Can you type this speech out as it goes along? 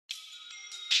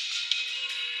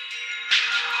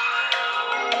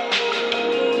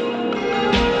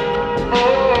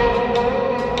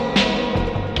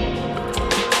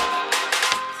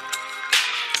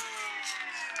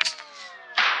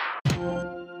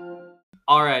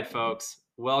All right, folks.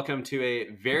 Welcome to a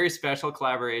very special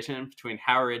collaboration between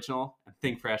How Original and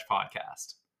Think Fresh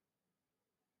podcast.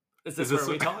 Is this where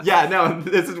we talk? Yeah, no,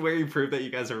 this is where you prove that you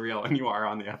guys are real and you are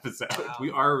on the episode. Wow.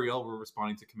 We are real. We're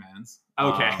responding to commands.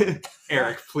 Okay.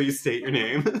 Eric, please state your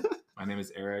name. My name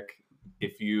is Eric.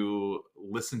 If you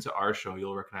listen to our show,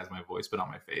 you'll recognize my voice, but not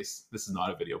my face. This is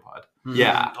not a video pod.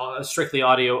 Yeah. Strictly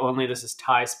audio only. This is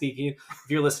Ty speaking. If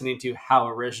you're listening to How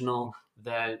Original,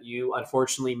 then you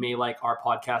unfortunately may like our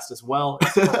podcast as well.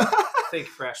 It's called Think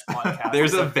Fresh podcast.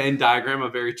 There's a Venn diagram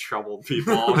of very troubled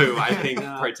people who I think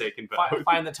partake in both.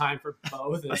 Find the time for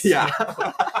both. Yeah.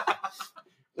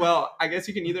 Well, I guess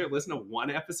you can either listen to one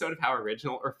episode of How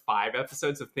Original or 5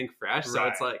 episodes of Think Fresh. So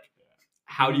it's like,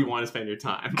 how do you want to spend your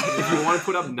time? If you want to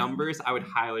put up numbers, I would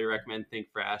highly recommend Think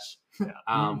Fresh,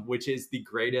 which is the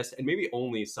greatest and maybe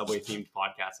only Subway-themed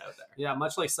podcast out there. Yeah,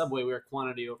 much like Subway, we're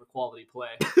quantity over quality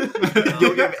play.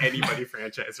 You'll give anybody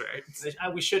franchise rights.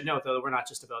 We should note, though, that we're not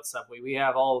just about Subway. We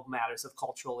have all matters of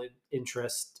cultural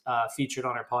interest featured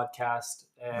on our podcast.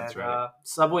 And That's right.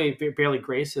 Subway barely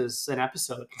graces an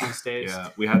episode these days. Yeah,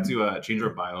 we had to change our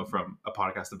bio from a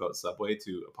podcast about Subway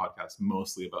to a podcast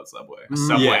mostly about Subway.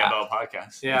 Subway about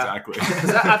podcast. Yeah. Exactly. 'Cause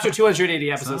after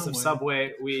 280 episodes of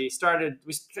Subway, we started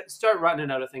running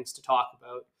out of things to talk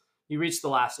about. You reached the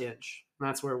last inch. And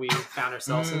that's where we found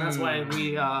ourselves, and that's why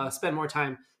we spend more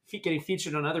time getting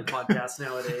featured on other podcasts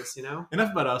nowadays. You know.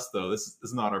 Enough about us, though. This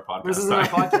is not our podcast. This is our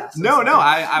podcast. No,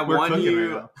 I We're want cooking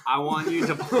you. right now. I want you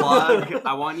to plug.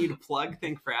 I want you to plug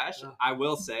Think Fresh. I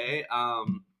will say,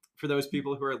 for those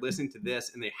people who are listening to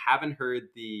this and they haven't heard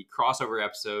the crossover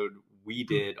episode we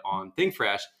did on Think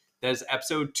Fresh, that is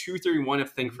episode 231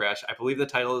 of Think Fresh. I believe the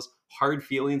title is "Hard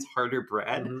Feelings, Harder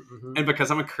Bread." Mm-hmm. And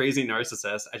because I'm a crazy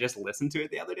narcissist, I just listened to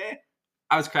it the other day.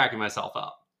 I was cracking myself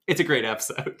up. It's a great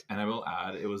episode. And I will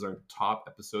add, it was our top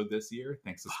episode this year,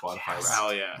 thanks to Spotify. yes. Wrapped.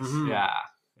 Hell yeah. Mhm. Yeah.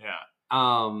 Yeah.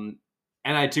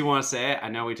 And I do want to say, I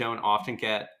know we don't often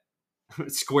get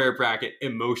square bracket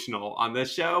emotional on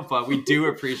this show, but we do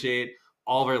appreciate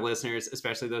all of our listeners,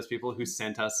 especially those people who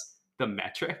sent us the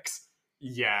metrics.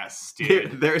 Yes,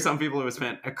 dude. There are some people who have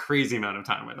spent a crazy amount of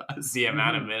time with us. The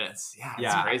amount of minutes. Yeah, it's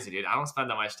Yeah. crazy, dude. I don't spend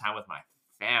that much time with my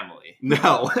family.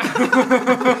 No.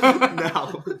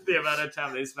 No. The amount of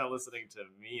time they spent listening to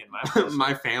me and my bullshit.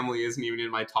 My family isn't even in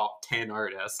my top 10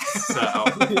 artists. So,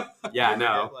 yeah, You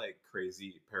no. get, like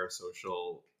crazy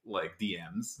parasocial like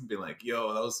DMs, be like,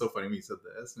 "Yo, that was so funny when you said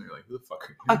this," and you're like, "Who the fuck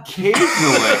are you?" Occasionally.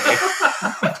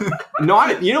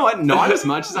 Not, you know what? Not as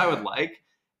much as I would like.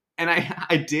 And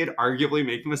I did arguably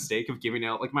make the mistake of giving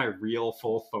out like my real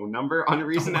full phone number on a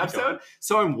recent my episode. God.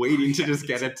 So I'm waiting to just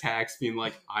get a text being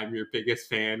like, "I'm your biggest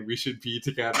fan. We should be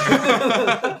together."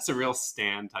 It's a real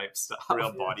Stan type stuff.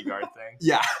 Real bodyguard thing.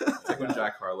 Yeah. It's like when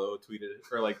Jack Harlow tweeted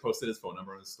or like posted his phone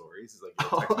number on his stories. He's like,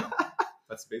 "Yo, text me."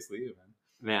 That's basically it, man.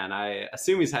 Man, I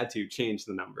assume he's had to change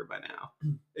the number by now.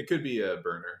 It could be a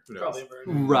burner. Who knows? Probably a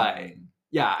burner. Right.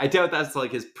 Yeah, I doubt that's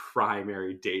like his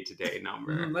primary day-to-day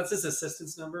number. That's his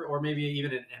assistant's number, or maybe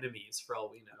even an enemy's for all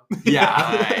we know.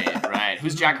 Yeah. Right.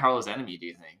 Who's Jack Harlow's enemy, do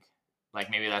you think?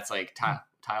 Like maybe that's like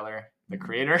Tyler, the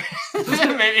creator?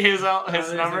 Maybe his number?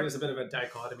 There's a bit of a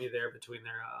dichotomy there between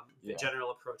their Yeah.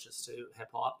 general approaches to hip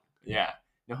hop. Yeah.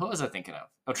 No, who was I thinking of?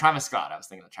 Oh, Travis Scott. I was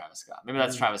thinking of Travis Scott. Maybe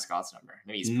that's Travis Scott's number.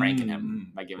 Maybe he's pranking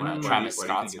him by giving out Why do Travis you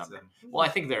Scott's think it's number. them? Well, I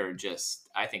think they're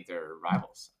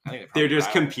rivals. I think They're probably just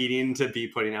rivals. competing to be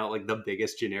putting out like the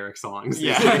biggest generic songs. these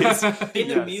Yeah. days. In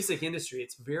the Yes. music industry,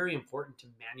 it's very important to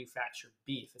manufacture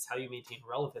beef. It's how you maintain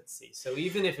relevancy. So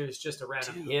even if it was just a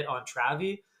random hit on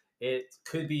Travi, it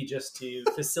could be just to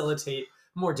facilitate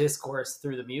more discourse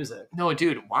through the music. No,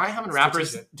 dude, why haven't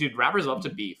Strategic. rappers up to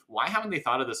beef? Why haven't they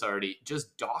thought of this already?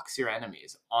 Just dox your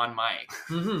enemies on mic.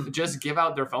 Mhm. Just give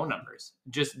out their phone numbers.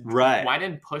 Just Right. Why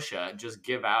didn't Pusha just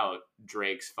give out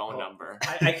Drake's phone Oh, number?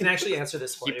 I can actually answer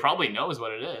this for He you. probably knows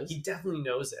what it is. He definitely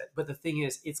knows it. But the thing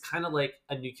is, it's kind of like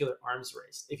a nuclear arms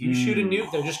race. If you shoot a nuke,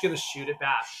 they're just going to shoot it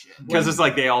back. Because it's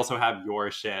like they also have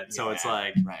your shit. So it's Yeah.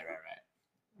 like, right.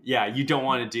 yeah, you don't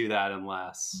want to do that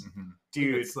unless. Mhm.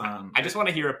 Dude, It's, I just want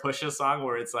to hear a Pusha song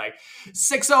where it's like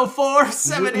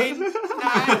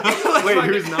 604-789. Wait,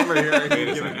 whose number here are Wait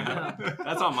you a giving second. out?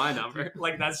 That's on my number.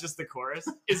 Like that's just the chorus.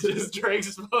 It's just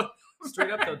Drake's phone. Straight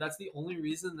up, though, that's the only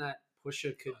reason that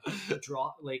Pusha could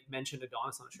mention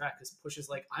Adonis on a track, because Pusha's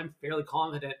like, I'm fairly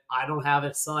confident I don't have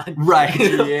a son. Right.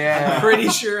 I'm Yeah. pretty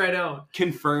sure I don't.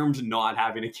 Confirmed not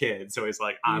having a kid. So he's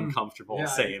like, I'm comfortable Yeah,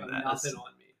 saying I've this. got nothing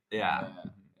on me. Yeah.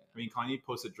 I mean, Kanye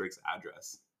posted Drake's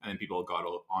address, and then people got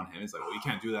on him. It's like, well, you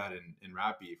can't do that in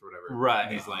rap beef or whatever. Right.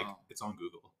 And he's like, it's on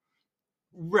Google.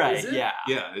 Right. Is it? Yeah.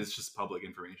 Yeah, it's just public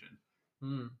information.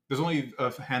 There's only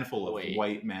a handful of Wait.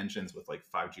 white mansions with like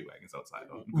 5 G-Wagons outside.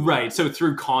 Right. So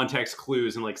through context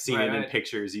clues and like seeing it in Right.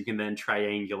 pictures, you can then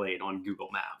triangulate on Google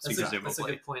Maps. That's a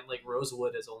good point. Like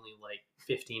Rosewood is only like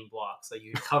 15 blocks. Like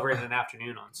you could cover it in an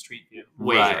afternoon on Street View.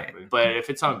 Wait, Exactly. but if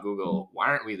it's on Google, why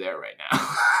aren't we there right now?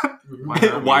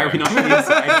 Why are we not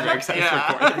inside Greg's house Yeah.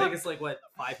 I recording? think it's like what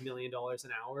 $5 million an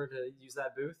hour to use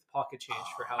that booth. Pocket change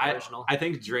for how original. I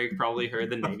think Drake probably heard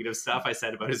the negative stuff I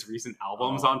said about his recent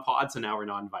albums on pod, so now we're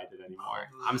not invited anymore.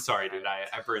 I'm sorry, dude. I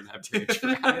burned that bridge.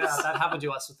 Yeah, that happened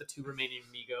to us with the 2 remaining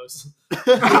Migos.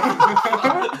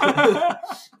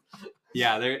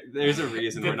 Yeah, there's a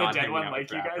reason we're Did the not dead hanging one out like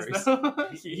with you guys rappers. though?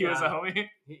 he was a Yeah. homie.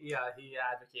 He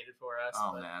advocated for us.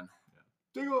 Oh but- man.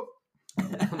 Dig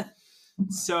up.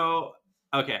 So,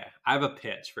 okay, I have a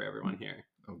pitch for everyone here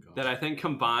Oh god. that I think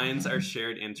combines our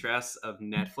shared interests of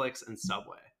Netflix and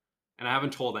Subway. And I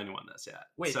haven't told anyone this yet.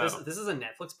 Wait, so, this is a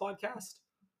Netflix podcast?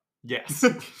 yes.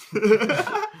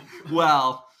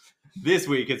 Well, this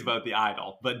week it's about The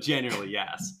Idol, but generally,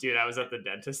 yes. Dude, I was at the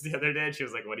dentist the other day and she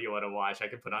was like, "What do you want to watch? I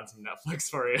can put on some Netflix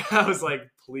for you." I was like,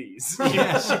 "Please."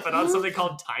 She put on something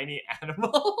called Tiny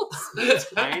Animals.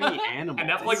 Tiny Animals. A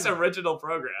Netflix original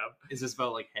program. Is this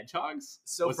about like hedgehogs?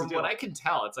 So What's the from what deal? I can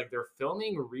tell, it's like they're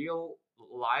filming real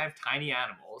live tiny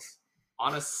animals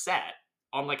on a set,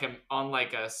 on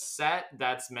like a set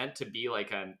that's meant to be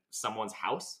like someone's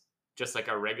house, just like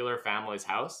a regular family's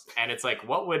house. And it's like,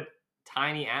 what would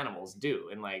tiny animals do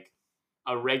in like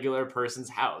a regular person's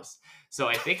house? So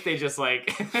I think they just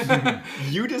like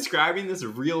You describing this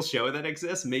real show that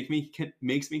exists makes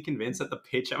me convinced that the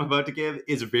pitch I'm about to give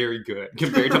is very good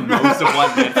compared to most of what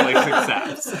Netflix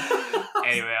accepts.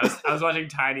 Anyway, I was watching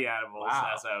Tiny Animals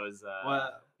Wow. as I was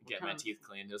What getting my kind of- teeth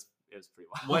cleaned. It was pretty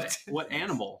wild. what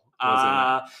animal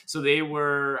was So they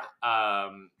were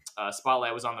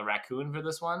spotlight was on the raccoon for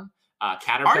this one. in it?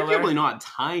 Caterpillar. Arguably not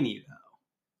tiny though.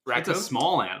 Raccoon? It's a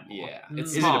small animal. Yeah, Mm.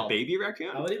 it's Is small. it a baby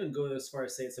raccoon? I would even go as far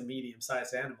as say it's a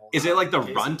medium-sized animal. Is it like the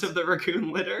Cases. runt of the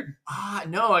raccoon litter?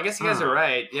 No, I guess you guys Huh. are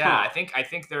right. Yeah, Huh. I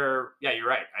think they're. Yeah, you're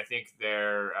right. I think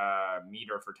their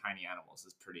meter for tiny animals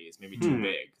is maybe too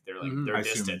big. They're like Mhm. their I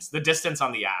assume- distance. The distance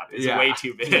on the app is Yeah. way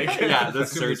too big. Yeah, I the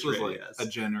assume this search was like radius. a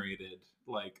generated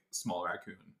like small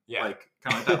raccoon. Yeah. Like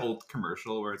kind of like that old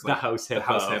commercial where it's The like house hippo.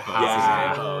 house hippo.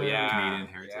 Yeah. Oh yeah, Canadian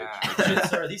heritage. Yeah.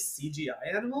 So are these CGI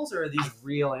animals or are these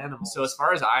real animals? So as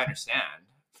far as I understand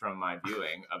from my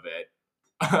viewing of it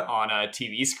on a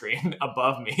TV screen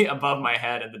above me, above my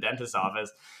head in the dentist's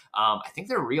office, I think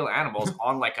they're real animals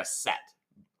on like a set.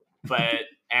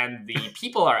 And the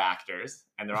people are actors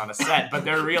and they're on a set, but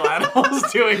they're real animals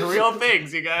doing real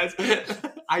things, you guys.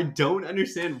 I don't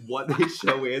understand what this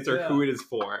show is or Yeah. who it is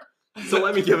for. So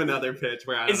let me give another pitch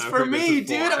where I don't It's know for who this me, is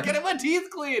dude. for. I'm getting my teeth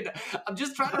cleaned. I'm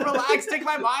just trying to relax, take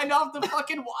my mind off the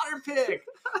fucking water pick.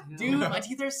 Dude, my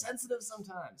teeth are sensitive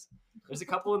sometimes. There's a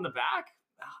couple in the back.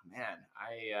 Oh man,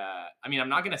 I mean, I'm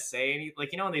not gonna say any,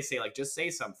 like, you know when they say like just say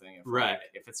something if, Right. like,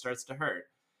 if it starts to hurt.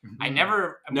 Mhm. I'm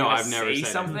gonna I've never say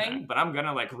said something, anything. but I'm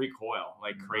gonna like recoil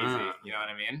like crazy. Ah. You know what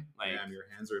I mean? Like, Man, your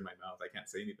hands are in my mouth. I can't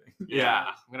say anything. Yeah.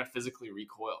 I'm gonna physically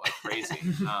recoil like crazy.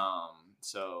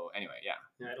 So anyway, yeah.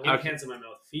 Yeah, I don't have Okay. hands in my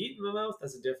mouth. Feet in my mouth?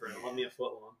 That's different. I love me a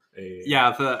foot long. Hey. Yeah,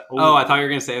 I thought you were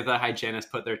gonna say if the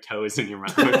hygienist put their toes in your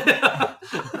mouth.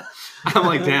 I'm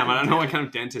like, damn, I don't know what kind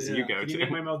of dentist you go Can you to.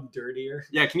 make my mouth dirtier?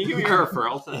 Yeah, can you give me a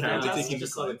referral to the Yeah, dentist? taking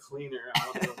just the like a cleaner.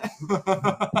 I don't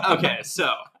know. Okay,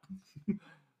 so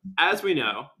as we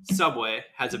know, Subway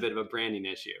has a bit of a branding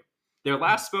issue. Their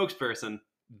last spokesperson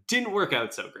didn't work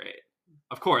out so great.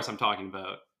 Of course, I'm talking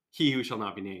about he who shall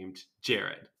not be named,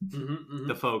 Jared,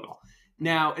 the Fogel.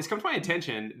 Now, it's come to my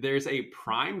attention, there's a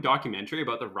Prime documentary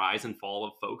about the rise and fall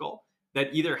of Fogel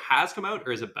that either has come out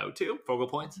or is about to. Focal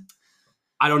points.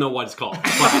 I don't know what it's called.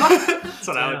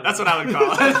 But That's what I would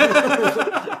call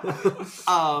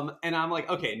it. and I'm like,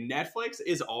 okay, Netflix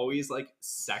is always like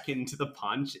second to the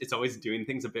punch. It's always doing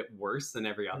things a bit worse than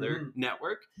every other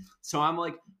network. So I'm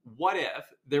like, what if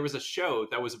there was a show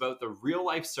that was about the real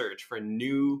life search for a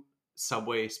new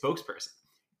Subway spokesperson?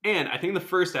 And I think in the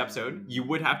first episode, you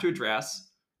would have to address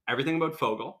everything about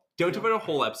Fogel. Don't do about a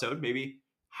whole episode. Maybe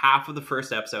half of the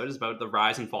first episode is about the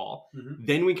rise and fall.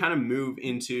 Then we kind of move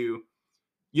into,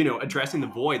 you know, addressing the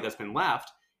void that's been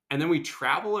left. And then we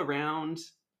travel around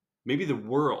maybe the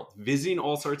world, visiting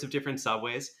all sorts of different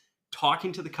Subways,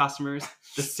 talking to the customers,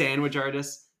 the sandwich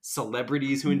artists,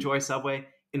 celebrities who enjoy Subway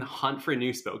in the hunt for a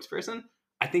new spokesperson.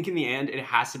 I think in the end, it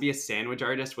has to be a sandwich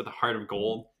artist with a heart of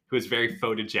gold who is very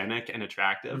photogenic and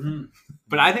attractive.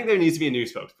 But I think there needs to be a new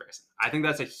spokesperson. I think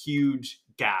that's a huge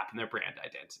gap in their brand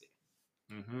identity.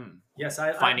 Yes,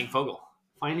 I Finding Fogel.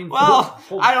 Well,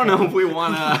 I don't know if we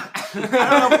want to. I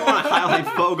don't know if we want to highlight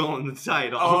Fogel in the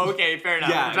title. Oh, okay, fair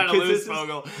enough. Yeah, I'm trying to 'cause lose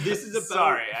Fogel. This is about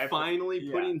Sorry, finally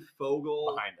putting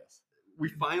Fogel behind us. We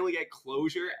finally get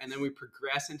closure, and then we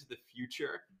progress into the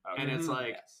future, Okay. and it's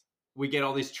like we get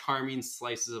all these charming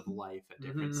slices of life at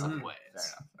different subways.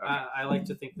 Fair enough. Okay. I like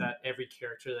to think that every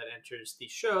character that enters the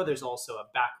show, there's also a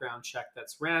background check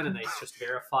that's ran, and they just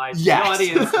verify to the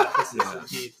audience that this is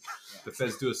indeed. The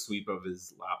feds do a sweep of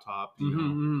his laptop.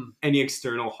 Any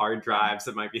external hard drives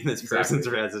that might be in this person's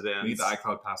residence. We need the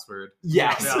iCloud password.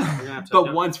 Yes.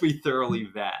 But once we thoroughly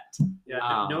vet.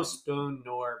 No spoon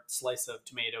nor slice of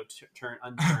tomato turn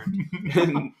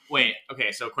unturned. Wait,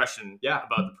 okay, so question about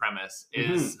the premise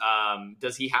is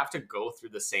does he have to go through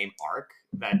the same arc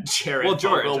that Jared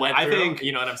Fogel went through? I think,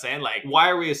 you know what I'm saying? Like, why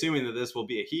are we assuming that this will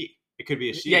be a he? It could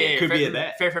be a she. It could be a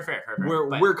they. Fair.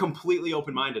 We're completely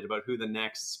open-minded about who the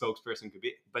next spokesperson could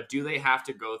be. But do they have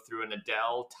to go through an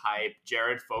Adele type,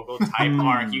 Jared Fogel type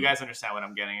arc? You guys understand what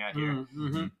I'm getting at here?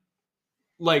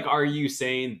 Like, are you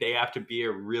saying they have to be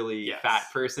a really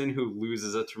fat person who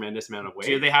loses a tremendous amount of weight?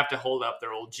 Do they have to hold up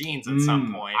their old jeans at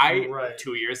some point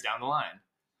 2 years down the line?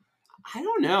 I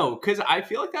don't know, because I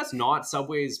feel like that's not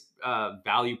Subway's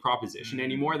value proposition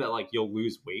anymore, that like you'll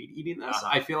lose weight eating this.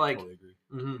 I feel like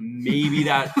maybe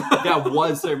that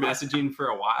was their messaging for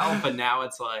a while, but now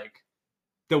it's like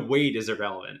the weight is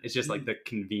irrelevant. It's just like the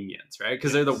convenience, right?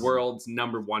 Because they're the world's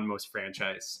 #1 most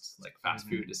franchised like fast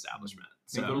food establishment.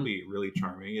 I think what'll be really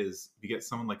charming is you get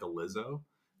someone like a Lizzo,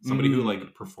 somebody who like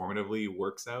performatively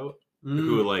works out,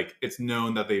 who like it's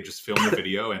known that they just film the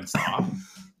video and stop.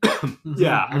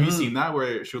 Have you seen that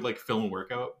where she would like film a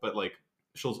workout, but like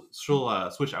she'll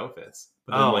switch outfits,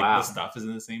 but then the stuff is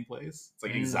in the same place. It's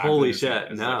like exactly holy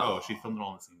shit. It's no, like, oh, she filmed it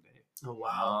all on the same day. Oh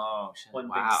wow! Oh shit! One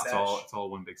wow! big sesh. It's all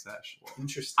one big sesh.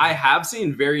 Interesting. I have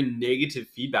seen very negative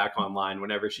feedback online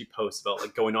whenever she posts about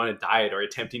like going on a diet or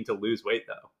attempting to lose weight.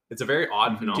 Though it's a very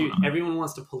odd phenomenon. Dude, everyone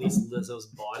wants to police Lizzo's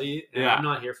body, and I'm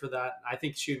not here for that. I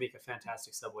think she would make a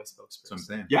fantastic Subway spokesperson. That's what I'm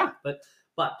saying. Yeah, but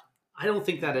I don't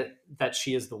think that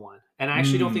she is the one, and I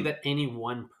actually don't think that any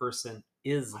one person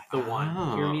is the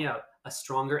one. Hear me out. A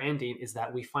stronger ending is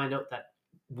that we find out that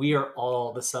we are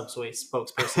all the Subway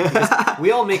spokesperson. Because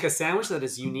we all make a sandwich that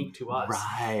is unique to us.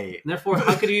 Right. And therefore,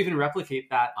 how could you even replicate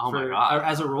that my God.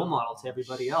 as a role model to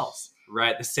everybody else?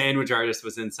 Right. The sandwich artist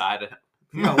was inside it.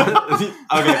 No, okay,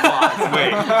 pause.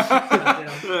 Wait.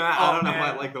 I don't know if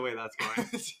I like the way that's going.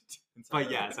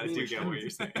 But yes, I do get what you're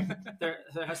saying. There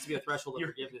has to be a threshold of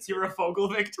forgiveness. You're a Fogel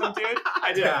victim, dude?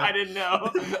 I didn't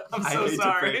know. I'm so sorry.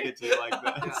 sorry. To break it to you like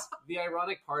this. Yeah. The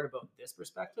ironic part about this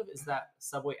perspective is that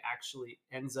Subway actually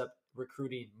ends up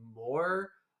recruiting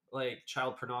more like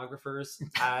child pornographers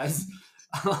as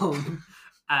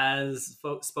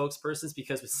spokespersons,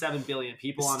 because with 7 billion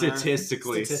people on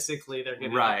statistically they're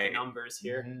getting up the numbers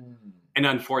here. An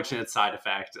unfortunate side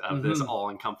effect of this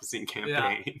all-encompassing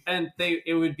campaign. Yeah. And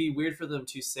it would be weird for them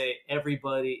to say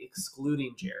everybody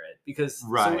excluding Jared, because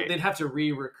so they'd have to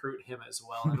re-recruit him as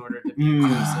well in order to be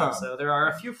inclusive. So there are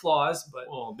a few flaws, but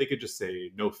they could just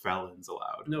say no felons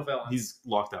allowed. No felons. He's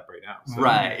locked up right now. So.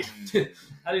 Right.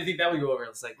 How do you think that would go over?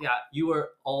 It's like, you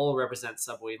are all represent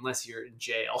Subway unless you're in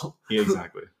jail. Yeah,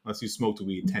 exactly. Unless you smoked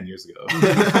weed 10 years ago.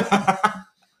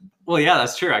 Well, yeah,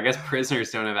 that's true. I guess prisoners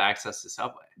don't have access to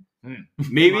Subway.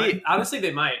 Maybe honestly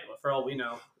they might, for all we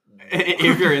know.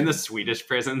 If you're in the Swedish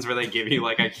prisons where they give you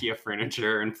like IKEA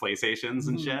furniture and PlayStations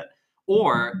and shit.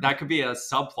 Or that could be a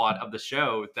subplot of the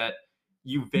show that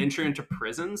you venture into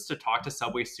prisons to talk to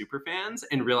Subway superfans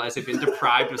and realize they've been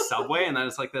deprived of Subway, and then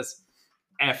it's like this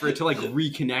effort to like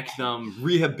reconnect them,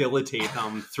 rehabilitate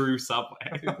them through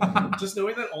Subway. Just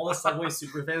knowing that all the Subway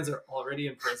superfans are already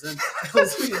in prison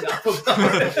tells me enough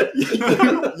about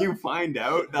it. You find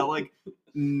out that like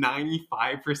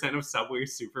 95% of Subway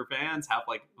superfans have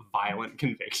like violent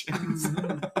convictions.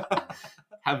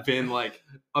 Have been like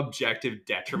objective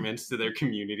detriments to their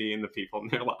community and the people in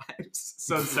their lives.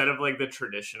 So instead of like the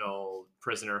traditional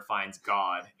prisoner finds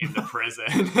God in the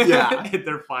prison,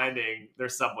 they're finding their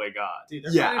Subway God. Dude,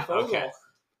 they're finding Fogel. Okay.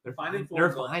 They're finding Fogel.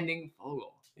 They're finding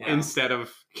Fogel. Yeah. Instead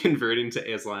of converting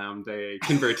to Islam, they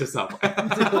convert to Subway.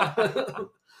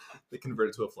 They convert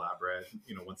it to a flatbread,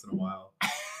 once in a while.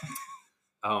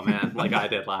 Oh man, like I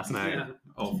did last night. Yeah.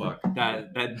 Oh fuck.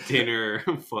 That dinner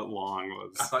foot long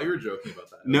was. I thought you were joking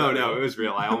about that. No, it was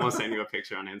real. I almost sent you a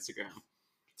picture on Instagram.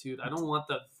 Dude, I don't want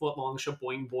the foot long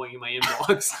shaboing boing in my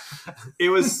inbox. It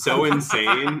was so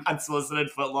insane. Unsolicited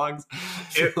footlongs.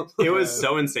 It was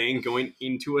so insane going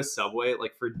into a Subway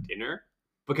like for dinner,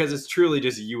 because it's truly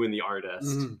just you and the artist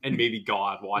and maybe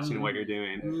God watching what you're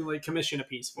doing. Like commission a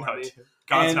piece for me.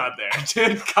 God's not there.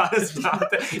 Dude, God is not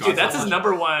there. Dude, that's his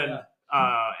number one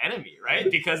enemy, right?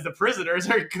 Because the prisoners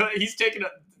are good.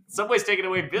 Subway's taking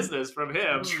away business from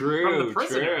him. From the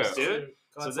prisoners, dude.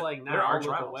 God's So like, there now are look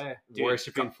trials. away. Dude,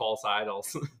 Worshipping false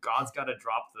idols. God's got to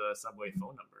drop the Subway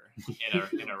phone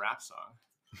number in a rap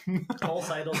song. False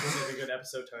idols is a good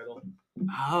episode title.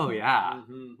 Oh yeah.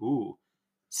 Mm-hmm. Ooh.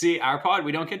 See, our pod,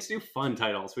 we don't get to do fun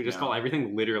titles. We just No. call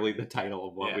everything literally the title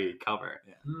of what we cover.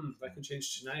 That could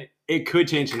change tonight. It could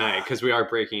change tonight because we are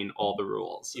breaking all the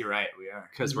rules. You're right, we are.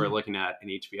 Because we're looking at an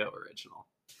HBO original,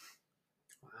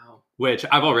 Wow. which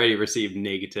I've already received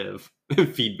negative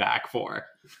feedback for.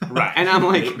 Right. And I'm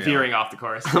like, veering off the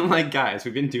course. I'm like, guys,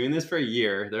 we've been doing this for a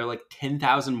year. There are like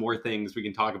 10,000 more things we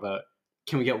can talk about.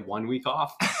 Can we get 1 week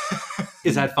off?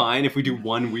 Is that fine if we do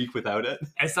 1 week without it?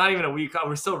 It's not even a week off.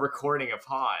 We're still recording a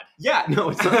pod. Yeah, no,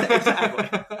 it's not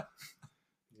exactly.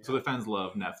 So the fans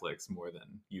love Netflix more than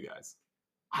you guys.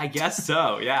 I guess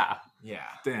so, yeah. Yeah.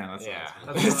 Damn, that's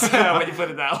That's when you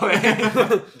put it that way.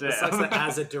 It sucks that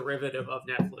as a derivative of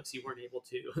Netflix, you weren't able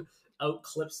to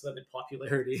outclips them in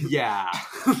popularity. Yeah.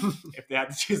 If they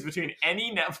had to choose between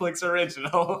any Netflix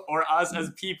original or us as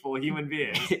people, human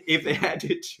beings, If they had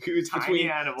to choose between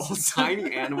tiny animals,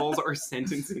 tiny animals or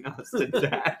sentencing us to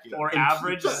death. or and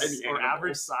average tiny animals.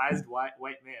 average sized white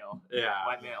male, Yeah.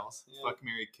 white males. Fuck,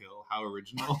 Marry, Kill. How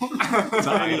original.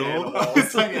 Tiny Idol.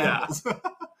 animals. Tiny Yeah. animals.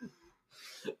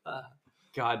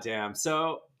 God damn.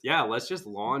 So, yeah, let's just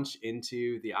launch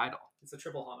into the idol. It's a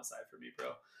triple homicide for me,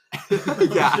 bro.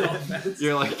 Yeah.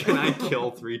 You're like, can I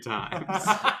kill 3 times?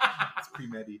 It's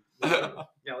pre-medi.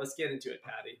 Yeah, let's get into it,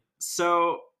 Patty.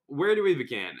 So, where do we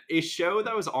begin? A show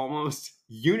that was almost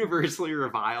universally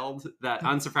reviled that,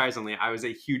 unsurprisingly, I was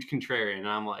a huge contrarian. And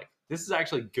I'm like, this is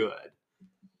actually good.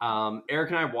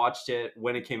 Eric and I watched it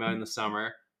when it came out in the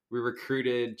summer. We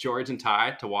recruited George and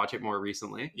Ty to watch it more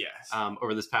recently. Yes.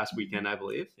 Over this past weekend, I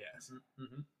believe. Yes.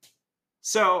 Mm-hmm.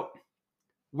 So,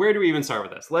 where do we even start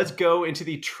with this? Let's go into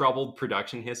the troubled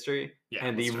production history Yeah,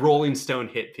 and the let's start. Rolling Stone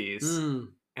hit piece Mm.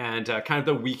 and kind of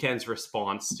the weekend's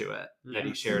response to it that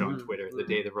he shared on Twitter the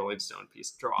day the Rolling Stone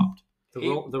piece dropped. The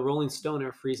Rolling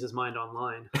Stoner frees his mind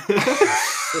online.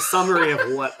 The summary of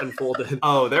what unfolded.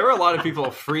 Oh, there were a lot of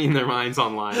people freeing their minds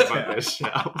online about this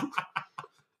show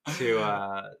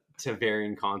to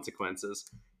varying consequences.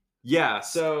 Yeah,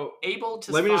 so Able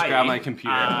to let me just Spy, grab my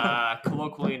computer.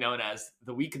 colloquially known as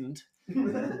The Weeknd,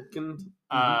 Mm-hmm.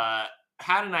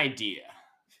 had an idea.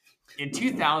 In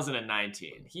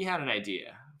 2019, he had an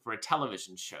idea for a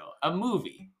television show, a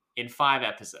movie in 5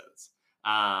 episodes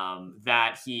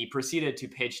that he proceeded to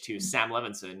pitch to Sam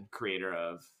Levinson, creator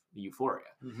of Euphoria.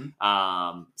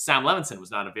 Sam Levinson was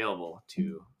not available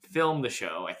to film the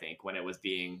show, I think, when it was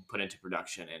being put into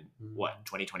production in,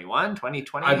 2021,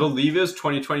 2020? I believe it was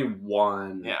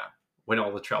 2021 Yeah. when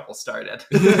all the trouble started.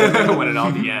 When it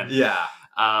all began. Yeah.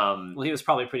 Well, he was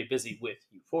probably pretty busy with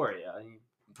Euphoria.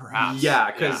 Perhaps.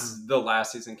 Yeah, because the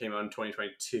last season came out in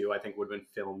 2022. I think would have been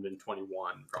filmed in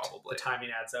 21, probably. The timing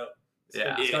adds up.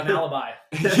 Yeah. It's got an alibi.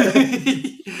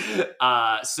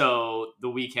 So The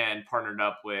Weeknd partnered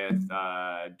up with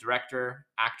director,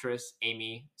 actress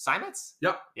Amy Seimetz.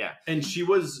 Yep. Yeah. And she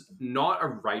was not a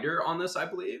writer on this, I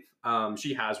believe.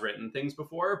 She has written things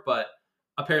before, but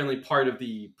apparently part of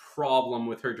the problem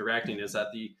with her directing is that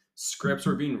the scripts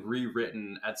were being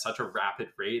rewritten at such a rapid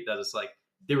rate that it's like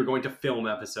they were going to film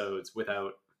episodes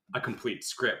without a complete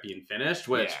script being finished,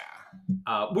 which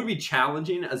would be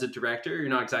challenging as a director. You're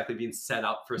not exactly being set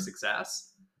up for success.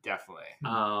 Definitely.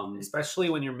 Especially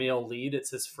when your male lead,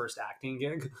 it's his first acting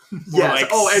gig. Yes.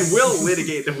 like- And we'll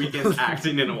litigate The Weeknd's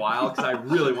acting in a while because I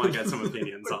really want to get some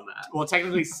opinions on that. Well,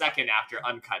 technically second after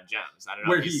Uncut Gems. I don't know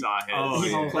Where if you he- saw his. Oh,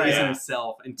 He yeah. plays Yeah.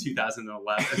 himself in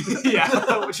 2011.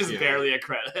 Yeah, which is Yeah. barely a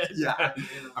credit. Yeah.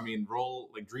 I mean,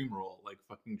 dream role, like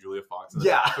fucking Julia Fox in the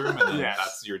Yeah. bathroom, and then Yes.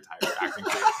 that's your entire acting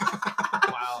career.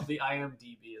 Wow, the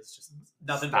IMDb is just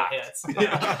nothing Stacked. but hits.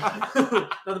 Yeah.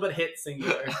 Nothing but hits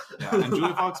singular. Yeah, and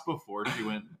Julia Fox before she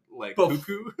went like Bef-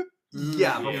 cuckoo.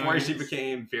 Yeah, Yeah. before she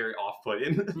became very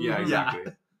off-putting. Yeah, Yeah.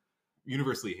 exactly.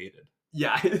 Universally hated.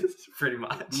 Yeah, pretty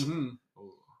much. Mm-hmm.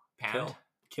 Oh. Panned.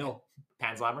 Kill.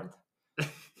 Pan's Labyrinth.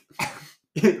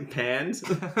 Panned.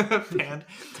 Panned.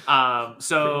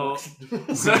 So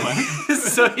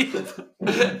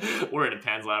we're in a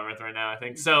Pan's Labyrinth right now, I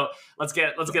think. So let's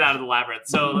get out of the labyrinth.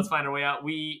 So let's find our way out.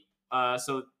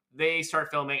 So they start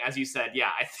filming, as you said. Yeah,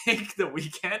 I think The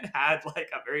Weeknd had like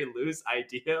a very loose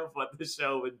idea of what the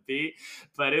show would be,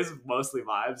 but it's mostly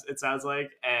vibes, it sounds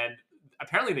like. And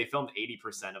apparently they filmed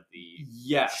 80% of the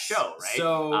show, right?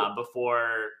 So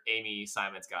before Amy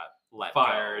Simons got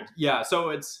fired. go. Yeah. So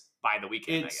it's by the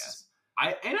weekend, I guess.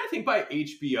 I think by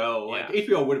HBO, like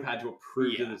HBO would have had to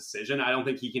approve the decision. I don't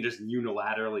think he can just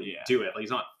unilaterally do it. Like, he's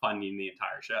not funding the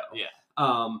entire show. Yeah.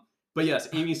 But yes,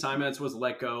 Amy Simons was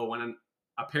let go when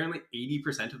apparently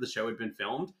 80% of the show had been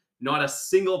filmed. Not a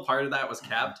single part of that was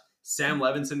kept. Sam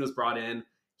Levinson was brought in.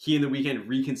 He and The Weeknd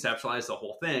reconceptualized the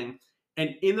whole thing.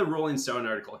 And in the Rolling Stone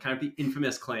article, kind of the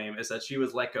infamous claim is that she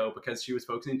was let go because she was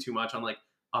focusing too much on like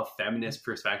a feminist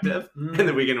perspective. And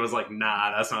The Weeknd was like,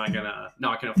 nah, that's not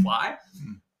gonna fly.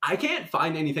 I can't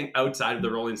find anything outside of the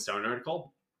Rolling Stone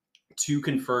article to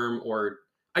confirm, or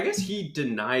I guess he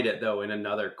denied it though in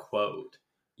another quote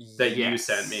that you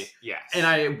sent me. Yes. And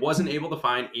I wasn't able to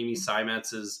find Amy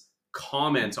Simons's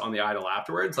comments on the Idol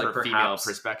afterwards. Like, her female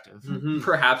perspective.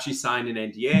 Perhaps she signed an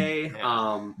NDA.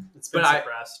 It's been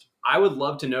suppressed. I would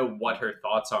love to know what her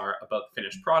thoughts are about the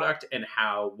finished product and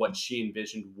how what she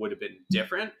envisioned would have been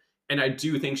different. And I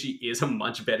do think she is a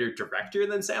much better director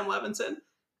than Sam Levinson.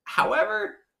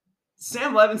 However,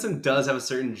 Sam Levinson does have a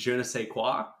certain je ne sais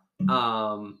quoi.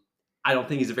 I don't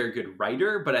think he's a very good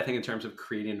writer, but I think in terms of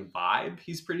creating a vibe,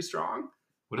 he's pretty strong.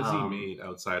 What has he made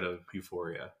outside of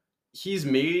Euphoria? He's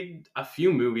made a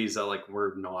few movies that like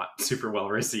were not super well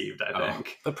received, I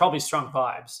think. But probably strong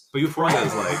vibes. But Euphoria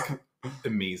is like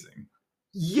amazing.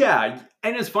 Yeah,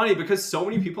 and it's funny because so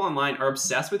many people online are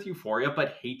obsessed with Euphoria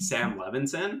but hate Sam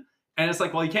Levinson. And it's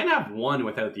like, well, you can't have one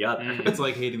without the other. It's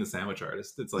like hating the sandwich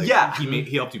artist. It's like,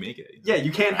 he helped you make it. Yeah,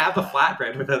 you can't have the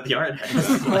flatbread without the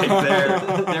artist. Like,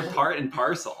 they're part and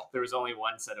parcel. There was only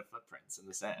one set of footprints in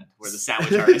the sand where the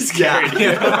sandwich artist carried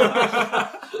you.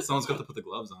 Someone's got to put the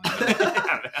gloves on.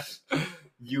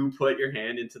 You put your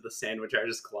hand into the sandwich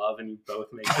artist's glove and you both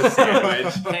make the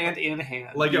sandwich. Hand in hand.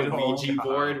 Like a Ouija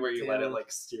board where you let it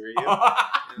like steer you.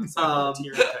 Type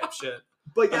shit.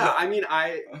 But yeah, I mean,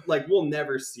 we'll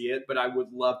never see it, but I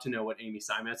would love to know what Amy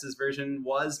Simons' version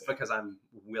was, because I'm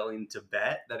willing to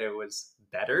bet that it was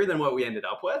better than what we ended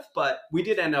up with. But we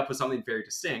did end up with something very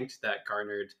distinct that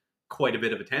garnered quite a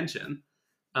bit of attention.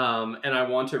 And I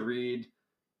want to read,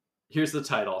 here's the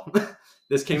title.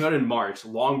 This came out in March,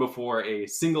 long before a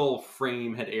single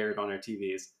frame had aired on our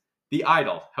TVs. The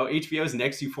Idol, how HBO's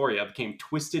next Euphoria became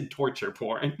twisted torture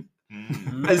porn.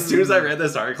 As soon as I read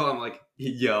this article, I'm like,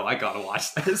 yo, I gotta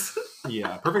watch this.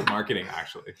 Yeah, perfect marketing,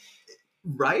 actually.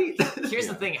 Right? Here's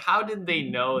the thing. How did they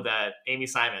know that Amy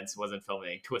Simons wasn't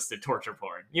filming twisted torture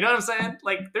porn? You know what I'm saying?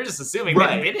 Like, they're just assuming.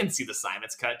 Right. They didn't see the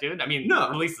Simons cut, dude. I mean,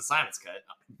 release the Simons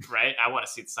cut, right? I want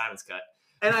to see the Simons cut.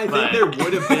 And I think there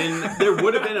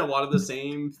would have been a lot of the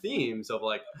same themes of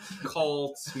like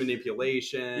cults,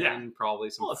 manipulation, probably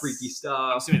some freaky stuff.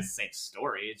 I'm assuming it's the same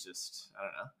story. It's just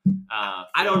I don't know.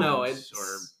 I don't know. I don't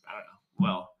know.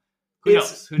 Well, who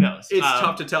knows? It's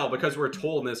tough to tell because we're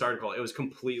told in this article it was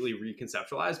completely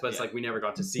reconceptualized, but it's like we never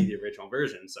got to see the original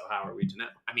version. So how are we to know?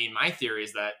 I mean, my theory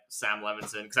is that Sam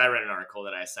Levinson, because I read an article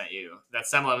that I sent you, that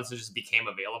Sam Levinson just became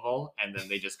available and then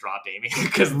they just dropped Amy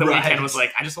because the weekend was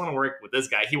like, I just want to work with this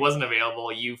guy. He wasn't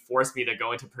available. You forced me to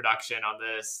go into production on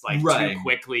this too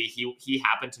quickly. He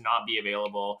happened to not be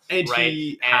available. And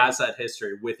he has that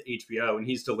history with HBO, and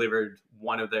he's delivered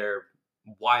one of their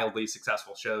wildly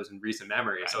successful shows in recent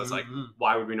memory. So it's like,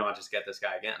 why would we not just get this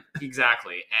guy again?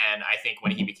 Exactly. And I think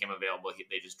when he became available,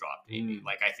 they just dropped Amy.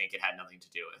 Like, I think it had nothing to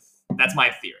do with. That's my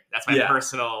theory. That's my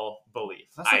personal belief.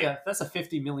 That's a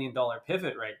 $50 million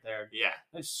pivot right there.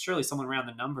 Yeah. Surely someone ran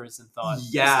the numbers and thought,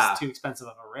 this is too expensive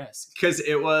of a risk. Because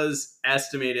it was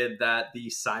estimated that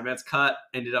the Simons cut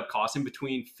ended up costing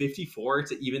between $54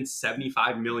 to even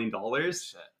 $75 million.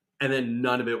 Shit. And then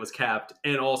none of it was kept.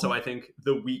 And also, I think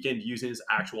The Weeknd using his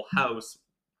actual house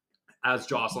as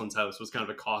Jocelyn's house was kind of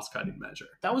a cost-cutting measure.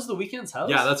 That was The Weeknd's house?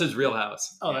 Yeah, that's his real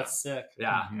house. Oh, that's sick.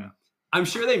 Yeah. I'm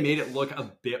sure they made it look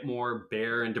a bit more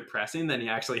bare and depressing than he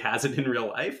actually has it in real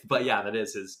life. But yeah, that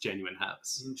is his genuine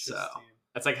house. Interesting. So.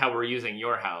 That's like how we're using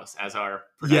your house as our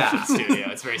production studio.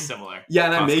 It's very similar. Yeah,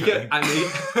 and I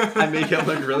make it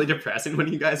look really depressing when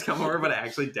you guys come over, but I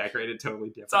actually decorate it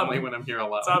totally differently when I'm here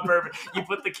alone. It's all perfect. You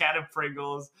put the can of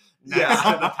Pringles next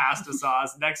to the pasta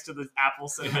sauce, next to the apple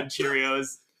cinnamon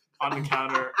Cheerios on the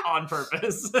counter on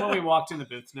purpose. When we walked in the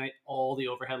booth tonight, all the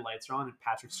overhead lights are on, and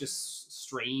Patrick's just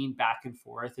straying back and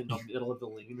forth in the middle of the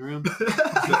living room.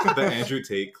 the Andrew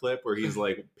Tate clip where he's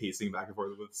like pacing back and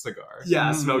forth with a cigar.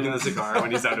 Yeah, smoking the cigar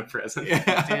when he's out of prison.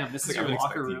 Yeah. Damn, this is your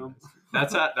locker room.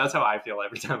 That's how I feel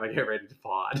every time I get ready to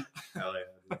pod. Hell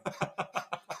yeah.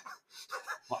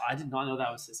 Well, I did not know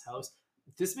that was his house.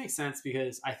 This makes sense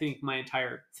because I think my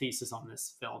entire thesis on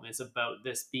this film is about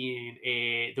this being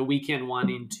The Weeknd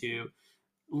wanting to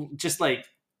just like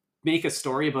make a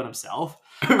story about himself.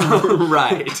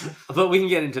 Right. But we can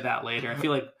get into that later. I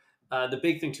feel like the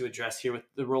big thing to address here with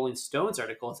the Rolling Stones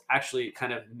article is actually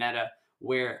kind of meta,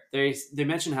 where they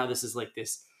mention how this is like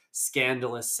this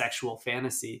scandalous sexual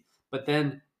fantasy, but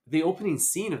then the opening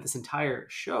scene of this entire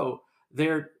show,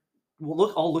 they're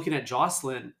all looking at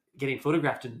Jocelyn getting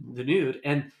photographed in the nude,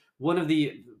 and one of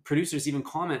the producers even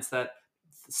comments that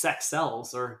sex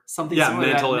sells or something. Yeah,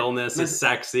 mental illness is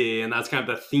sexy, and that's kind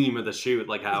of the theme of the shoot,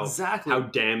 like how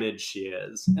damaged she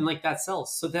is, and like that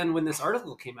sells. So then when this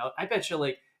article came out, I bet you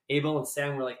like Abel and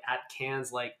Sam were like at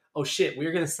Cannes, like, oh shit,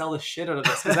 we're gonna sell the shit out of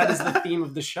this because that is the theme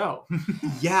of the show.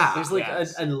 Yeah, there's like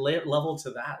a level to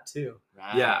that too.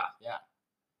 Right. Yeah.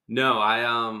 No,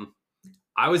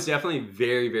 I was definitely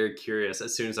very, very curious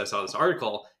as soon as I saw this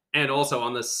article. And also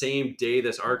on the same day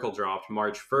this article dropped,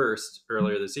 March 1st,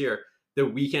 earlier this year, The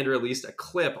Weeknd released a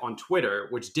clip on Twitter,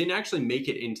 which didn't actually make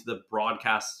it into the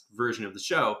broadcast version of the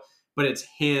show, but it's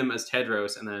him as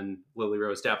Tedros and then Lily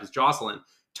Rose Depp as Jocelyn,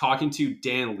 talking to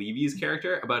Dan Levy's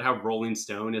character about how Rolling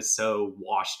Stone is so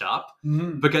washed up.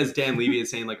 Because Dan Levy is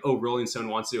saying like, oh, Rolling Stone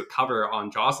wants to do a cover on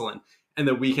Jocelyn. And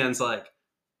The Weeknd's like,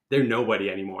 they're nobody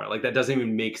anymore. Like, that doesn't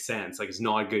even make sense. Like, it's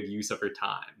not a good use of her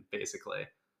time, basically.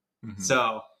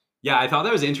 So, yeah, I thought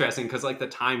that was interesting because, like, the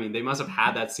timing, they must have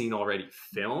had that scene already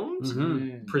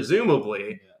filmed,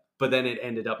 presumably, but then it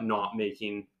ended up not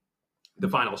making the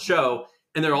final show.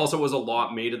 And there also was a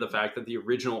lot made of the fact that the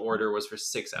original order was for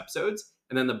 6 episodes,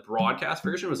 and then the broadcast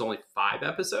version was only 5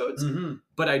 episodes.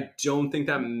 But I don't think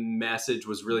that message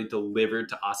was really delivered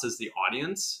to us as the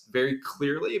audience very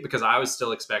clearly, because I was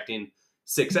still expecting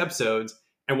 6 episodes.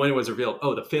 And when it was revealed,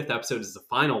 oh, the 5th episode is the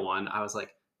final one, I was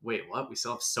like, wait, what? We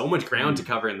still have so much ground to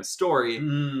cover in the story.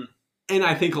 And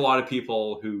I think a lot of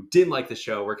people who didn't like the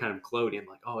show were kind of gloating,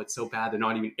 like, oh, it's so bad they're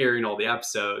not even airing all the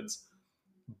episodes.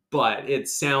 But it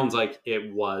sounds like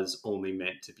it was only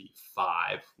meant to be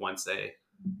 5 once they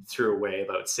threw away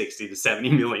about $60 to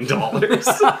 $70 million. Got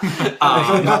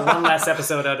one last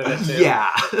episode out of it, too.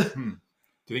 Yeah. Do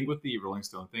you think with the Rolling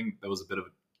Stone thing, that was a bit of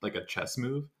like a chess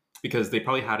move? Because they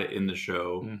probably had it in the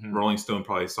show. Rolling Stone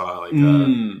probably saw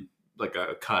like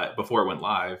a cut before it went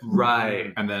live.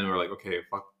 Right. And then we're like, okay,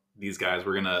 fuck these guys.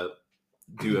 We're going to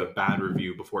do a bad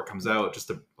review before it comes out just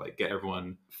to like get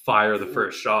everyone fire the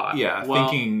first shot. Yeah,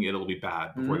 thinking it'll be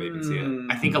bad before they even see it.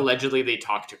 I think allegedly they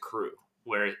talked to crew,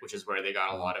 which is where they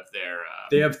got a lot of their...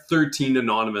 they have 13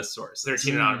 anonymous sources.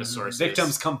 13 anonymous sources.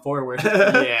 Victims come forward.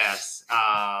 Yes.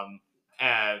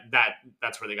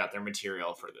 That's where they got their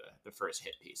material for the first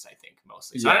hit piece, I think,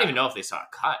 mostly. So I don't even know if they saw a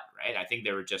cut, right? I think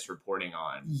they were just reporting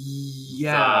on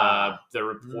the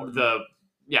report,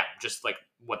 just like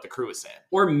what the crew was saying.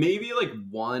 Or maybe like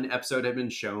one episode had been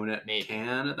shown at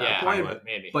Cannes at that point.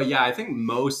 Maybe. But yeah, I think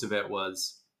most of it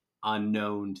was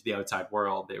unknown to the outside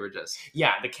world. They were just...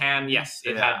 Yeah, the Cannes, yes,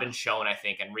 it had been shown, I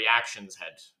think, and reactions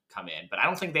had come in. But I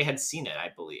don't think they had seen it, I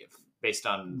believe, based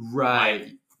on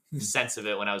my sense of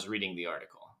it when I was reading the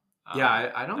article.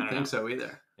 I don't think so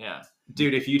either. Yeah.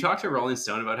 Dude, if you talk to Rolling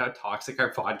Stone about how toxic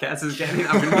our podcast is getting,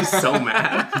 I'm going to be so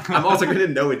mad. I'm also going to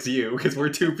know it's you because we're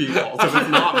 2 people, so it's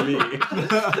not me.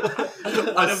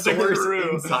 A source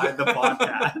inside the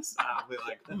podcast. I'll be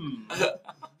like,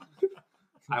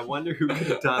 I wonder who could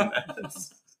have done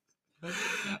this.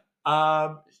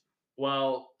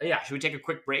 Well, yeah. Should we take a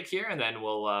quick break here and then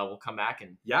we'll come back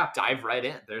and dive right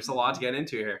in? There's a lot to get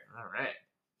into here. All right.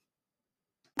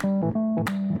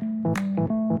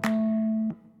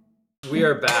 We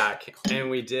are back, and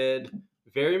we did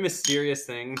very mysterious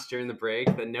things during the break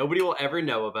that nobody will ever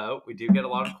know about. We do get a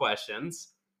lot of questions,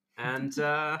 and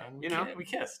we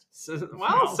kissed. So,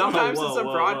 sometimes it's a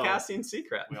broadcasting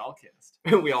secret. We all kissed.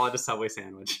 We all had a Subway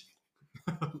sandwich.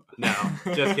 No,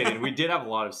 just kidding. We did have a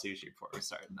lot of sushi before we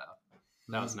started, though.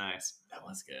 That was nice. That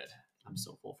was good. I'm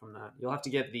so full from that. You'll have to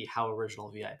get the How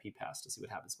Original VIP pass to see what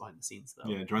happens behind the scenes, though.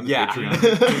 Yeah, join the Patreon.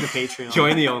 Join the Patreon.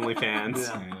 Join the OnlyFans.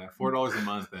 Yeah, $4 a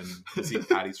month, and you'll see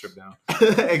Patty strip down.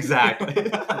 Exactly.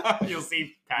 You'll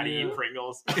see Patty eat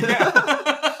Pringles.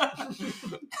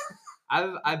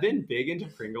 I've been big into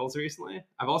Pringles recently.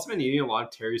 I've also been eating a lot of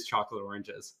Terry's chocolate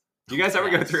oranges. Do you guys ever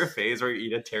go through a phase where you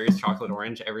eat a Terry's chocolate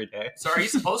orange every day? So are you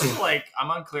supposed to I'm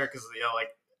unclear because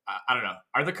I don't know.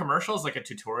 Are the commercials like a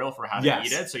tutorial for how to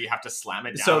eat it? So you have to slam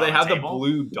it down. So they have the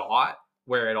blue dot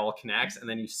where it all connects, and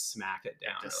then you smack it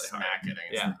down. Just smack it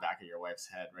against the back of your wife's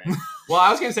head, right? Well, I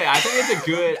was gonna say I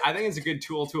think it's a good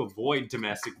tool to avoid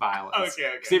domestic violence.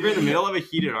 Okay. Because if you're in the middle of a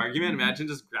heated argument, imagine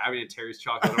just grabbing a Terry's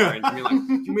chocolate orange and being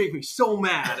like, "You make me so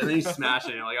mad," and then you smash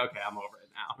it, and you're like, "Okay, I'm over it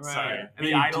now." Right. Sorry. And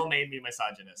the idol made me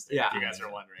misogynistic. Yeah. If you guys are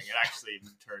wondering, it actually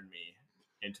turned me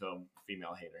into a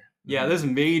female hater. Yeah, this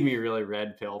made me really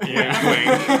red pill.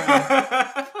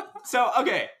 Yeah. So,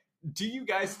 okay, do you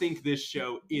guys think this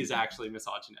show is actually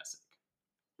misogynistic?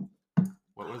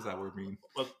 What does that word mean?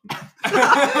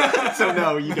 So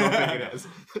no, you don't think it is.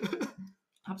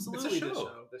 Absolutely, It's a show.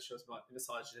 This show's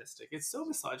misogynistic. It's so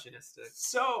misogynistic.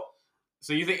 So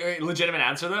you think legitimate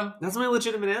answer though? That's my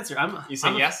legitimate answer. You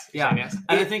say yes? You're Yeah. saying yes?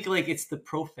 And I think like it's the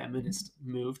pro-feminist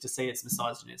move to say it's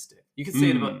misogynistic. You can say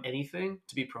it about anything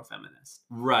to be pro-feminist.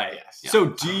 Right. Yes. So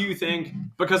do you think,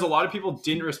 because a lot of people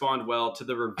didn't respond well to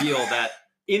the reveal that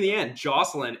in the end,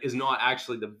 Jocelyn is not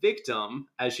actually the victim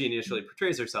as she initially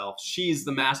portrays herself. She's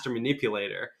the master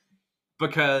manipulator,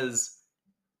 because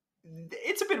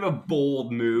it's a bit of a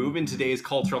bold move in today's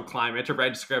cultural climate to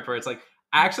write a script where it's like,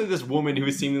 actually this woman who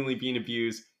is seemingly being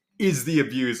abused is the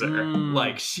abuser.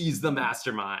 Like, she's the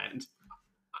mastermind.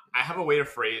 I have a way to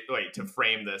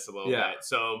frame this a little bit.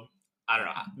 So I don't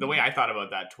know, the way I thought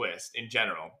about that twist in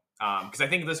general, because I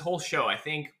think this whole show,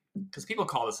 because people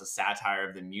call this a satire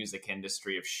of the music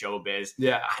industry, of showbiz.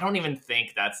 Yeah. I don't even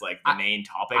think that's like the main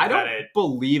topic I that don't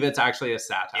believe it's actually a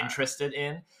satire. interested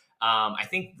in. I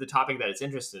think the topic that it's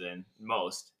interested in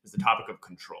most is the topic of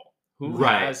control. Who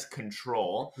has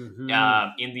control in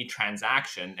the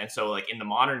transaction? And so, like, in the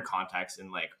modern context, in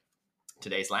like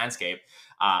today's landscape,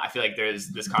 I feel like there's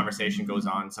this conversation goes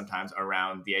on sometimes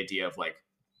around the idea of like,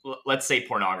 let's say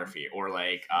pornography, or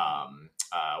like,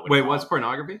 wait, what's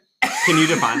pornography? Can you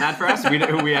define that for us?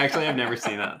 We actually have never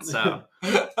seen that. So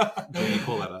Can you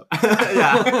pull that up?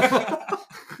 Yeah.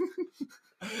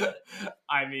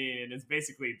 I mean, it's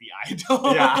basically The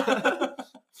Idol. Yeah.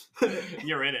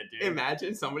 You're in it, dude.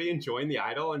 Imagine somebody enjoying The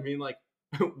Idol and being like,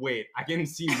 wait, I can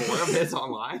see more of this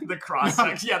online? The cross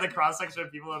section, the cross section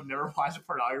of people who have never watched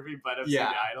pornography but have seen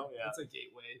The Idol. Yeah, It's a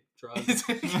gateway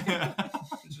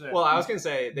drug. Well, I was gonna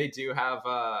say they do have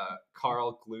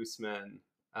Carl Glusman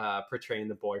portraying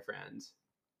the boyfriend.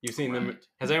 You've seen them?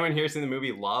 Has anyone here seen the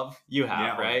movie Love? You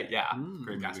have, right? Yeah.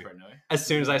 Great movie. Gaspar Noé. As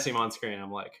soon as I see him on screen,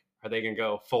 I'm like, are they gonna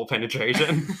go full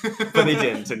penetration? But they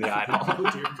didn't in The Idol. Oh,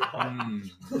 dear God.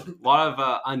 A lot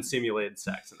of unsimulated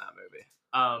sex in that movie.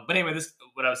 But anyway,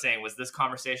 what I was saying was this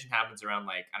conversation happens around,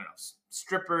 like, I don't know,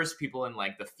 strippers, people in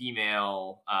like the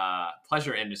female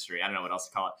pleasure industry. I don't know what else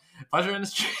to call it. Pleasure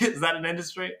industry? Is that an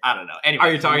industry? I don't know. Anyway,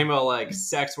 Are you talking about like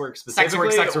sex work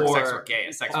specifically? Sex work.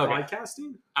 Yeah, sex work.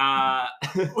 Podcasting?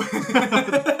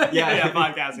 Yeah,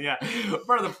 podcasting. Yeah,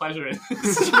 part of the pleasure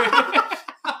industry.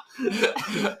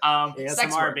 Sex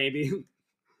ASMR, work, baby.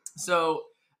 So,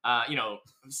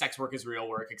 sex work is real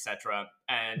work, etc.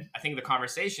 And I think the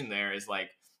conversation there is like,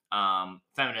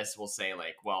 feminists will say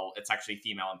like, well, it's actually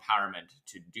female empowerment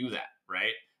to do that,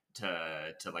 right?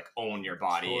 To like own your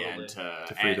body.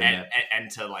 Totally.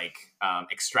 and to like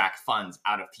extract funds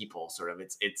out of people. Sort of,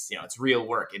 it's real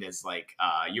work. It is like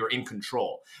you're in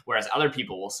control. Whereas other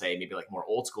people will say, maybe like more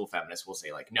old school feminists will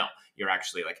say like, no, you're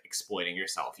actually like exploiting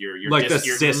yourself. You're like the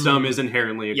system is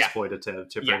inherently exploitative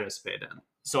to participate in.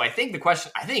 So I think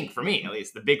for me at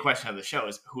least, the big question of the show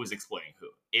is who's exploiting who.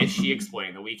 Is she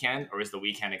exploiting the Weeknd, or is the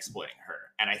Weeknd exploiting her?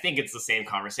 And I think it's the same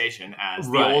conversation as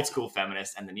the old school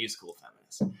feminists and the new school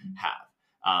feminists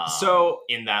have. So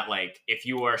in that, like, if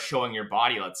you are showing your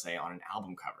body, let's say on an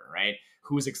album cover, right?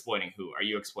 Who's exploiting who? Are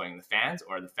you exploiting the fans,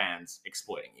 or are the fans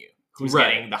exploiting you? Who's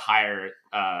getting the higher,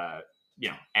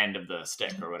 end of the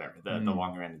stick, or whatever, the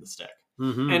longer end of the stick?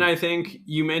 Mm-hmm. And I think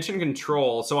you mentioned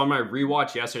control. So on my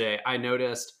rewatch yesterday, I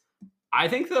noticed, I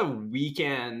think the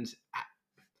Weeknd,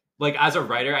 like, as a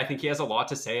writer, I think he has a lot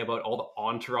to say about all the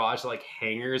entourage, like,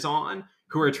 hangers on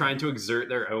who are trying to exert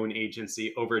their own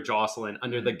agency over Jocelyn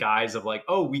under the guise of like,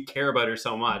 oh, we care about her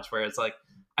so much. Where it's like,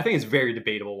 I think it's very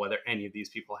debatable whether any of these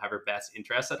people have her best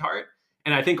interests at heart.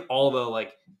 And I think all the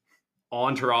like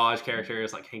entourage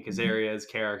characters, like Hank Azaria's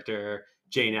character,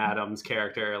 Jane Addams'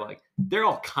 character, like, they're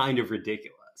all kind of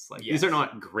ridiculous. Like, these are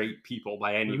not great people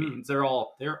by any means. They're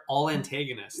all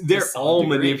antagonists. They're all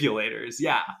manipulators.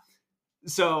 Yeah.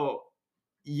 So,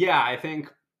 yeah, I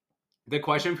think the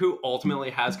question of who ultimately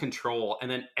has control, and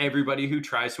then everybody who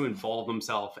tries to involve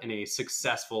themselves in a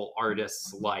successful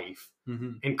artist's life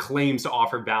and claims to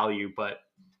offer value, but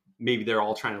maybe they're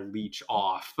all trying to leech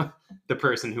off the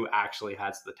person who actually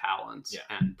has the talent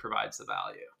and provides the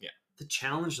value. Yeah. The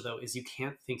challenge, though, is you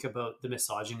can't think about the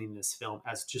misogyny in this film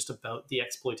as just about the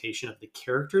exploitation of the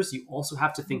characters. You also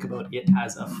have to think about it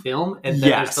as a film, and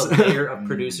then there's the layer of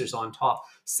producers on top.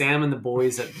 Sam and the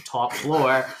boys at the top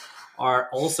floor are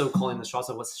also calling the shots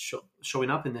of what's showing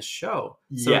up in this show.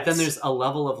 So then there's a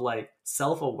level of like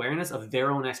self-awareness of their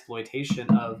own exploitation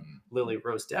of Lily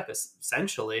Rose Depp,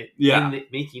 essentially, in the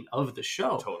making of the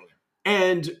show. Totally.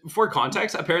 And for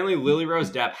context, apparently Lily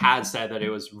Rose Depp had said that it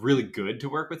was really good to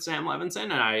work with Sam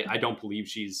Levinson, and I don't believe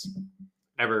she's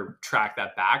ever tracked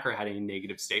that back or had any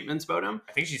negative statements about him.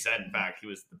 I think she said, in fact, he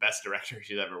was the best director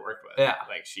she's ever worked with. Yeah.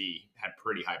 Like, she had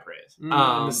pretty high praise. In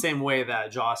the same way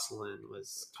that Jocelyn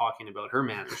was talking about her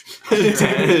management.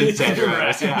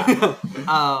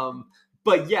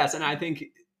 But yes, and I think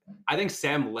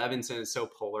Sam Levinson is so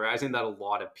polarizing that a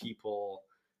lot of people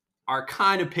are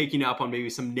kind of picking up on maybe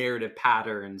some narrative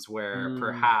patterns where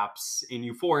perhaps in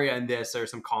Euphoria and this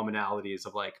there's some commonalities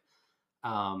of like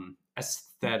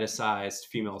aestheticized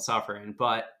female suffering.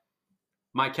 But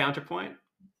my counterpoint,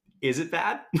 is it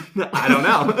bad? I don't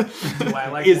know. Do I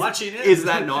like watching it? Is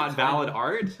that not valid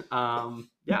art?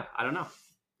 Yeah, I don't know.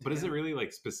 But is it really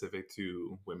like specific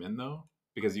to women though?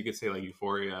 Because you could say like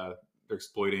Euphoria, they're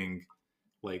exploiting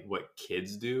like what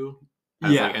kids do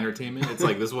as like entertainment. It's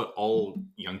like this is what all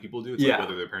young people do. It's like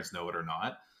whether their parents know it or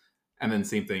not. And then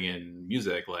same thing in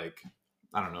music. Like,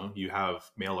 I don't know, you have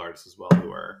male artists as well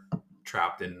who are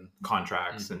trapped in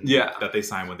contracts and that they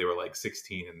signed when they were like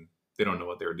 16 and they don't know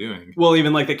what they're doing. Well,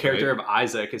 even like the character of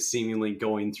Isaac is seemingly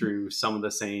going through some of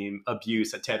the same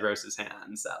abuse at Tedros'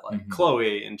 hands that like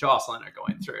Chloe and Jocelyn are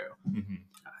going through.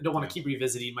 I don't want to keep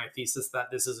revisiting my thesis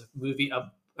that this is a movie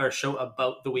or show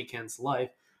about The Weeknd's life,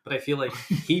 but I feel like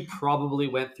he probably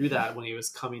went through that when he was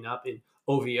coming up in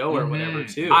OVO or whatever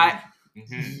too.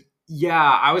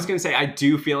 Yeah, I was going to say, I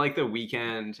do feel like The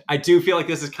Weeknd, I do feel like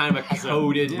this is kind of a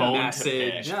coded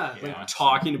message, like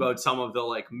talking about some of the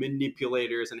like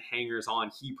manipulators and hangers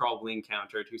on he probably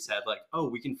encountered who said like, oh,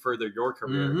 we can further your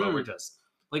career, but we're just...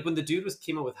 Like when the dude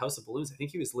came out with House of Balloons, I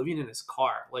think he was living in his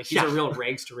car. Like he's a real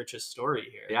rags to riches story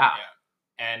here. Yeah.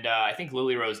 And I think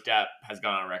Lily Rose Depp has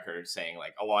gone on record saying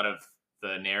like a lot of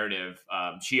the narrative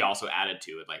she also added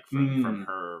to it, like from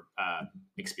her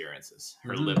experiences,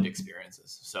 her lived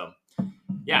experiences. So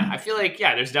yeah, I feel like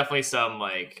there's definitely some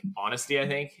like honesty, I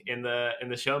think, in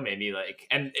the show, maybe like,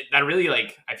 and that really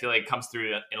like I feel like comes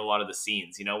through in a lot of the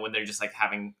scenes, you know, when they're just like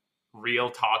having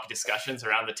real talk discussions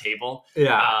around the table,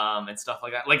 and stuff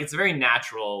like that. Like it's very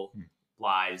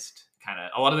naturalized kind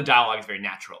of. A lot of the dialogue is very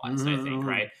naturalized, I think,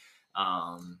 right?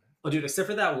 Oh, dude, except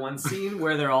for that one scene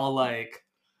where they're all like,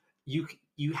 you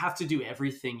have to do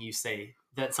everything you say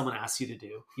that someone asks you to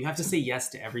do. You have to say yes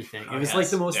to everything. It was like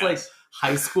the most like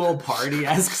high school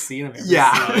party-esque scene I've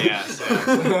ever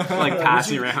seen. Like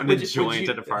passing around a joint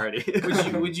at a party.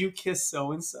 Would you kiss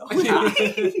so-and-so?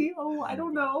 Oh, I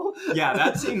don't know. Yeah,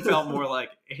 that scene felt more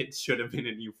like it should have been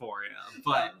in Euphoria.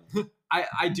 But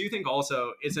I do think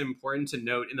also it's important to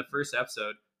note in the first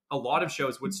episode, a lot of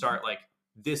shows would start like,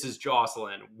 this is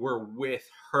Jocelyn, we're with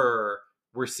her,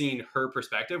 we're seeing her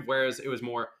perspective, whereas it was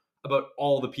more about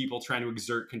all the people trying to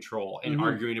exert control and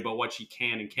arguing about what she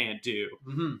can and can't do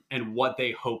and what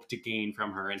they hope to gain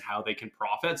from her and how they can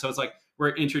profit. So it's like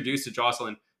we're introduced to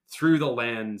Jocelyn through the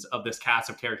lens of this cast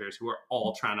of characters who are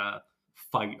all trying to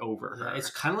fight over her. It's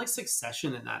kind of like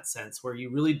Succession in that sense, where you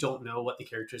really don't know what the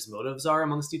characters' motives are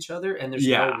amongst each other, and there's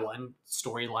no one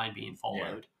storyline being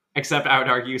followed. Except I would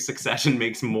argue Succession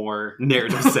makes more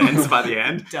narrative sense by the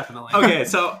end. Definitely. Okay,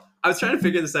 so I was trying to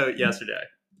figure this out yesterday.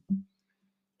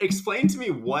 Explain to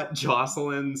me what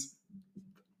Jocelyn's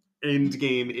end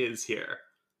game is here.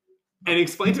 And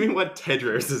explain to me what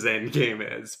Tedros' end game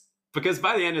is. Because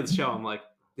by the end of the show, I'm like,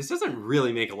 this doesn't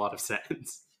really make a lot of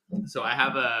sense. So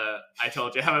I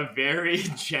told you, I have a very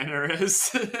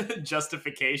generous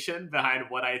justification behind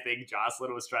what I think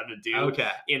Jocelyn was trying to do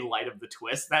in light of the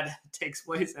twist that takes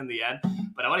place in the end.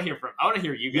 But I want to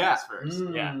hear you guys first.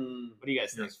 Yeah. What do you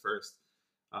guys think? First.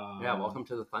 Welcome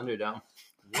to the Thunderdome.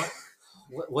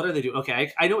 What are they doing?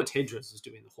 Okay, I know what Tedros is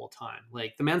doing the whole time.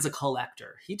 Like, the man's a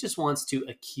collector. He just wants to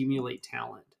accumulate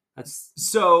talent.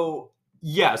 So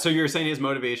you're saying his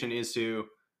motivation is to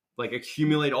like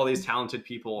accumulate all these talented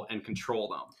people and control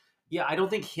them. Yeah, I don't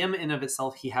think him in of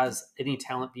itself, he has any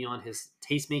talent beyond his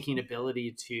taste-making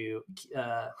ability to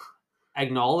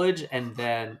acknowledge and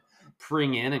then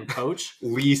bring in and coach.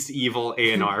 Least evil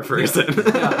A&R person.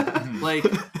 Like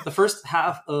the first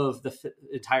half of the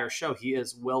entire show, he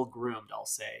is well groomed, I'll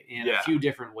say, in a few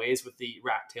different ways, with the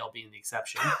rat tail being the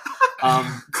exception.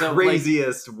 So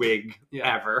craziest wig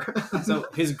ever. So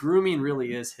his grooming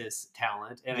really is his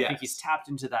talent, and I think he's tapped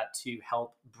into that to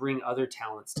help bring other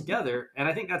talents together. And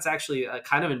I think that's actually a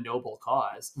kind of a noble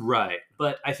cause, right?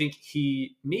 But I think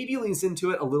he maybe leans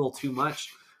into it a little too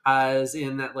much, as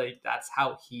in that like that's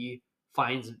how he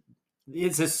finds,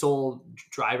 it's his sole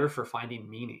driver for finding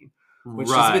meaning, which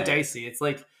is a bit dicey. It's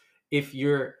like if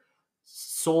your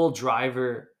sole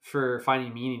driver for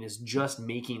finding meaning is just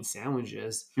making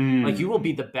sandwiches, like you will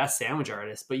be the best sandwich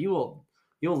artist, but you will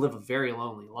you'll live a very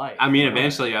lonely life. I mean,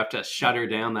 eventually you have to shutter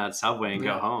down that subway and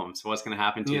go home. So what's going to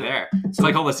happen to you Yeah. there? It's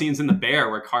like all the scenes in The Bear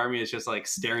where Carmi is just like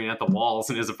staring at the walls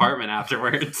in his apartment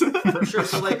afterwards. For sure.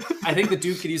 So like, I think the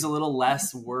dude could use a little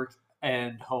less work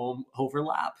and home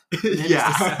overlap. And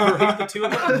just to separate the two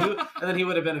of them, and then he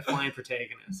would have been a fine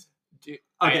protagonist. Dude,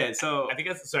 Okay, I so think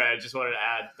that's sorry. I just wanted to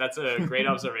add that's a great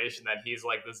observation that he's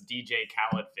like this DJ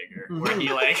Khaled figure where he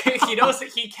like he knows that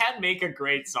he can make a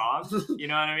great song, you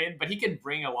know what I mean? But he can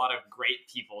bring a lot of great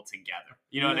people together,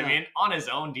 you know what I mean? On his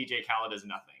own, DJ Khaled is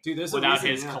nothing, Dude, there's without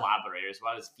his collaborators,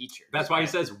 without his features. that's why he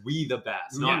says we the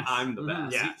best, not Yes. I'm the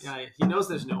best. Yes. Yeah, he knows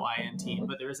there's no I in team,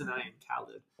 but there is an I in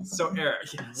Khaled. So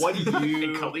Eric, Yes. what do And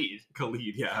you? Khalid. Khalid,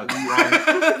 yeah.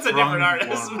 It's a Wrong different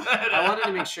artist. one. I wanted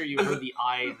to make sure you heard the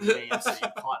I in the name, so you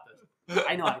caught the.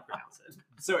 I know how to pronounce it.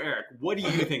 So Eric, what do you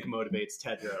think motivates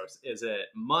Tedros? Is it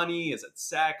money? Is it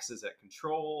sex? Is it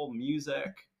control?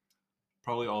 Music?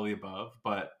 Probably all the above.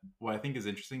 But what I think is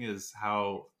interesting is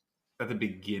how at the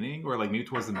beginning, or like maybe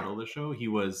towards the middle of the show, he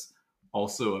was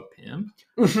also a pimp.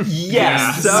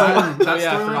 Yes. So I that's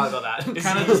forgot about that.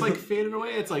 kind of just like faded away.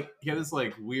 It's like he had this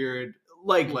like weird,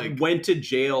 like Like- went to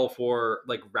jail for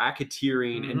like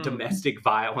racketeering and Mhm. domestic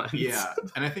violence. yeah.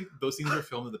 And I think those scenes were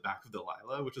filmed in the back of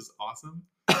Delilah, which is awesome.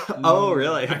 Oh,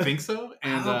 really? I think so.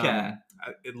 And Okay.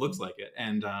 it looks like it.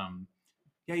 And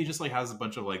yeah, he just like has a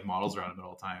bunch of like models around him at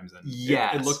all times. And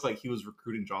Yes. it looked like he was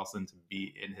recruiting Jocelyn to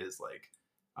be in his like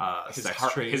His, sex har-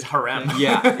 trade. his harem.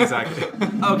 Yeah. Exactly.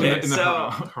 Okay, in the so-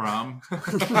 haram.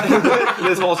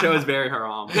 This whole show is very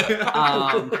haram.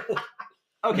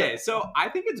 Okay, so I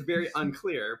think it's very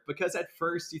unclear because at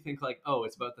first you think like, oh,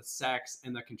 it's about the sex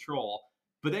and the control,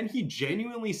 but then he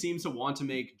genuinely seems to want to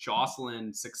make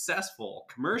Jocelyn successful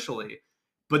commercially.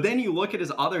 But then you look at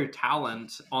his other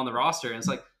talent on the roster and it's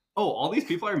like, oh, all these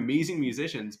people are amazing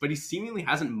musicians, but he seemingly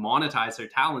hasn't monetized their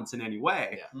talents in any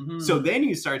way. Yeah. Mhm. So then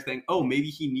you start to think, oh, maybe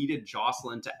he needed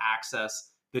Jocelyn to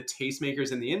access the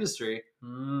tastemakers in the industry.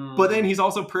 But then he's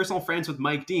also personal friends with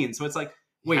Mike Dean. So it's like,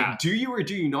 wait, Yeah. do you or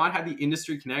do you not have the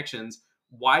industry connections?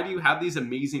 Why do you have these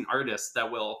amazing artists that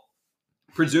will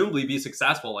presumably be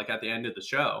successful like at the end of the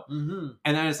show? Mhm.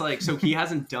 And then it's like, so he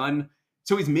hasn't done,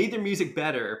 so he's made their music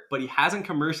better, but he hasn't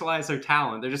commercialized their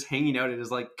talent. They're just hanging out at his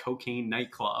like cocaine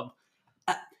nightclub.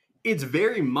 It's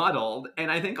very muddled. And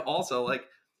I think also like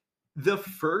the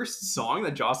first song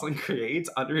that Jocelyn creates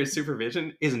under his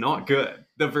supervision is not good.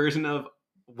 The version of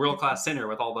World Class Sinner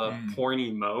with all the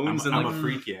porny moans I'm and a like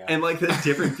freak, yeah. and like the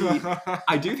different beat.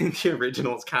 I do think the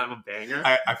original is kind of a banger.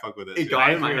 I fuck with it. It too. got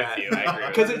I in my agree with head you. I agree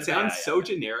with because you. it sounds Yeah, so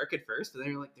generic at first, but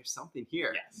then you're like, there's something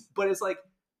here. Yes. But it's like,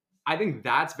 I think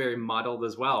that's very muddled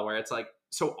as well, where it's like,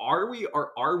 so are we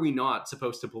or are we not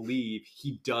supposed to believe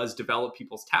he does develop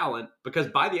people's talent? Because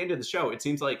by the end of the show, it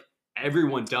seems like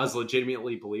everyone does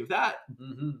legitimately believe that.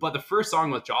 Mhm. But the first song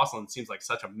with Jocelyn seems like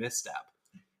such a misstep.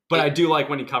 But I do like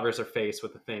when he covers her face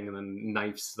with the thing and then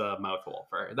knifes the mouth hole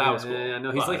for her. That was cool. Yeah,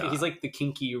 no, he's But, he's like the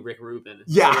kinky Rick Rubin.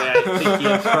 Yeah. The way I think he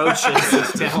approaches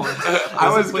his talent.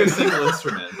 I was Doesn't going to play- single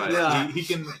instrument, but Yeah. he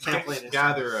can Can't play an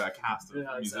gather a cast of Yeah,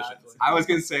 musicians. exactly. I was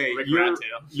gonna say Rick you're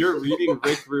Rattail. reading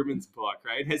Rick Rubin's book,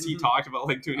 right? Has he Mhm. talked about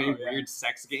like doing any Oh, yeah. weird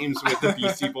sex games with the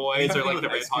Beastie Boys or like the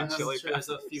Red Ice Hot Cube. Chili Sure, there's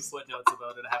Peppers? a few footnotes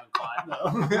about it I haven't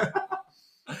caught.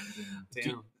 No.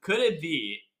 Damn. Could it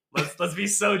be? Let's be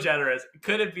so generous.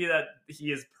 Could it be that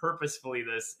he is purposefully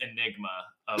this enigma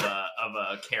of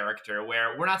a character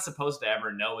where we're not supposed to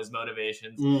ever know his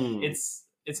motivations? Mm.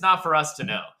 It's not for us to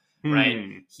know, right?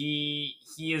 Hmm. He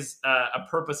is a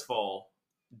purposeful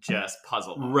just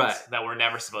puzzle box Right. that we're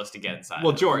never supposed to get inside.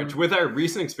 Well, of. George, with our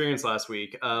recent experience last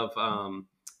week of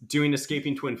doing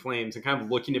Escaping Twin Flames and kind of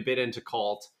looking a bit into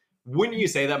cult, wouldn't you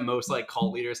say that most like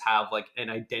cult leaders have like an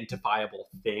identifiable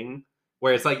thing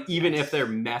where it's like even if their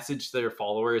message to their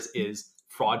followers is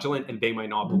fraudulent and they might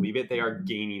not believe it, they are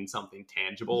gaining something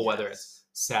tangible, whether it's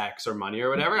sex or money or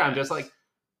whatever. I'm just like,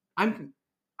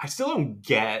 I still don't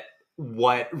get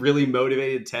what really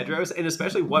motivated Tedros and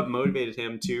especially what motivated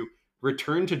him to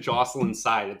return to Jocelyn's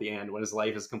side at the end when his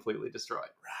life is completely destroyed.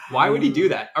 Why would he do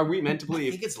that? Are we meant to I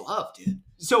believe? think it's love, dude.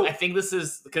 So I think this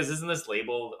is because isn't this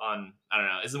labeled on I don't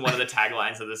know, isn't one of the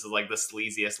taglines that this is like the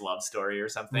sleaziest love story or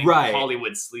something? Right.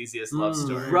 Hollywood's sleaziest love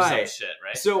story or Right. some shit,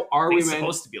 right? So I are think we it's meant?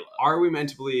 supposed to be love. Are we meant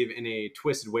to believe in a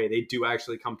twisted way they do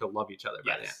actually come to love each other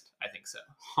by the end? Yes, I think so.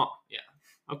 Huh. Yeah.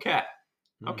 Okay.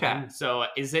 Okay. So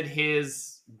is it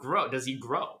his grow? Does he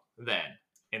grow then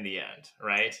in the end?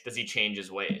 Right? Does he change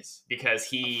his ways because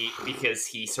he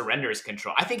surrenders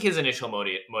control? I think his initial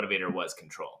motivator was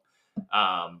control.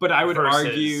 But I would versus-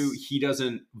 argue he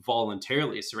doesn't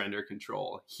voluntarily surrender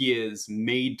control. He is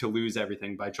made to lose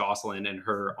everything by Jocelyn and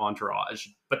her entourage.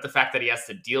 But the fact that he has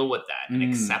to deal with that and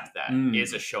accept that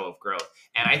is a show of growth.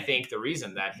 And I think the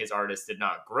reason that his artists did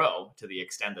not grow to the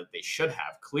extent that they should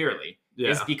have, clearly,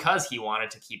 is because he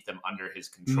wanted to keep them under his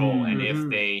control. And if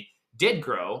they did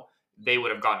grow, they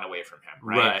would have gotten away from him,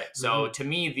 right? So to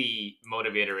me, the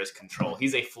motivator is control.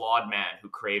 He's a flawed man who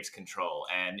craves control.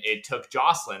 And it took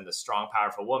Jocelyn, the strong,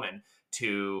 powerful woman,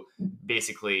 to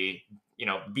basically,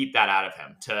 beat that out of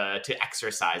him, to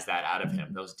exercise that out of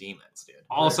him, those demons, dude.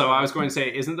 Also, I was going to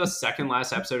say, isn't the second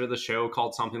last episode of the show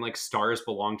called something like Stars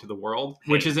Belong to the World?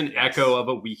 Which is an echo of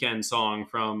a Weeknd song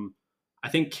from, I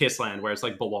think, Kissland, where it's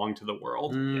like Belong to the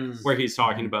World, where he's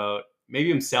talking about maybe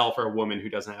himself or a woman who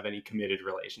doesn't have any committed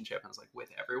relationship. And I was like, with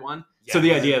everyone. So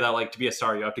the idea that like to be a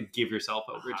star, you have to give yourself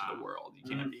over to the world.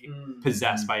 You can't be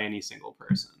possessed by any single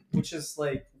person. Which is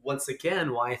like, once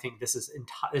again, why I think this is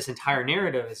this entire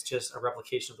narrative is just a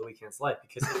replication of The Weeknd's life,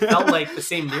 because it felt like the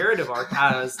same narrative arc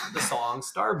as the song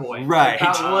Starboy. Right.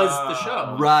 That was the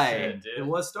show. Right. It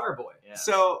was Starboy. Yeah.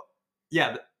 So,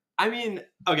 yeah. I mean,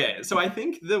 okay. So I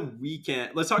think The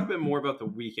Weeknd, let's talk a bit more about The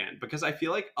Weeknd, because I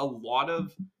feel like a lot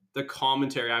of the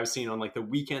commentary I was seeing on like the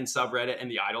Weeknd subreddit and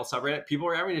the Idol subreddit, people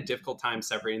were having a difficult time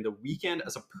separating The Weeknd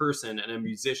as a person and a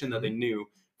musician that they knew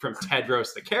from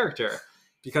Tedros the character.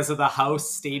 Because of the house,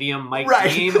 stadium, Mike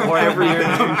Right. Dean, or Everything.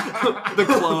 The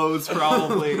clothes,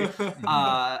 probably.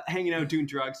 Hanging out, doing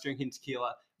drugs, drinking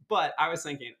tequila. But I was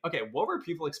thinking, okay, what were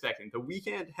people expecting? The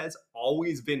Weeknd has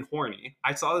always been horny.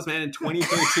 I saw this man in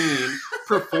 2013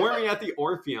 performing at the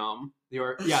Orpheum. The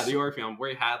Orpheum, where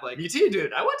he had like... Me too,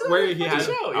 dude. I went to Where the he had-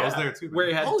 show. I was there too. Where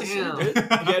he had, Holy shit, dude.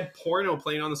 he had porno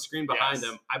playing on the screen behind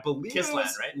Yes. him. I believe Kissland, it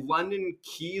was right? London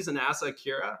Keys and Asa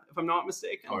Akira, if I'm not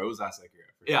mistaken. Oh, it was Asa Akira.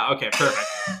 Yeah, okay, perfect.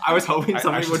 I was hoping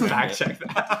somebody would fact check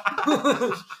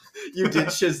that. You did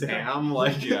Shazam,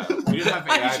 like... Yeah, we didn't have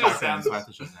AI back then, so I had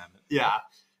to Shazam it. Yeah.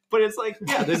 But it's like,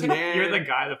 yeah, this man... You're the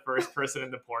guy, the first person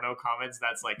in the porno comments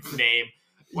that's like, name.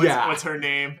 What's her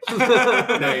name?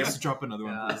 Yeah, you have to drop another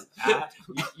one,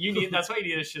 please. You need. That's why you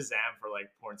need a Shazam for like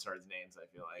porn stars' names. I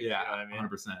feel like. Yeah, you know what I mean.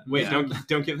 100%. Wait, Yeah.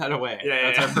 don't give that away.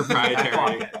 Yeah, That's our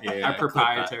proprietary, Yeah, our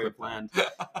proprietary clip plan.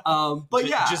 But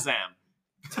yeah, Shazam.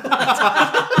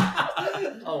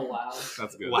 Oh, wow.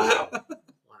 That's good. wow.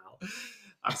 Wow.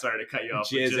 I'm sorry to cut you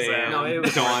off. with Shazam, No, it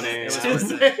was- Dawn it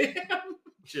was- AM.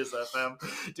 Jizz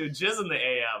FM. Dude, Jizz in the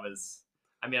AM is...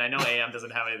 I mean, I know AM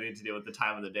doesn't have anything to do with the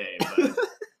time of the day, but,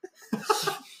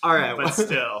 All right, but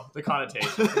still, the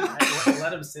connotation.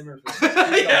 Let him simmer for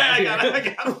Yeah,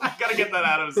 I gotta get that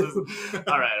out of his system.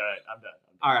 All right, I'm done.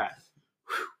 all right.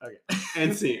 Okay.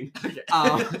 And scene. Okay.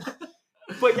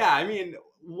 But yeah, I mean,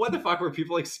 what the fuck were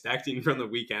people expecting from The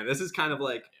Weeknd? This is kind of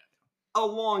like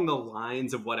along the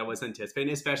lines of what I was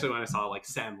anticipating, especially when I saw like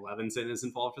Sam Levinson is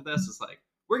involved with this. It's like,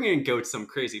 we're going to go to some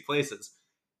crazy places.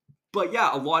 But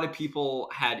yeah, a lot of people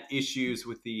had issues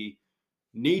with the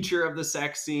nature of the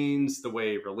sex scenes, the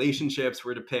way relationships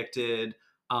were depicted.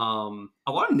 A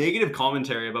lot of negative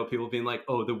commentary about people being like,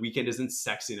 oh, The Weeknd isn't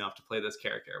sexy enough to play this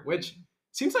character, which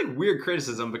seems like weird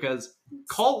criticism because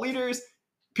cult leaders,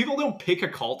 people don't pick a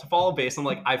cult to follow based on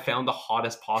like, I found the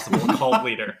hottest possible cult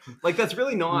leader. Like, that's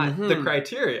really not the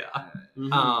criteria.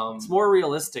 It's more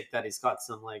realistic that he's got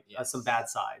some like some bad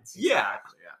sides. Yeah.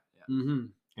 Mm-hmm.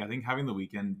 Yeah, I think having The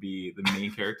Weeknd be the main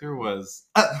character was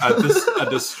a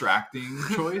distracting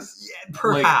choice. Yeah,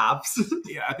 perhaps.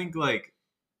 Yeah, I think like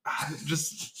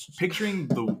just picturing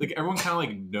like everyone kind of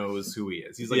like knows who he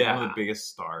is. He's like one of the biggest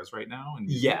stars right now, and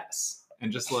Yes.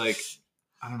 and just like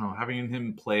I don't know, having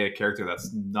him play a character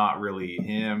that's not really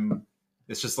him,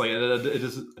 it's just like a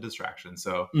distraction.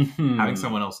 So having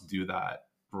someone else do that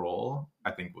role,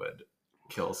 I think would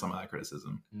kill some of that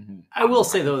criticism. I will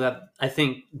say though that I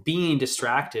think being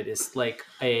distracted is like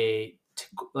a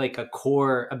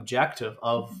core objective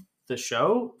of the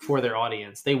show for their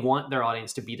audience. They want their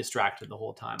audience to be distracted the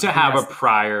whole time. To have a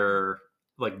prior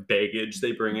like baggage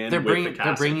they bring in. They're with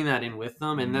the bringing that in with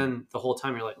them, and then the whole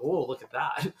time you're like, oh, look at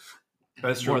that.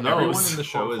 That's true. More of Everyone those. in the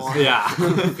show is Yeah.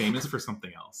 famous for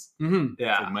something else. Mm-hmm.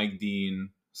 Yeah. It's like Mike Dean,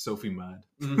 Sophie Mudd.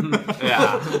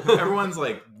 Yeah. Everyone's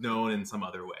like known in some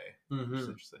other way. Which is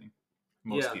interesting.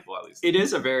 Most Yeah. people, at least. It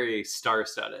is a very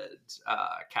star-studded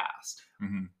cast.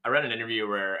 I read an interview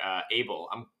where Abel,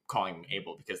 I'm calling him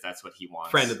Abel because that's what he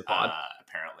wants. Friend of the pod.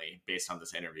 Apparently, based on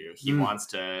this interview. He wants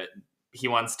to he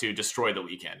wants to destroy the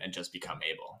Weeknd and just become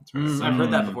Abel. I've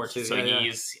heard that before too. So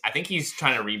I think he's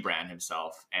trying to rebrand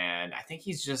himself, and I think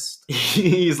he's just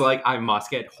he's like, I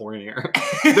must get hornier.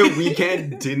 The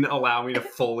Weeknd didn't allow me to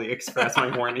fully express my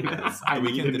horniness. I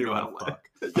need a new outlet.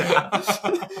 Yeah.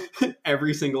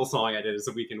 Every single song I did as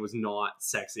a Weeknd was not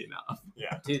sexy enough.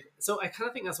 Yeah, dude. So I kind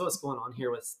of think that's what's going on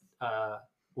here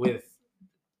with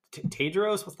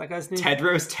Tedros. What's that guy's name?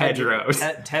 Tedros.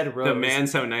 Tedros. The man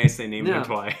so nice they named him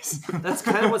twice. That's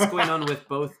kind of what's going on with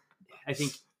both, I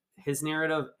think, his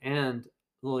narrative and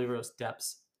Lily Rose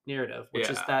Depp's narrative, which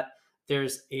is that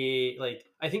there's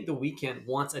I think the Weeknd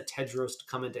wants a Tedros to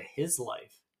come into his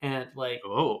life and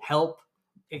help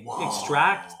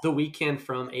extract the Weeknd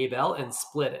from Abel and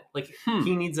split it. Like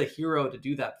he needs a hero to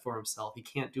do that for himself. He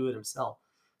can't do it himself.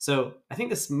 So I think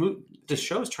this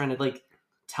show is trying to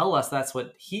tell us that's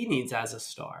what he needs as a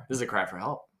star. This is a cry for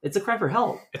help. It's a cry for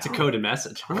help. It's a coded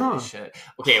message. Holy shit.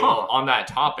 Okay, well, on that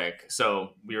topic,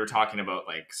 so we were talking about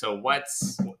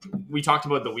we talked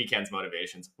about the Weeknd's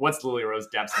motivations. What's Lily Rose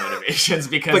Depp's motivations?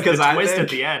 Because the twist at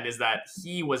the end is that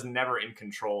he was never in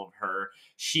control of her.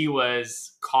 She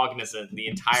was cognizant the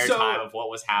entire time of what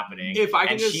was happening.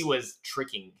 She was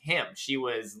tricking him. She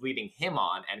was leading him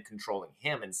on and controlling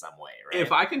him in some way, right?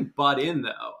 If I can butt in,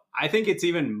 though, I think it's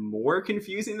even more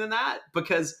confusing than that,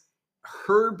 because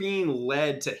her being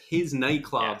led to his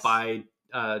nightclub by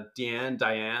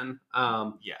Diane,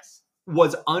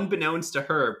 was unbeknownst to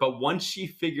her. But once she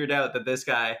figured out that this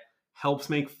guy helps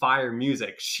make fire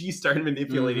music, she started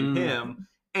manipulating him.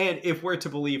 And if we're to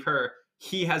believe her,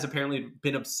 he has apparently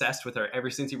been obsessed with her ever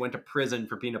since he went to prison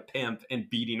for being a pimp and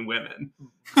beating women.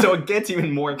 So it gets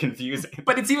even more confusing.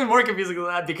 But it's even more confusing than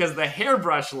that, because the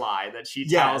hairbrush lie that she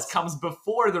tells comes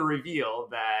before the reveal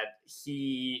that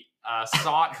he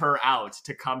sought her out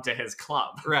to come to his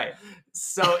club. Right.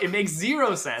 So it makes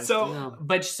zero sense. So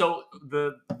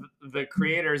the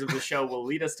creators of the show will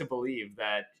lead us to believe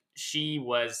that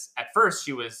at first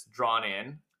she was drawn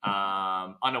in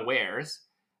unawares.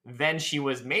 Then she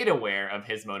was made aware of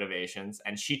his motivations,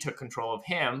 and she took control of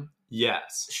him.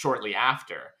 Yes. Shortly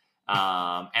after,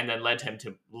 and then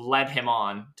led him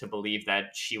on to believe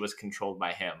that she was controlled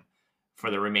by him for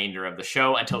the remainder of the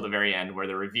show until the very end, where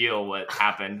the reveal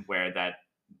happened, where that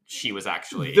she was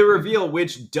actually the reveal,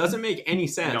 which doesn't make any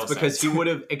sense because he would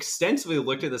have extensively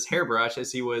looked at this hairbrush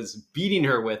as he was beating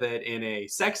her with it in a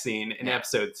sex scene in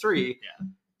episode 3. Yeah.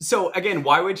 So again,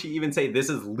 why would she even say this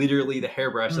is literally the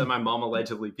hairbrush that my mom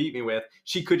allegedly beat me with?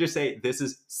 She could just say this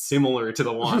is similar to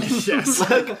the one. Yes.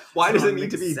 Why does it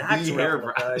need to be the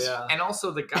hairbrush? And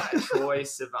also the guy, Troy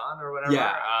Sivan or whatever.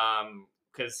 Yeah.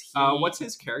 Because what's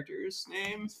his character's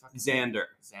name? Xander,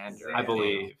 I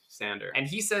believe. Xander. And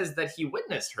he says that he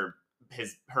witnessed her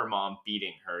mom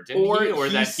beating her, didn't he? Or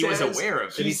that he was aware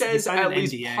of it. He says at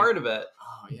least part of it.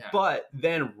 Oh yeah. But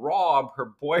then Rob,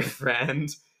 her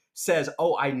boyfriend, says,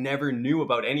 I never knew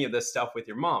about any of this stuff with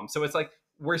your mom. So it's like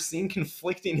we're seeing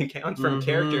conflicting accounts from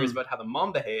characters about how the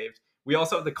mom behaved. We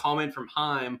also have the comment from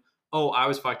Haim, I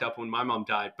was fucked up when my mom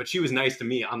died, but she was nice to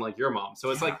me, unlike your mom. So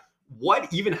it's like,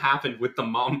 what even happened with the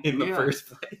mom in the first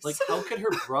place? Like, how could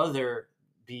her brother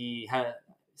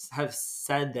have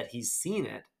said that he's seen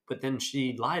it, but then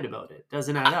she lied about it?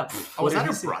 Doesn't add up. Was that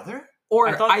her brother? Or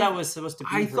I thought that was supposed to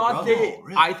be her brother.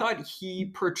 Really? I thought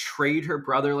he portrayed her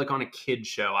brother on a kid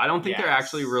show. I don't think they're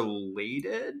actually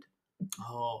related.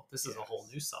 Oh, this is a whole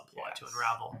new subplot to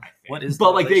unravel. What is?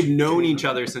 But they've known each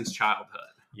other since childhood.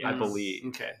 I believe.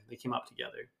 Okay, they came up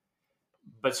together.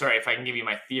 But sorry, if I can give you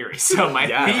my theory. So my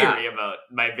theory about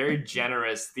my very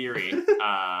generous theory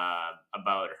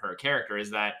about her character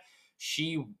is that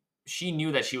she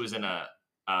knew that she was in a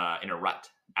rut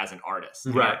as an artist,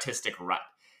 an artistic rut.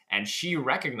 And she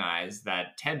recognized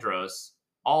that Tedros,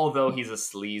 although he's a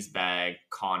sleazebag,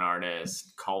 con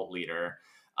artist, cult leader,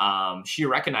 she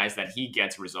recognized that he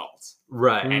gets results.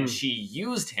 Right. And she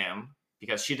used him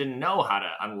because she didn't know how to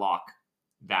unlock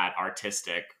that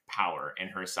artistic power in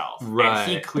herself. Right.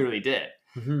 And he clearly did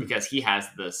because he has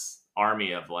this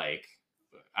army of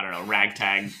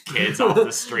ragtag kids off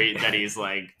the street that he's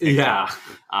picked up,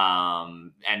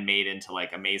 and made into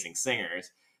amazing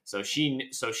singers. So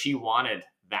she wanted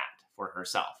that for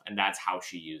herself, and that's how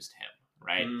she used him,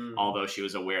 right? Although she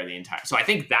was aware the entire. So I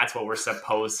think that's what we're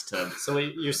supposed to. So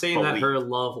you're saying that her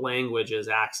love language is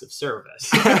acts of service.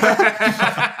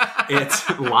 It's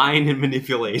lying and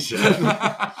manipulation.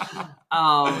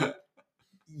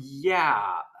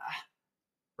 Yeah.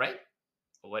 Right.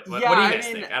 What do you guys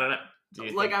think? I don't know. Do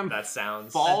you think I'm that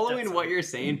sounds following what you're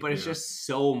saying, but it's just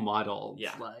so muddled.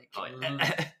 Yeah.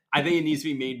 I think it needs to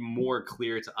be made more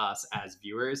clear to us as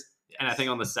viewers. And I think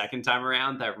on the second time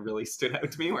around, that really stood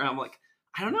out to me, where I'm like,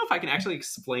 I don't know if I can actually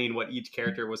explain what each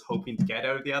character was hoping to get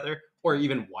out of the other, or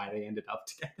even why they ended up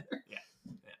together. Yeah.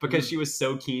 Because she was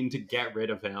so keen to get rid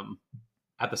of him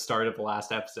at the start of the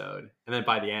last episode. And then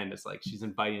by the end, it's like she's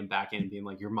inviting him back in, being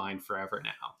like, you're mine forever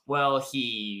now. Well,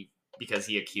 because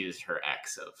he accused her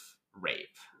ex of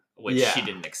rape, which she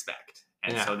didn't expect.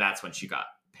 And so that's when she got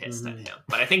pissed at him.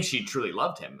 But I think she truly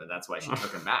loved him, and that's why she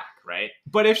took him back, right?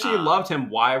 But if she loved him,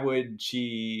 why would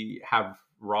she have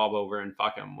Rob over and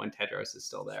fuck him when Tedros is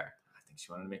still there? I think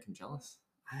she wanted to make him jealous.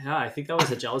 Yeah, I think that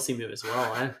was a jealousy move as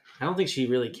well. I don't think she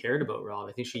really cared about Rob.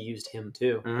 I think she used him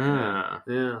too.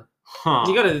 Yeah. Huh.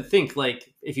 You got to think,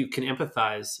 like, if you can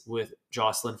empathize with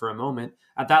Jocelyn for a moment,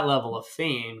 at that level of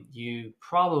fame, you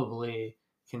probably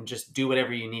can just do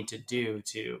whatever you need to do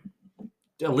to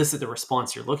elicit the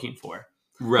response you're looking for.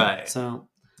 Right. So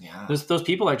those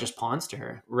people are just pawns to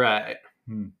her. Right.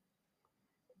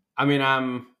 I mean,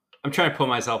 I'm trying to put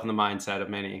myself in the mindset of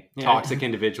many toxic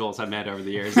individuals I've met over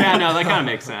the years. Yeah, no, that kind of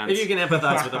makes sense. If you can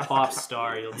empathize with a pop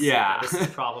star, you'll see that this is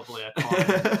probably a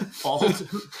common fault.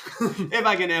 If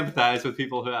I can empathize with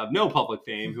people who have no public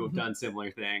fame, who have done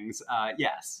similar things,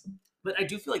 yes. But I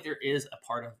do feel like there is a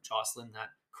part of Jocelyn that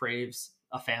craves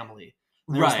a family.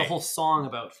 There's the whole song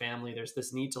about family. There's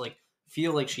this need to like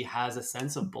feel like she has a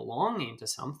sense of belonging to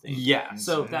something. Yeah.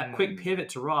 So that quick pivot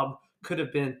to Rob could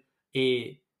have been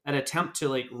an attempt to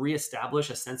like reestablish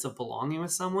a sense of belonging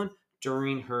with someone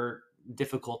during her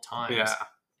difficult times. Yeah.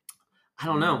 I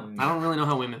don't know. I don't really know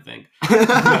how women think.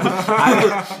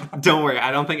 Don't worry.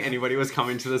 I don't think anybody was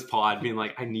coming to this pod being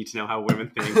like, I need to know how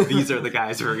women think. These are the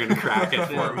guys who are going to crack it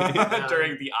for me.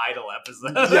 During the Idol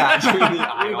episode. Yeah, during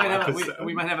the Idol episode.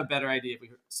 We might have a better idea if we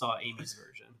saw Amy's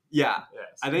version. Yeah.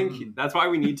 Yes. I think that's why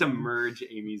we need to merge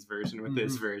Amy's version with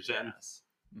this version. Yes.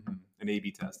 An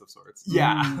A/B test of sorts.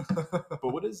 Yeah. But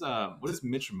what is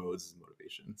Mitch Moses'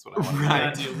 motivation? That's what I want to know.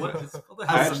 Right, dude. What the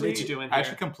hell is Mitch doing here? I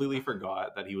actually completely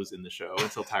forgot that he was in the show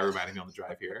until Ty reminded me on the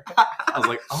drive here. I was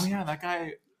like, oh yeah, that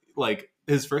guy. Like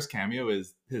his first cameo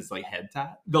is his like head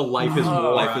tat. The Life is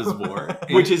War. Life is War,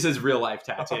 which is his real life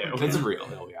tattoo. It's real.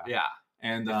 Oh yeah. Yeah.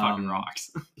 And it fucking rocks.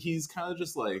 He's kind of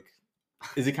just like.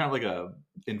 Is he kind of like a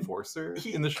enforcer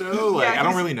in the show? Like I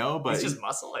don't really know, but he's just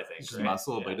muscle, I think. He's just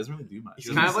muscle, but he doesn't really do much. He's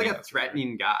kind of like a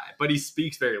threatening guy, but he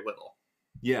speaks very little.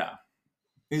 Yeah.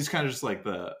 He's kind of just like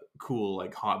the cool,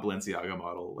 like hot Balenciaga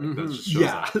model. Like that just shows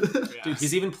up. Dude,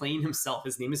 he's even playing himself.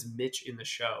 His name is Mitch in the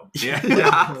show.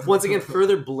 Yeah. Once again,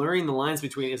 further blurring the lines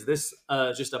between is this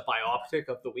just a biopic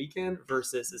of The Weeknd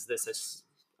versus is this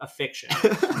a fiction?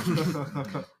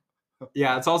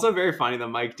 Yeah, it's also very funny that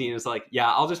Mike Dean is like,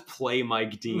 yeah, I'll just play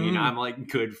Mike Dean. I'm like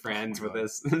good friends with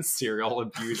this serial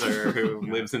abuser who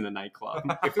lives in a nightclub.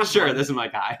 Sure, this is my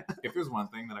guy. If there's one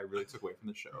thing that I really took away from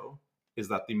the show, is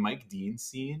that the Mike Dean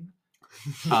scene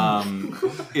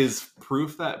is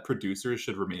proof that producers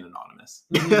should remain anonymous.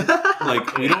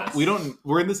 Like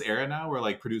we're in this era now where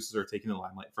like producers are taking the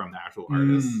limelight from the actual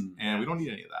artists, and we don't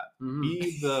need any of that.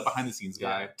 Be the behind the scenes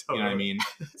guy. Totally. You know what I mean?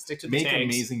 Stick to the make tags.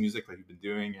 amazing music like you've been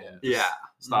doing, and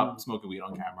stop smoking weed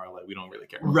on camera. Like we don't really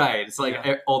care. Right. It's like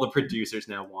all the producers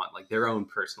now want like their own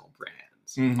personal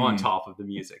brands on top of the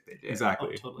music they do.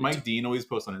 Exactly. Oh, totally. Mike Dean always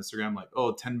posts on Instagram like,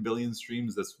 "Oh, 10 billion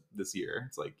streams this year."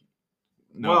 It's like.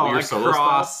 No, well, your solo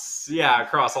stuff?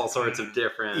 Across all sorts of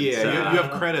different. Yeah, you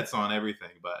have credits on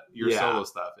everything, but your solo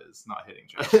stuff is not hitting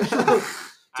charts.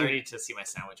 I don't need to see my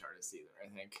sandwich artists either, I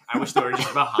think. I wish they were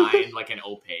just behind like an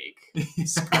opaque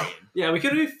screen. Yeah, we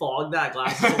could maybe fog that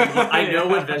glass. I know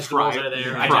what vegetables are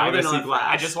there.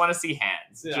 I just want to see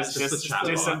hands. Yeah, just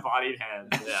disembodied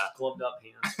hands. Yeah. Gloved up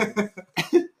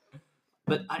hands.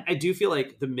 But I do feel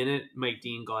like the minute Mike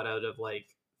Dean got out of like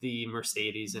the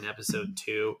Mercedes in episode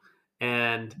 2,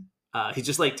 and he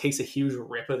just like takes a huge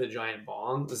rip of the giant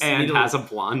bong and has a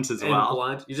blunt as well.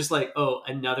 Blunt. You're just like, oh,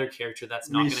 another character that's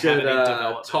not going to have any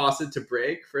development. Toss it to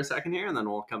break for a second here, and then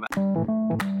we'll come back.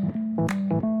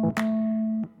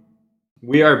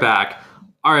 We are back.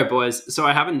 All right, boys. So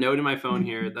I have a note in my phone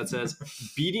here that says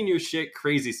 "beating your shit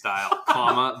crazy style,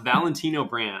 Valentino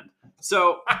brand."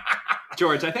 So.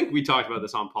 George, I think we talked about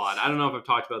this on pod. I don't know if I've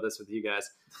talked about this with you guys.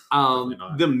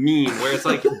 The meme where it's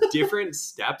like different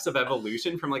steps of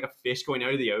evolution from like a fish going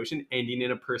out of the ocean ending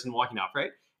in a person walking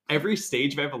upright. Every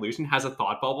stage of evolution has a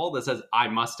thought bubble that says, I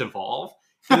must evolve.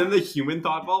 And then the human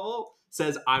thought bubble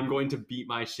says, I'm going to beat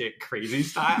my shit crazy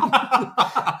style.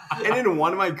 And in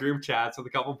one of my group chats with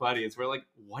a couple buddies, we're like,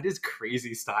 what does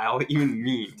crazy style even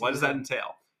mean? What does that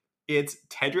entail? It's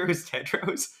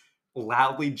Tedros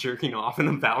loudly jerking off in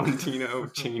the Valentino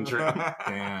change room.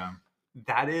 Damn.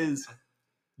 That is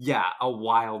Yeah, a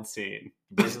wild scene.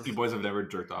 You boys have never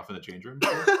jerked off in the change room?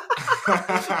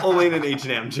 Only in an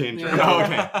H&M change room. Oh,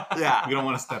 okay. Yeah. We don't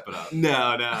want to step it up.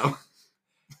 No.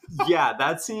 Yeah,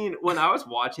 that scene, when I was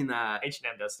watching that...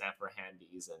 H&M does stand for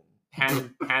handies and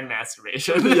hand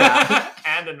masturbation. Yeah.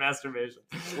 Hand and masturbation.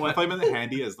 What if I meant the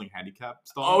handy as like handicap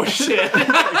stall? Oh, shit.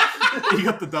 You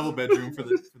got the double bedroom for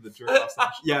the jerk off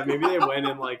session. Yeah, maybe they went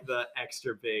in like the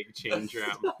extra big change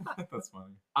room. That's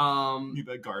funny. Um, You need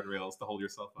the guardrails to hold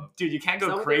yourself up. Dude, you can't Is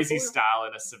that go what crazy they're for? style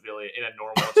in a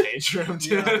normal change room,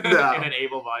 dude. Yeah. In an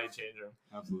able-bodied change room.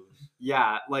 Absolutely.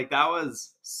 yeah, like that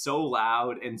was so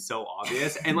loud and so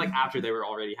obvious. And like after they were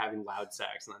already having loud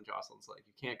sex, and then Jocelyn's like,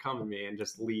 "You can't come to me," and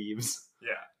just leaves.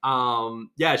 Yeah.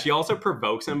 Yeah, she also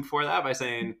provokes him for that by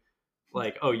saying,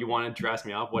 like, "Oh, you want to dress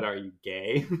me up? What are you,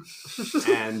 gay?"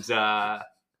 And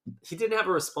He didn't have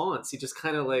a response. He just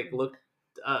kind of like looked.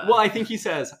 well, I think he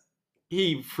says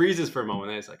he freezes for a moment,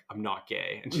 and he's like, "I'm not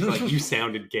gay," and she's like, "You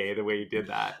sounded gay the way you did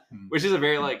that," which is a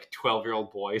very like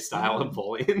 12-year-old boy style of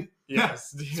bullying.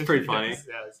 Yes. It's pretty funny.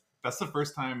 Yes. That's the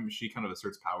first time she kind of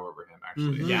asserts power over him,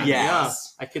 actually. Mhm. Yeah.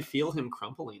 Yes. I could feel him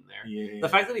crumpling there. Yeah. The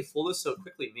fact that he folded so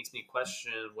quickly makes me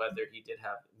question whether he did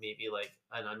have maybe like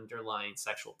an underlying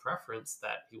sexual preference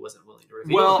that he wasn't willing to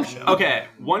reveal. Well, on the show. okay.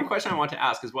 One question I want to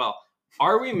ask as well: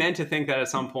 are we meant to think that at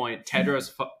some point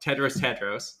Tedros,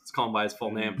 let's call him by his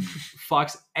full name,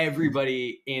 fucks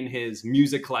everybody in his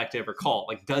music collective or cult?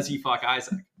 Like, does he fuck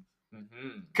Isaac?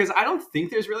 Mm-hmm. Because I don't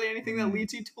think there's really anything that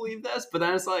leads you to believe this. But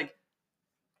then it's like,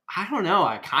 I don't know.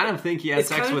 I kind of think he has It's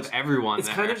sex kind of- with everyone. It's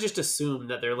there. kind of just assumed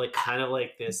that they're like kind of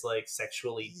like this like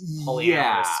sexually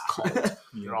Yeah. polyamorous cult.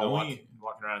 They're The all only-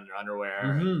 walking around in their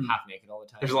underwear, Mhm. half naked all the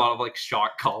time. There's a lot of like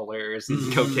shock collars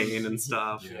and cocaine and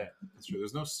stuff. Yeah, that's true.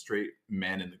 There's no straight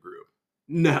men in the group,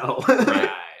 No.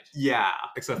 Right. Yeah.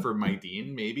 except for Mike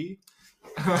Dean, maybe.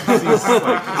 He's I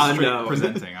like straight know.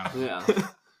 presenting. I don't know. Yeah.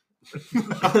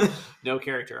 No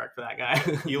character arc for that guy.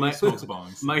 He only smokes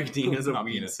bongs. Mike Dean is a Not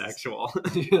weed penises. sexual.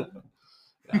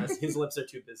 His lips are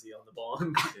too busy on the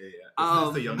bong. Yeah.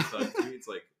 Um, the young thug too. It's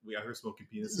like we out here smoking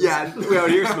penises. Yeah, we out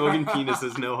here smoking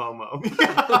penises, no homo.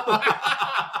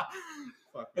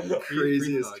 Fuck, man.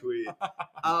 Craziest Free tweet.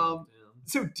 Damn.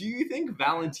 So do you think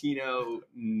Valentino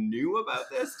knew about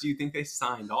this? Do you think they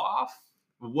signed off?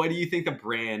 What do you think the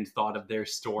brand thought of their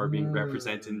store being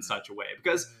represented in such a way?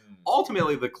 Because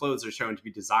ultimately the clothes are shown to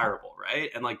be desirable, right?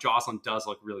 And like Jocelyn does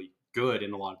look really good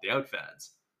in a lot of the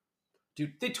outfits.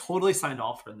 Dude, they totally signed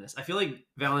off for this. I feel like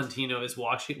Valentino is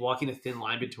walking a thin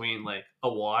line between like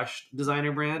a washed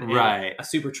designer brand and Right. a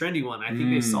super trendy one. I think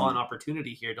they saw an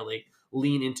opportunity here to like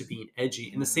lean into being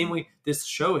edgy in the same way this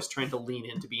show is trying to lean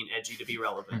into being edgy to be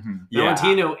relevant. Mhm. Yeah.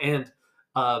 Valentino and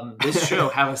this show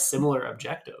have a similar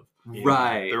objective. Yeah.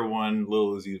 Right. They're one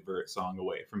Lil Uzi Vert song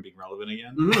away from being relevant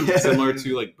again. Mhm. Similar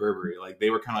to like Burberry, like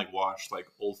they were kind of like washed like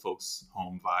old folks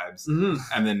home vibes, Mhm.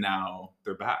 and then now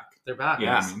they're back. They're back. You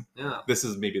know what Yeah. I mean? Yeah. This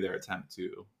is maybe their attempt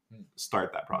to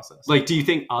start that process. Like, do you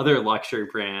think other luxury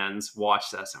brands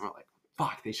watched this and were like,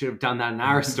 fuck, they should have done that in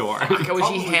our store?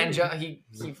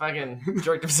 He fucking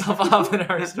jerked himself off in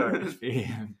our store.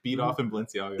 Yeah, beat off in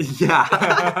Balenciaga.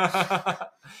 Yeah.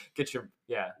 Get your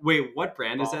Wait, what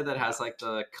brand is it that has like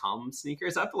the cum sneaker?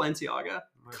 Is that Balenciaga?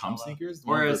 Cum sneakers,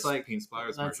 Or One it's with like- paint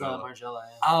splatters, That's Margiela. Margiela.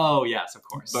 Yeah. Oh, yes, of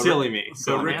course. But- Silly me.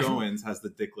 So Silly Rick me. Owens has the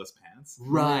dickless pants.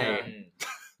 Right.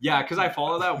 Yeah, because I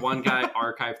follow that one guy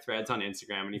archive threads on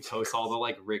Instagram, and he posts all the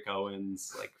like Rick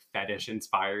Owens like fetish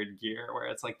inspired gear, where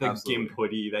it's like the Absolutely. gimp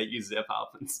hoodie that you zip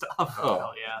up and stuff. Oh,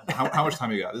 Hell yeah. how much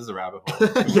time you got? This is a rabbit hole.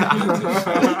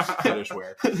 Yeah. Fetish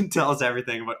wear. Tell us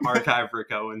everything about archive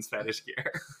Rick Owens fetish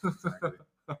gear. Exactly.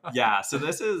 Yeah, so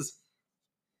that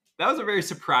was a very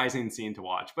surprising scene to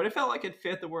watch, but it felt like it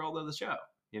fit the world of the show.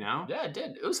 You know? Yeah, it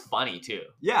did. It was funny too.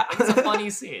 Yeah. Like, it's a funny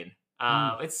scene.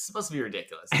 It's supposed to be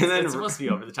ridiculous. And then- It's supposed to be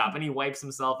over the top, and he wipes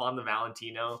himself on the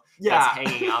Valentino Yeah. that's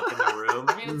hanging up in the room.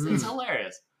 I mean, it's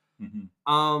hilarious.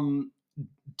 Mhm.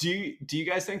 Do you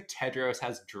guys think Tedros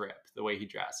has drip the way he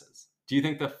dresses? Do you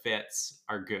think the fits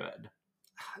are good?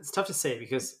 It's tough to say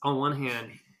because on one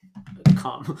hand,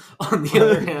 on the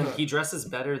other hand, he dresses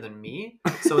better than me,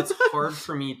 so it's hard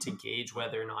for me to gauge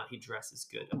whether or not he dresses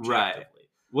good objectively.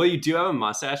 Well, you do have a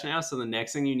mustache now, so the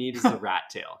next thing you need is the rat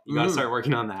tail. You got to Mm. start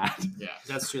working on that, Yeah.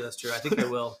 That's true. I think I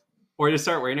will. or to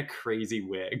start wearing a crazy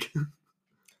wig.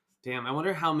 Damn, I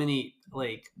wonder how many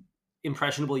like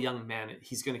impressionable young men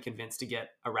he's going to convince to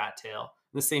get a rat tail.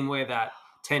 In the same way that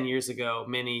 10 years ago,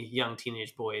 many young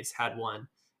teenage boys had one,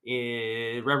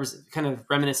 kind of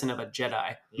reminiscent of a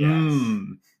Jedi. Yes.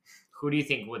 Mm. Who do you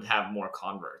think would have more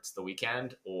converts, The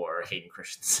Weeknd or Hayden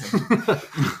Christensen?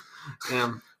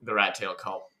 Damn. The Rat Tail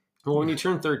cult. Well, when you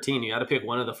turn 13, you got to pick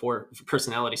one of the 4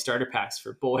 personality starter packs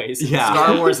for boys. Yeah.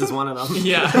 Star Wars is one of them.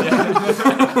 Yeah.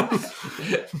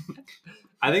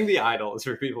 I think The Idol is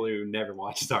for people who never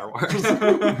watch Star Wars.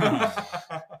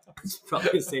 It's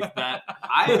probably a safe bet.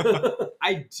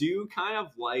 I do kind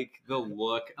of like the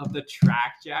look of the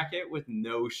track jacket with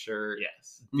no shirt,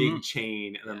 Yes. big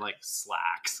chain, and then like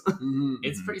slacks.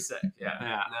 It's pretty sick. Yeah.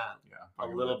 Yeah. A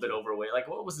little bit overweight. Like,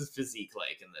 what was his physique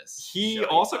like in this? He show?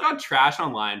 also got trashed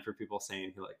online for people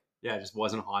saying he just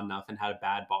wasn't hot enough and had a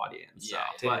bad body and stuff.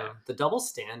 Damn, But the double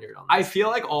standard on this. I feel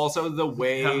like also the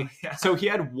way Yeah. so he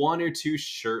had 1 or 2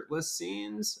 shirtless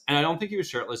scenes, and I don't think he was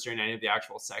shirtless during any of the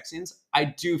actual sex scenes. I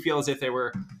do feel as if they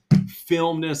were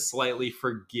filmed in a slightly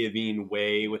forgiving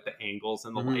way with the angles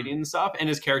and the lighting and stuff. And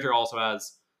his character also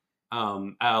has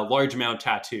a large amount of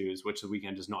tattoos, which The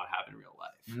Weeknd does not have in real life.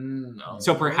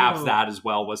 So perhaps that as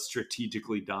well was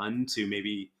strategically done to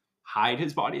maybe hide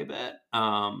his body a bit.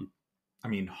 I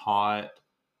mean, hot,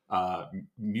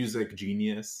 music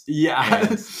genius, Yeah.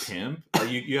 and pimp.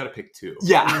 You got to pick 2.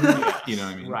 Yeah. You know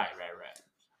what I mean? Right.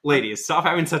 Ladies, stop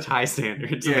having such high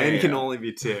standards. Yeah, Men yeah, can yeah. only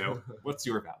be 2. What's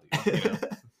your value? You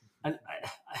know?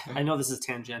 I know this is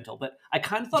tangential, but I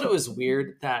kind of thought it was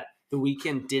weird that The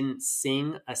Weeknd didn't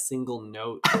sing a single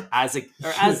note as a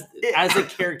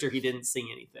character. He didn't sing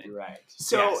anything. Right.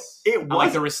 So Yes. it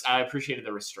was I appreciated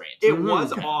the restraint. it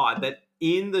was odd that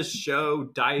in the show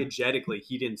diegetically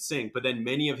he didn't sing, but then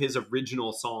many of his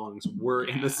original songs were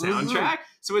in the soundtrack.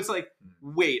 So it's like,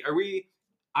 wait,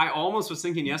 I almost was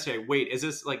thinking yesterday, wait, is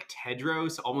this like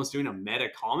Tedros almost doing a meta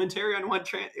commentary on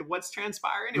what's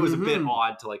transpiring? It was a bit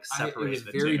odd to like separate It was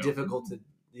the very 2. difficult to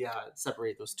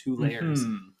separate those 2 layers.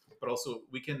 But also,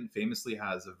 Weeknd famously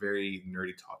has a very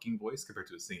nerdy talking voice compared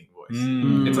to a singing voice.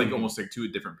 Mm. It's like almost like 2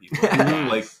 different people.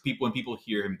 Like when people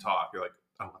hear him talk, you're like,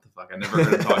 oh, what the fuck? I never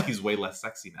heard him talk. He's way less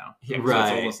sexy now. Yeah, So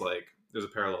right. it's almost like there's a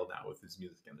parallel now with his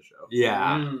music in the show.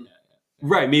 Yeah.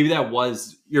 Right, maybe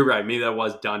you're right, maybe that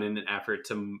was done in an effort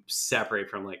to separate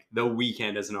from like The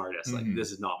Weeknd as an artist. Like,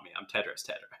 this is not me, I'm Tedros.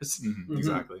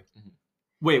 Exactly.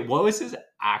 Wait, what was his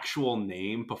actual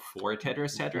name before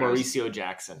Tedros? Mauricio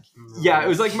Jackson. Yeah, it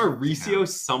was like Mauricio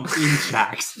something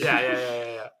Jackson.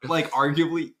 Yeah. Like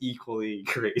arguably equally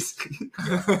crazy.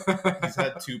 He's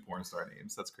had 2 porn star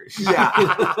names. That's crazy. Yeah.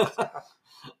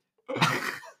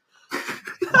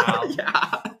 Wow.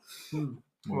 Yeah.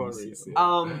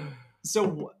 Mauricio.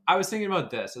 So I was thinking about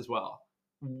this as well.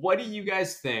 What do you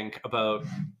guys think about?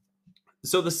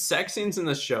 So the sex scenes in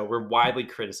the show were widely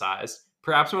criticized,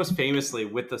 perhaps most famously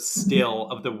with the still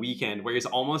of The Weeknd, where he's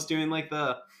almost doing like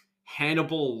the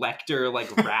Hannibal Lecter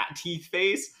like rat teeth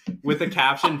face with the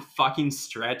caption "fucking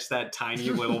stretch that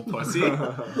tiny little pussy."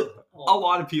 A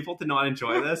lot of people did not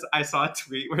enjoy this. I saw a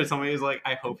tweet where somebody was like,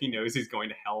 I hope he knows he's going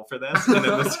to hell for this, and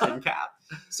then the screen cap.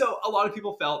 So a lot of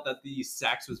people felt that the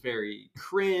sex was very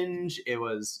cringe. It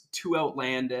was too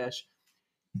outlandish.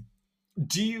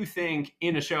 Do you think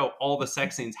in a show all the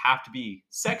sex scenes have to be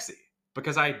sexy?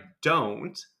 Because I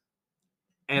don't.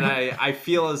 And I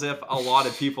feel as if a lot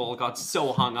of people got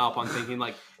so hung up on thinking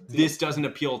like, this doesn't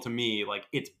appeal to me, like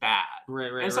it's bad.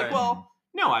 Right. And it's like, well,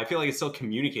 no, I feel like it still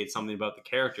communicates something about the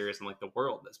characters and like the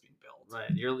world that's being built. Right.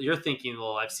 You're thinking,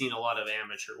 well, I've seen a lot of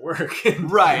amateur work.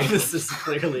 Right. This is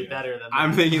clearly better than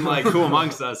I'm that. thinking like, who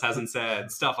amongst us hasn't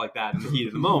said stuff like that in the heat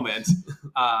of the moment?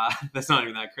 That's not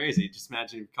even that crazy. Just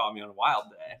imagine if you caught me on a wild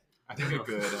day. I think a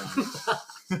good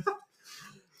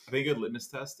a good litmus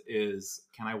test is,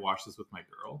 can I watch this with my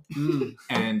girl?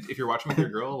 And if you're watching with your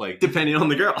girl, like Depending on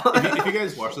the girl. if you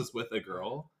guys watch this with a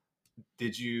girl,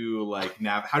 did you like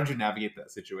how did you navigate that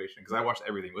situation? Because I watched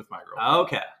everything with my girl.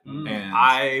 Okay. And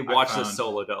I watched found- this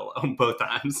solo dolo both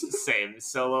times. Same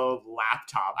solo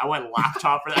laptop. I went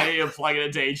laptop for that. I didn't even plug it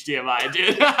into HDMI,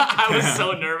 dude. I was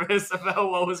so nervous about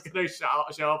what was gonna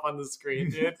show up on the screen,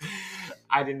 dude.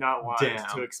 I did not want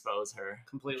to expose her.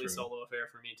 Completely True. solo affair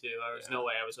for me too. There was no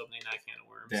way I was opening that can of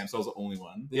worms. Damn, so I was the only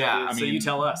one. Yeah. I So mean- you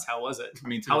tell us, how was it? I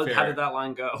mean, to How be fair, did that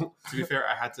line go? to be fair,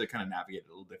 I had to kind of navigate it a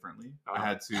little differently. I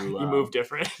had to. You moved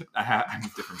different. I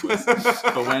moved different places.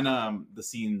 But when the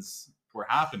scenes were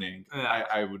happening,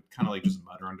 I would kind of like just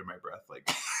mutter under my breath, like,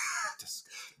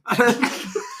 disgusting.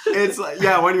 It's like,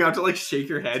 yeah, when you have to like shake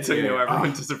your head so you know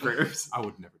everyone disapproves. I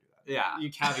would never do that. Yeah. You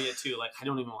caveat too, like, I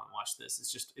don't even want to watch this.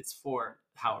 It's for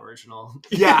how original.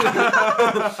 Yeah.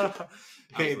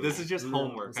 Hey, Absolutely. this is just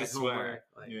homework, I This is swear. homework.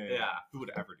 Like, Yeah. Who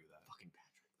would ever do that? Fucking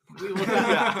we will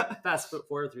Yeah. fast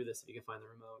forward through this if you can find the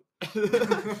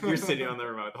remote. You're sitting on the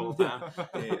remote the whole time. Patrick.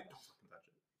 Hey, don't fucking touch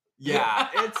it. Yeah,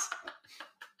 it's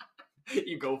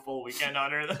You go full weekend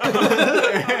on her, though.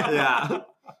 yeah.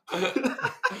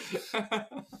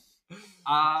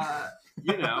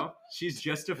 you know, she's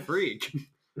just a freak.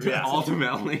 Yeah.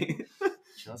 Ultimately.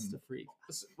 Just a freak.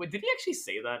 Wait, did he actually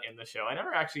say that in the show? I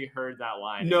never actually heard that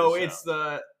line. No, in the it's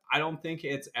show. I don't think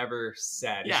it's ever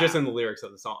said. It's Yeah. just in the lyrics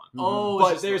of the song. Oh, it's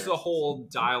But just there's the lyrics. whole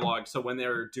dialogue. So when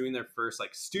they're doing their first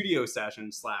like studio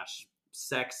session /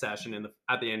 sex session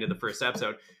at the end of the first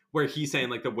episode, where he's saying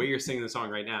like, the way you're singing the song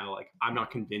right now, like, I'm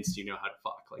not convinced you know how to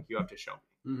fuck. Like, you have to show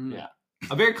me. Mhm. Yeah.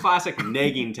 A very classic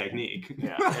negging technique.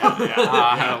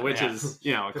 Yeah. Which is,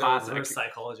 you know, a Good old classic. reverse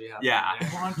psychology happening Yeah. there.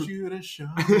 I want you to show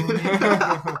me.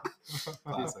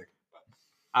 Classic.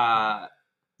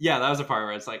 Yeah, that was a part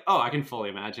where it's like, oh, I can fully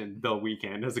imagine The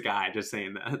Weeknd as a guy just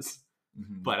saying this.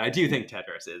 Mhm. But I do think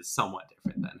Tedros is somewhat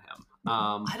different than him.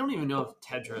 I don't even know if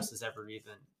Tedros has ever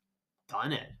even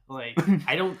done it. Like,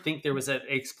 I don't think there was an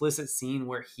explicit scene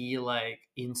where he like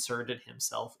inserted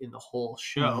himself in the whole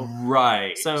show.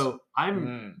 Right. So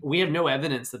we have no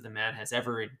evidence that the man has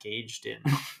ever engaged in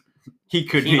he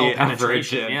could be penal a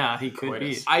penetration. virgin. Yeah, he could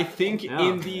be. I think Yeah.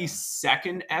 in the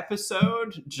second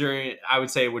episode, I would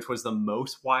say, which was the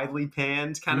most widely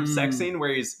panned kind of sex scene,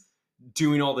 where he's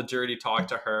doing all the dirty talk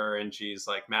to her and she's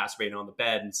like masturbating on the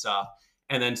bed and stuff.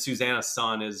 And then Susanna's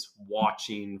son is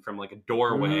watching from like a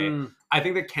doorway. I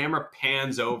think the camera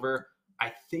pans over.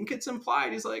 I think it's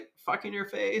implied he's like fucking your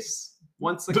face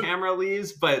once the camera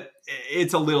leaves, but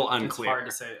it's a little It's unclear. hard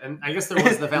to say. And I guess there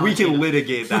was the Valentina. We can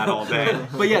litigate that all day.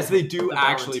 But yes, they do The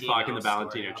actually Valentino fuck in the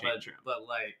Valentino story, change room. But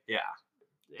like, Yeah.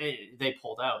 They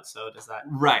pulled out. So does that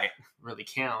Right. really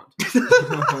count?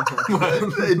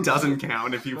 It doesn't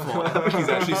count if you pull out. He's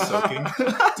actually soaking.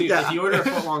 Dude, Yeah. if you order a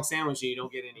foot-long sandwich and you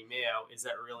don't get any mayo, is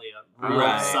that really a real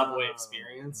Right. Subway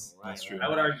experience? That's true. I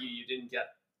would argue you didn't get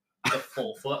the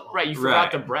full foot long. Right, you Right.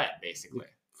 forgot the bread, basically.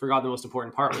 Forgot the most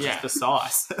important part, which Yeah. is the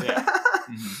sauce. Yeah.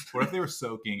 Mhm. What if they were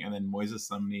soaking and then Moises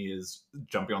Sumney is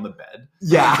jumping on the bed?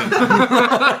 Yeah.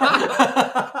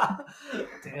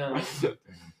 Damn.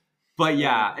 But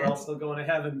yeah, We're all still going to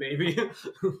heaven, baby.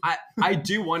 I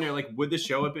do wonder, like, would the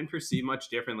show have been perceived much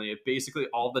differently if basically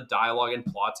all the dialogue and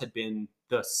plots had been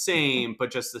the same, but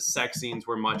just the sex scenes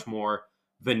were much more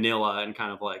vanilla and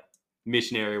kind of like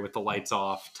missionary with the lights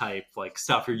off type, like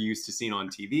stuff you're used to seeing on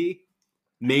TV?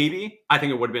 Maybe. I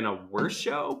think it would have been a worse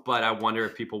show, but I wonder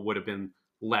if people would have been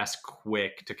less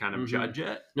quick to kind of judge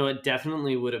it. No, it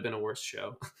definitely would have been a worse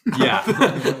show.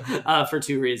 Yeah. For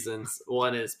two reasons.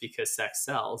 One is because sex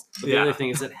sells. But the Yeah. other thing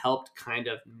is it helped kind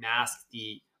of mask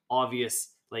the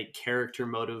obvious like character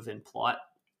motive and plot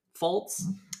faults.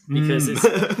 Because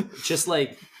it's just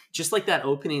like that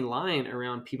opening line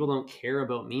around people don't care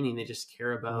about meaning, they just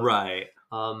care about Right.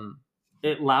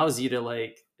 it allows you to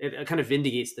like it kind of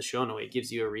vindicates the show in a way. It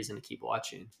gives you a reason to keep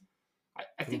watching.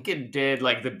 I think it did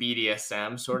like the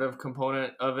BDSM sort of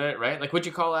component of it, right? Like, would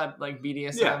you call that like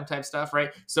BDSM Yeah. type stuff,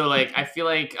 right? So like, I feel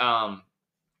like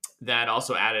that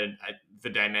also added the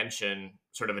dimension,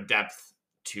 sort of a depth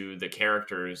to the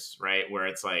characters, right? Where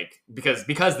it's like, because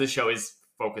the show is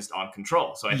focused on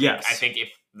control. So I think if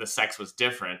the sex was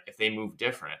different, if they moved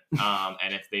different,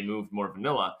 and if they moved more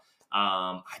vanilla,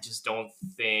 I just don't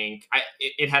think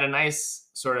it had a nice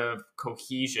sort of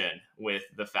cohesion with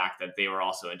the fact that they were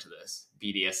also into this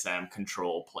BDSM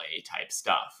control play type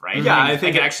stuff, right? Yeah, I I think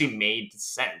think it actually made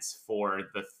sense for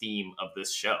the theme of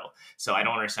this show. So I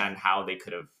don't understand how they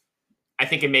could have. I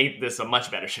think it made this a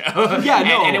much better show. Yeah,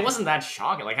 no. and it wasn't that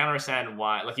shocking. Like, I don't understand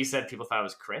why. Like you said, people thought it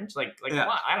was cringe. Like Yeah.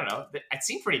 what? I don't know. It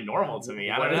seemed pretty normal to me.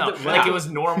 I What don't know. did Like, yeah. it was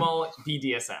normal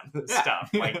BDSM Yeah.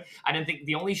 stuff. Like, I didn't think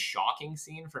the only shocking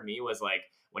scene for me was like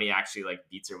when he actually like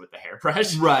beats her with the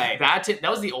hairbrush. Right. That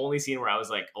was the only scene where I was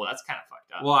like, oh, that's kind of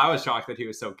fucked up. Well, I was shocked that he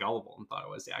was so gullible and thought it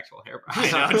was the actual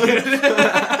hairbrush. I know, dude.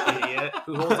 Idiot.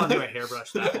 Who holds onto a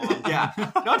hairbrush that long? Yeah.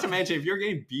 Not to mention, if you're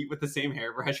getting beat with the same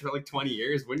hairbrush for like 20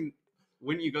 years,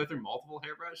 wouldn't you go through multiple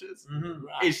hairbrushes?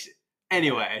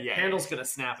 Anyway. Yeah. Handle's gonna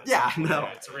snap it. Yeah, no.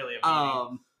 It's really a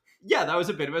beating. Yeah, that was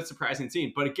a bit of a surprising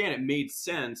scene. But again, it made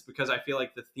sense because I feel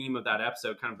like the theme of that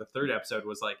episode, kind of the third episode,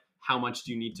 was like, how much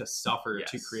do you need to suffer to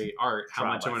Yes. create art? How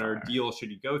Trial much by of an fire. ordeal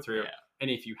should you go through? Yeah. And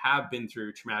if you have been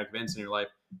through traumatic events in your life,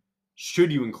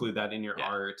 should you include that in your Yeah.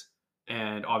 art?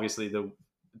 And obviously, the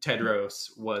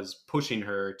Tedros was pushing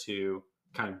her to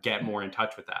kind of get more in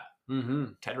touch with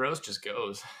that. Ted Rose just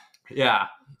goes. Yeah,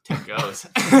 Ted goes.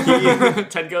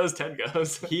 Ted goes. Ted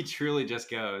goes. he truly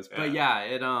just goes. But Yeah.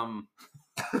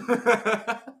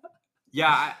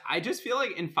 yeah, I just feel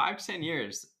like in 5 to 10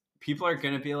 years, people are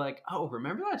going to be like, oh,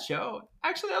 remember that show?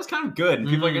 Actually, that was kind of good. And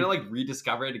people are going to like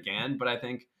rediscover it again. But I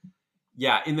think,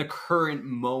 yeah, in the current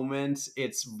moment,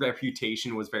 its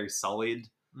reputation was very sullied.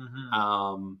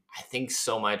 I think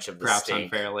so much of the Perhaps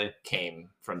stink unfairly. came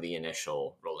from the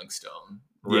initial Rolling Stone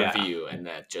review, and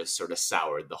that just sort of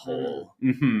soured the whole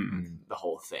the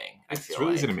whole thing. I feel it's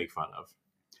really like. easy to make fun of.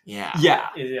 Yeah.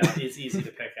 It's easy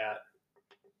to pick at.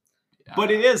 But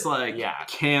it is like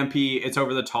campy, it's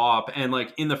over the top, and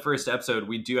like in the first episode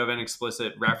we do have an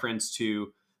explicit reference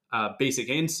to Basic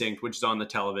Instinct, which is on the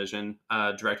television,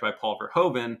 directed by Paul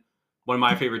Verhoeven, one of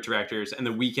my favorite directors, and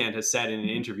The Weeknd has said in an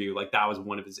interview like that was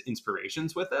one of his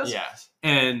inspirations with this. Yes.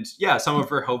 And yeah, some of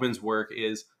Verhoeven's work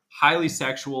is highly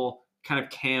sexual, kind of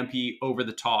campy, over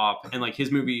the top, and like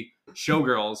his movie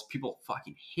Showgirls, people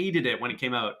fucking hated it when it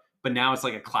came out, but now it's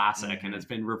like a classic and it's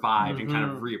been revived and kind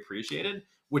of reappreciated,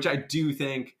 which I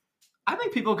think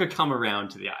people could come around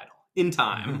to The Idol in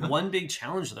time. One big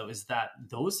challenge though is that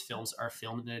those films are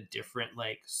filmed in a different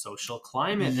like social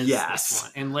climate as this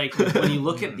one. And like when you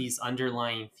look at these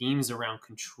underlying themes around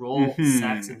control,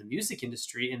 sex, and the music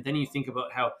industry, and then you think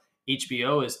about how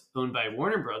HBO is owned by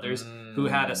Warner Brothers, who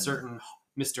had a certain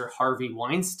Mr. Harvey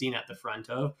Weinstein at the front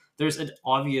of, there's an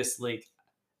obvious like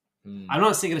I'm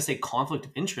not going to say conflict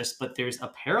of interest, but there's a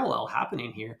parallel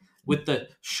happening here with the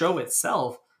show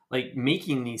itself, like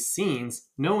making these scenes,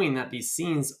 knowing that these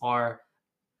scenes are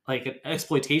like an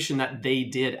exploitation that they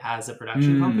did as a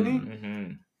production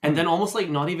company. And then almost like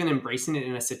not even embracing it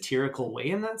in a satirical way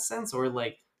in that sense, or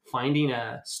like finding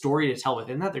a story to tell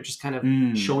within that. They're just kind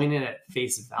of showing it at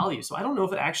face value. So I don't know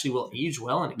if it actually will age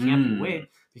well in a campy way,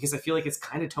 because I feel like it's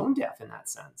kind of tone deaf in that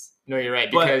sense. No, you're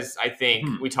right, because I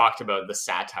think we talked about the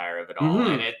satire of it all,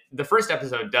 and the first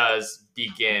episode does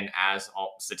begin as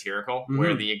all satirical,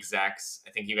 where the execs,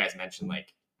 I think you guys mentioned,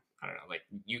 like, I don't know, like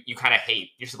you kind of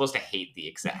hate, you're supposed to hate the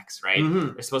execs, right?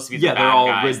 They're supposed to be the bad they're all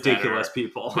guys ridiculous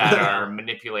people that are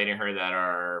manipulating her, that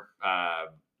are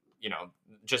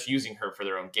just using her for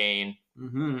their own gain,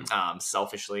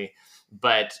 selfishly.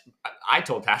 But I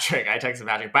told Patrick, I texted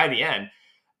Patrick, by the end,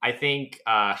 I think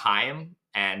Chaim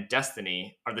and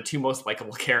Destiny are the two most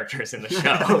likable characters in the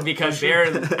show, because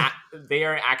they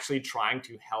are actually trying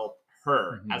to help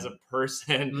her as a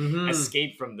person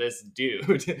escape from this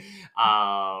dude.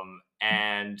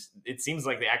 And it seems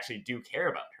like they actually do care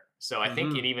about her. So I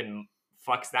think it even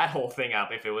fucks that whole thing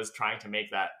up if it was trying to make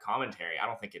that commentary. I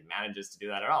don't think it manages to do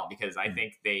that at all, because I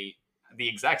think the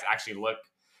execs actually look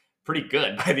pretty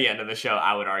good by the end of the show,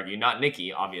 I would argue. Not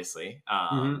Nikki, obviously.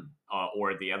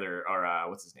 Or the other, or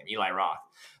what's his name? Eli Roth.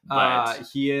 But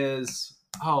he is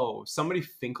somebody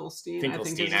Finkelstein. I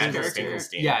think is Andrew his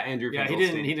Finkelstein. Yeah, Andrew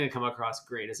Finkelstein. He didn't come across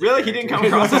great as really. He didn't come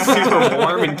across as super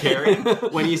warm and caring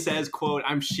when he says, "quote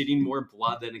I'm shitting more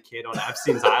blood than a kid on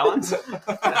Epstein's island."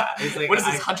 He's like, what is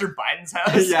this, Hunter Biden's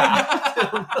house?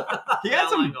 Yeah, he had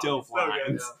some dope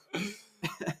lines.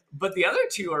 But the other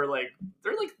two are like,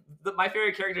 they're like my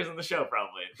favorite characters in the show.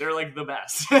 Probably they're like the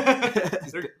best.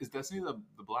 Is Destiny the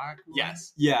black one?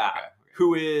 Yes. Yeah. Okay.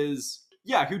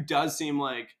 Who does seem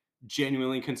like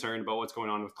genuinely concerned about what's going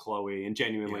on with Chloe, and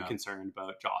genuinely concerned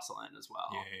about Jocelyn as well.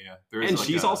 Yeah. And like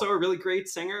she's also a really great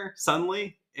singer,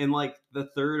 suddenly, in like the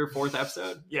third or fourth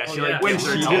episode. Yeah, when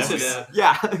she does it.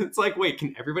 Yeah, it's like, wait,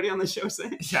 can everybody on the show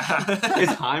sing? Yeah. Is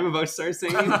Chaim about to start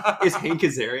singing? Is Hank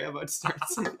Azaria about to start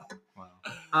singing?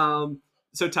 Wow.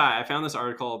 So Ty, I found this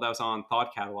article that was on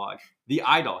Thought Catalog. The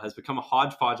Idol has become a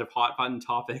hodgepodge of hot button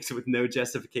topics with no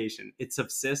justification. It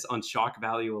subsists on shock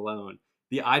value alone.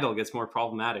 The Idol gets more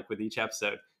problematic with each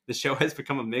episode. The show has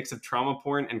become a mix of trauma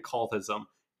porn and cultism,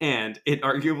 and it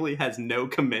arguably has no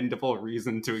commendable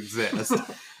reason to exist.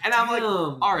 And I'm like,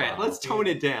 all right, let's tone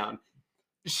it down.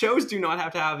 Shows do not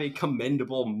have to have a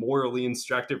commendable, morally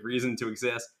instructive reason to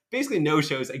exist. Basically, no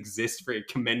shows exist for a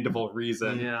commendable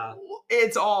reason. Yeah.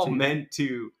 It's all meant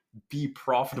to be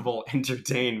profitable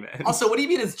entertainment. Also, what do you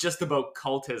mean it's just about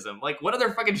cultism? Like, what other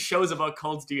fucking shows about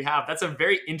cults do you have? That's a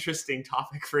very interesting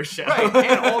topic for a show. Right,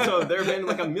 and also there have been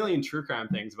like a million true crime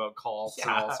things about cults and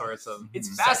all sorts of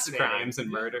sex crimes and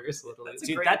murders.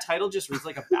 Dude, that title just reads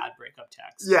like a bad breakup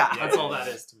text. Yeah. That's all that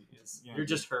is to me. You're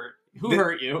just hurt. Who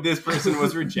hurt you? This person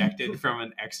was rejected from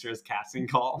an extras casting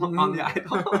call on The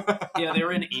Idol. Yeah, they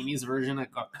were in Amy's version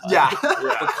that got cut. Yeah.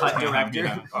 The cut director.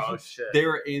 Yeah. Oh, shit. They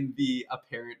were in the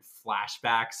apparent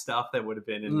flashback stuff that would have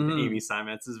been in Amy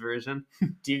Simon's version.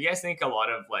 Do you guys think a lot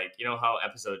of, like, you know how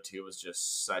episode 2 was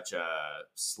just such a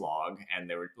slog, and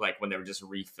they were like, when they were just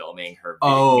refilming her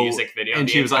music video, and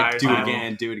she was like, do time, it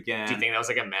again. Do you think that was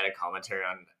like a meta commentary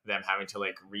on them having to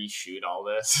like reshoot all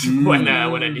this when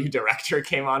a new director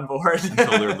came on board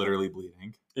until they're literally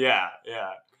bleeding? Yeah.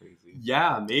 Crazy.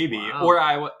 Yeah, maybe. Wow. Or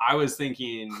I was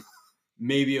thinking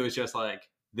maybe it was just like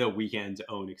The Weeknd's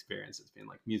own experiences being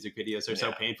like music videos are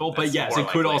so painful. But yes, it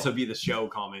could also be the show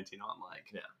commenting on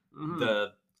like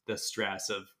the stress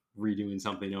of redoing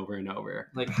something over and over.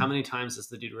 Like, how many times does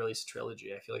the dude release a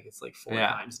trilogy? I feel like it's like 4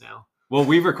 times now. Well,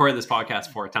 we've recorded this podcast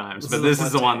 4 times, but this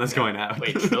is the one that's going out.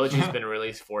 Wait, trilogy's been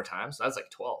released 4 times? So that's like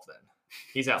 12 then.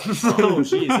 He's out like 12. Oh,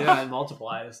 jeez, yeah, it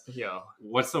multiplies. Yo.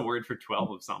 What's the word for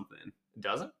 12 of something?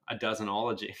 Dozen? A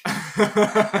dozenology. We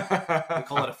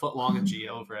call it a footlongogy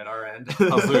over at our end. I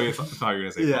was literally thought you were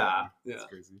gonna say Yeah. That's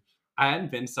crazy. I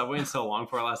hadn't been to Subway in so long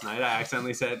before last night. I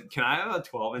accidentally said, "Can I have a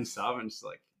 12-inch sub?" And she's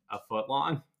like, "A foot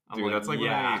long?" I'm Dude, that's like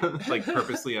yeah. when I like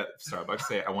purposely at Starbucks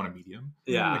say I want a medium.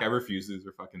 Yeah. Like I refuse to use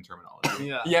their fucking terminology.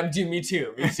 Yeah. Yeah, dude, me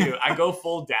too. Me too. I go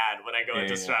full dad when I go Yeah,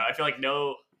 into yeah. Stroud. I feel like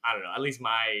I don't know. At least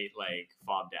my like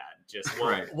fob dad just will,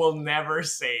 Right. will never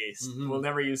say Mhm. will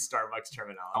never use Starbucks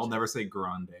terminology. I'll never say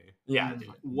grande. Yeah,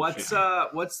 dude. What's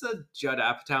the Judd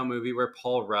Apatow movie where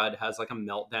Paul Rudd has like a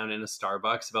meltdown in a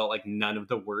Starbucks about like none of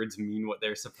the words mean what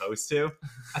they're supposed to?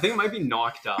 I think it might be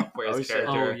Knocked Up, where his shit.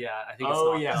 character. Oh, yeah. I think it's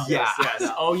Oh not yes, that. Yeah. yes,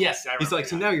 yes. Oh yes. I He's like,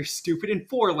 so now you're stupid in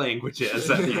 4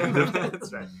 languages at the end of it.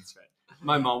 That's right. That's right.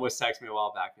 My mom was texting me a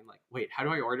while back and like, wait, how do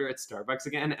I order at Starbucks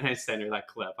again? And I sent her that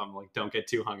clip. I'm like, don't get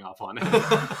too hung up on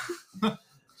it.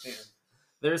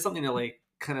 There's something that like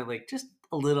kind of like just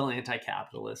a little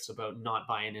anti-capitalist about not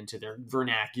buying into their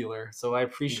vernacular. So I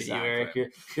appreciate Exactly. you,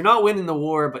 Eric. You're not winning the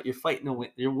war, but you're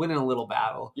you're winning a little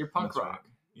battle. You're punk That's rock. right.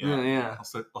 Yeah, yeah.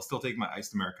 I'll still take my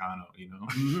iced Americano, you know?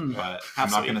 Mhm. But I'm not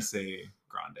Absolutely. gonna say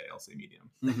grande, I'll say medium.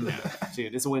 Mhm.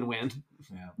 Dude, it's a win-win.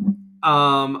 Yeah.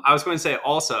 I was going to say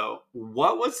also,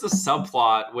 what was the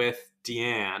subplot with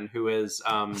Deanne, who is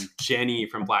Jenny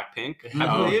from Blackpink, I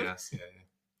Oh believe? yes, yeah, yeah.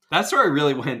 That story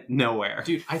really went nowhere.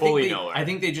 Dude, Fully nowhere. I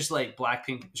think they just like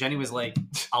Blackpink. Jenny was like,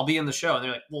 "I'll be in the show," and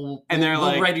they're like, "Well, And they're we'll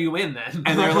like- write you in then."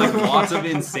 And they're like, lots of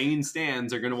insane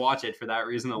stans are going to watch it for that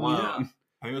reason alone. Yeah.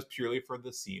 I think it was purely for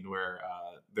the scene where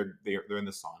they're in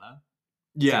the sauna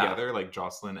Yeah. together, like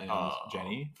Jocelyn and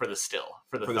Jenny. for the still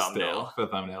for the For the thumbnail. still, for the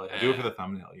thumbnail. Yeah. Yeah. Do it for the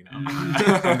thumbnail, you know.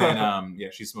 Mm. And then yeah,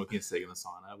 she's smoking a cig in the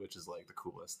sauna, which is like the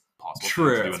coolest possible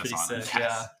True. thing to do That's in a pretty sauna. sick.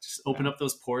 Yes. Yeah, just open up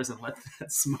those pores and let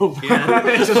that smoke in.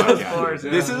 Just Fuck those yeah, floors,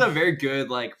 dude. This is a very good,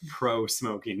 like,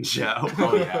 pro-smoking show.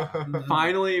 Oh yeah.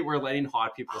 Finally, we're letting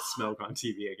hot people smoke on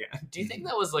TV again. Do you think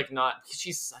that was like not?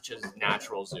 She's such a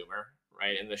natural zoomer,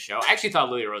 right? In the show, I actually thought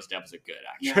Lily Rose Depp was a good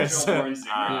actress. Natural born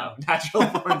zoomer. Natural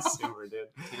born zoomer, dude.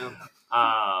 Yeah.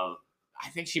 I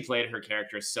think she played her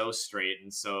character so straight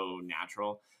and so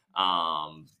natural.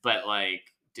 But like,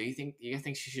 do you think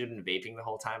she should have been vaping the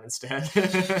whole time instead?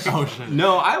 Oh shit.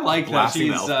 No, I like that Blasting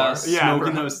the she's elf bar. Yeah,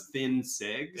 smoking bro. those thin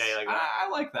cigs. Yeah, you like that? I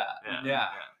like that. Yeah.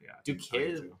 Yeah. Do I do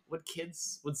kids? too.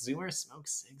 Would Zoomers smoke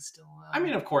cigs still? I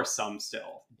mean, of course, some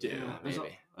still do. Yeah. There's, Maybe.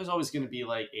 there's always going to be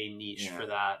like a niche Yeah. for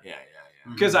that. Yeah.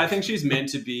 Because I think she's meant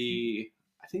to be,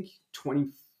 I think,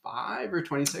 25 or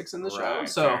 26 in the show. Right,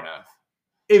 So fair enough.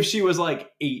 if she was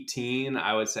like 18,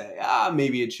 I would say,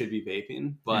 maybe it should be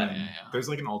vaping. But Yeah. There's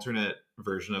like an alternate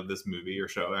version of this movie or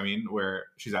show, I mean, where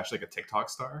she's actually like a TikTok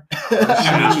star. And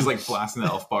then she's like blasting the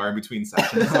elf bar in between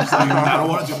sessions. I'm just like, I don't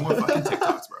want to do more fucking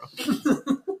TikToks,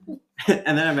 bro.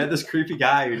 and then I met this creepy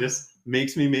guy who just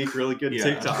makes me make really good Yeah.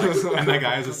 TikToks. And that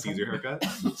guy has a Caesar haircut.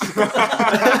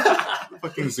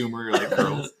 Fucking zoomer like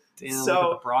girls. Damn, So- look at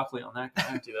the broccoli on that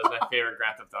guy. Dude, that was my favorite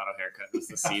Grand Theft Auto haircut. Was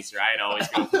the Caesar. I'd always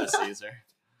go for the Caesar.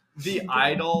 The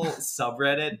Idol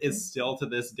subreddit is still to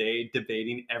this day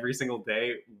debating every single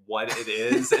day what it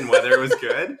is and whether it was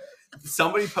good.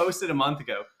 Somebody posted a month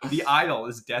ago, The Idol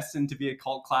is destined to be a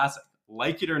cult classic,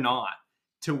 like it or not.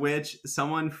 To which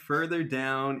someone further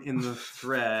down in the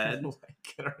thread,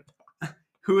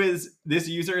 this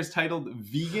user is titled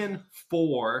Vegan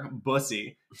for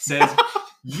Bussy, says,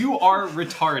 "You are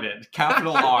retarded,"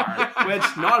 capital R, which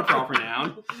not a proper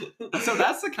noun. So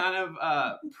that's the kind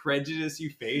of prejudice you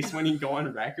face when you go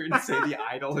on record and say The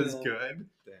Idol is good.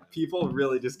 People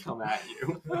really just come at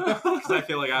you. Because I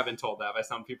feel like I've been told that by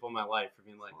some people in my life for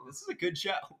being like, this is a good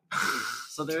show.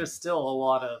 So there's still a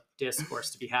lot of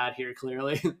discourse to be had here,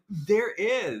 clearly. There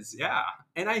is, yeah.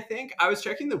 And I think I was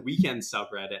checking the Weekend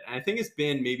subreddit, and I think it's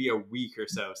been maybe a week or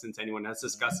so since anyone has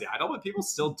discussed The Idol, but people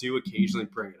still do occasionally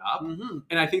bring it up. Mm-hmm.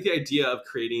 And I think the idea of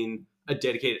creating a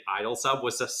dedicated Idol sub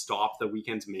was to stop the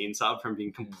Weekend's main sub from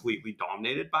being completely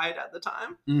dominated by it at the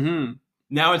time. Mm-hmm.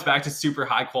 Now it's back to super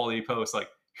high quality posts like,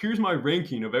 here's my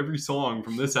ranking of every song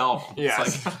from this album.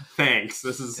 Yes. It's like, thanks.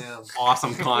 This is Damn.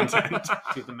 awesome content.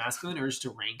 Dude, the masculine urge to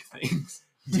rank things.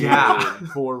 Yeah. Dude,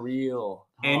 for real.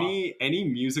 Any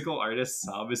musical artist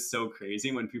sub is so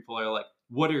crazy when people are like,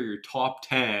 what are your top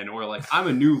 10? Or like, I'm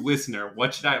a new listener.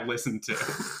 What should I listen to?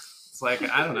 It's like,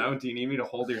 I don't know. Do you need me to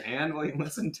hold your hand while you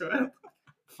listen to it?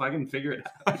 Fucking figure it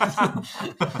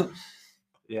out.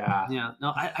 Yeah. Yeah.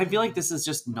 No, I feel like this is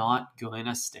just not going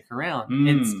to stick around.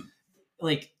 Mm. It's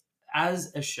like,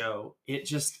 as a show,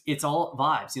 it's all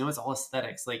vibes, it's all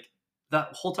aesthetics. Like, the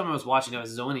whole time I was watching, I was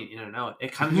zoning in and out.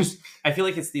 It kind of just, I feel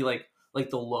like it's the like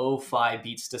the lo-fi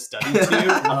beats to study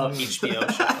to of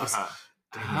HBO shows.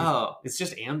 Oh, it's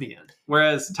just ambient.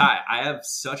 Whereas, Ty, I have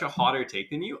such a hotter take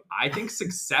than you. I think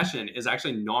Succession is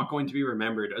actually not going to be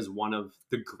remembered as one of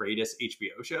the greatest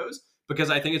HBO shows because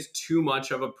I think it's too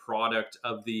much of a product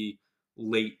of the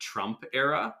late Trump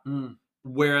era.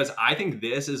 Whereas I think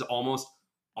this is almost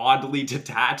oddly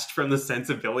detached from the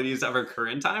sensibilities of our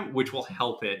current time, which will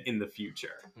help it in the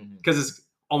future. Because it's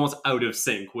almost out of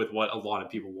sync with what a lot of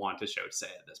people want the show to say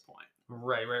at this point.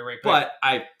 Right. But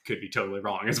I could be totally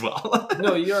wrong as well.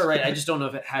 No, you're right. I just don't know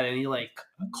if it had any like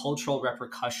cultural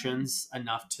repercussions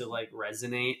enough to like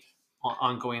resonate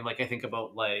ongoing. Like, I think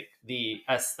about like the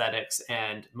aesthetics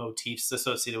and motifs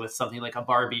associated with something like a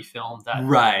Barbie film that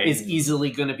is easily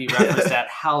going to be referenced at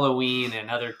Halloween and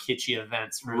other kitschy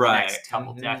events for the next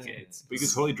couple decades. We could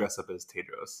totally dress up as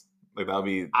Tedros. Like, that would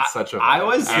be such a vibe. I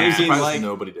was thinking like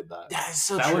nobody did that. That is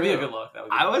so true. Would be a good look.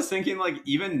 I was thinking like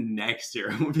even next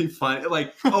year it would be fun.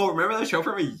 Like, oh, remember that show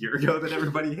from a year ago that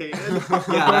everybody hated?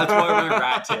 Yeah, that's where my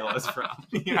rat tail is from.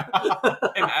 Yeah.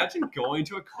 Imagine going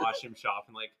to a costume shop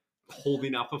and like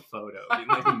holding up a photo being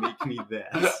like, make me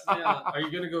this. Yeah. Are you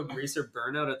gonna go Greaser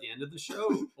Burnout at the end of the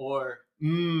show? Or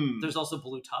there's also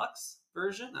Blue Tux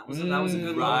version. That was a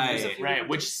good right. Right.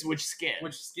 Which skin?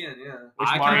 Which skin? Yeah. Which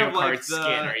Mario Kart skin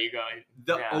are you going?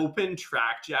 The open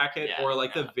track jacket, or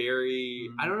like the very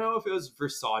I don't know if it was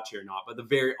Versace or not, but the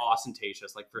very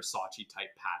ostentatious like Versace type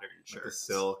pattern shirt, like the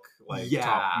silk, like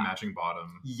top matching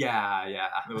bottom. Yeah.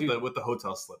 With the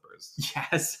hotel slippers.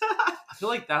 Yes. I feel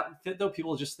like that though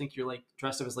people just think you're like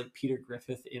dressed up as like Peter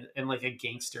Griffith in like a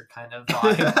gangster kind of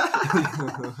vibe.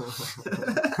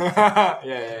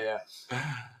 Yeah.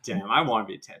 Damn, I want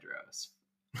to be Tedros.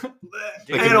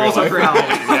 And also for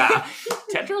Halloween, yeah.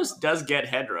 Tedros does get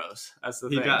headros. That's the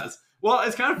thing. He does. Well,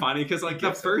 it's kind of funny because like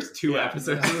the first two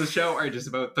episodes of the show are just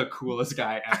about the coolest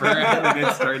guy ever, and then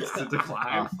it starts to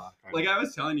decline. Like I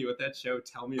was telling you with that show,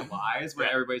 Tell Me Lies, where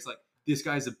everybody's like, "This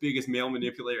guy's the biggest male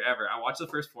manipulator ever." I watched the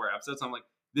first 4 episodes. I'm like,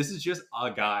 this is just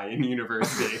a guy in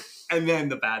university, and then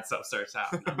the bad stuff starts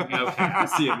happening. Okay, I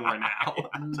see it more now.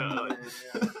 Totally.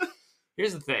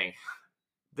 Here's the thing: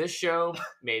 this show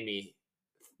made me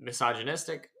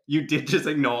misogynistic. You did just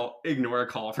ignore a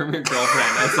call from your girlfriend.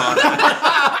 I saw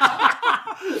that.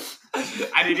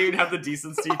 I didn't even have the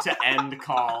decency to end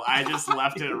call. I just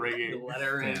left it ringing. Let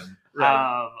her in.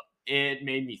 It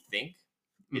made me think.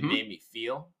 It made me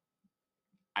feel.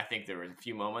 I think there were a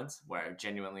few moments where I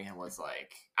genuinely was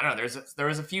like, I don't know. There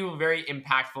was a few very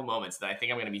impactful moments that I think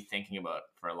I'm going to be thinking about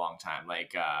for a long time.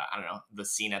 Like, I don't know, the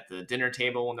scene at the dinner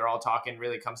table when they're all talking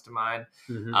really comes to mind.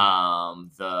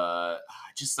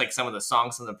 Just like some of the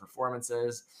songs and the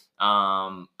performances.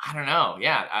 I don't know.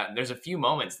 Yeah, there's a few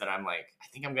moments that I'm like, I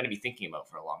think I'm going to be thinking about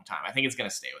for a long time. I think it's going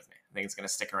to stay with me. I think it's going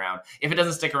to stick around. If it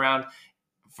doesn't stick around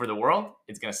for the world,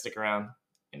 it's going to stick around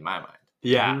in my mind.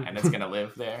 Yeah, and it's going to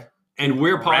live there. And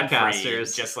we're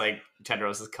podcasters, just like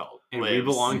Tedros' cult, and we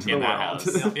belong to the world.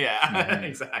 House. Yeah,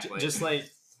 exactly. Just like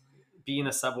being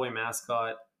a Subway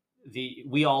mascot,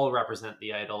 we all represent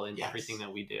the idol in everything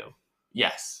that we do.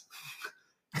 Yes,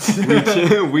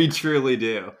 we truly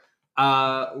do.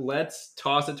 Let's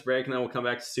toss it to break, and then we'll come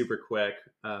back super quick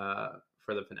for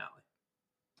the finale.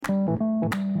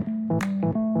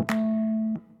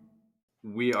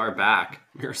 We are back.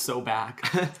 We're so back.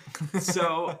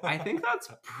 So I think that's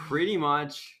pretty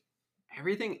much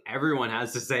everything everyone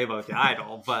has to say about the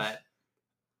idol. But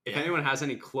if anyone has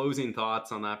any closing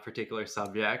thoughts on that particular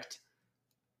subject,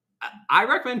 I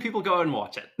recommend people go and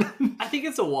watch it. I think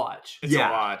it's a watch. It's a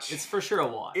watch. It's for sure a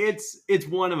watch. It's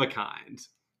one of a kind.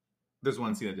 There's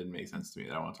one scene that didn't make sense to me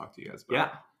that I want to talk to you guys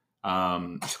about. Yeah.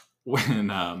 When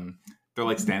they're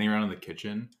like standing around in the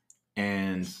kitchen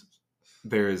and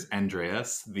there's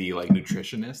Andreas, the like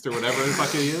nutritionist or whatever the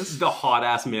fuck he is. The hot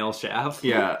ass male chef.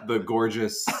 Yeah, the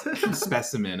gorgeous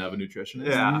specimen of a nutritionist.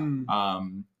 Yeah.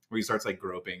 Where he starts like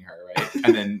groping her, right?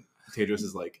 And then Tedros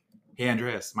is like, "Hey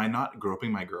Andreas, am I not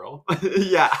groping my girl?"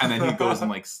 Yeah. And then he goes and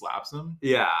like slaps him.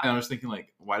 Yeah. And I was thinking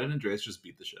like, why didn't Andreas just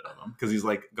beat the shit out of him? Because he's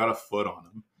like got a foot on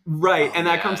him. Right, and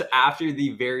that comes after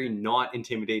the very not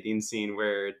intimidating scene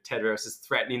where Tedros is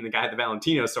threatening the guy at the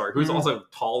Valentino store, who's also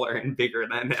taller and bigger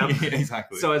than him. Yeah,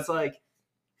 exactly. So it's like,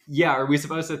 Yeah, are we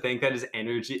supposed to think that his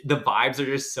energy, the vibes are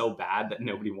just so bad that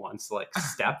nobody wants to like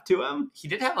step to him? He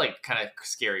did have like kind of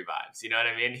scary vibes. You know what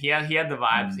I mean? He had the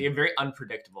vibes. He had very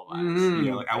unpredictable vibes. Mm.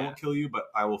 Yeah, like I won't kill you, but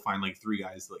I will find like 3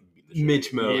 guys to like beat the shit.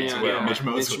 Mitch modes. Yeah. Mitch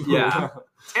modes. Yeah.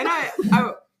 And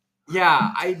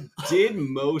I did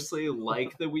mostly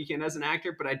like The Weeknd as an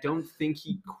actor, but I don't think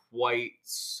he quite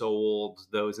sold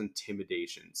those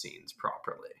intimidation scenes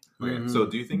properly. Okay, so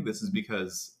do you think this is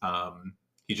because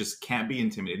he just can't be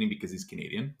intimidating because he's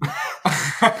Canadian?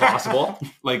 Possible.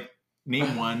 Like,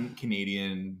 name one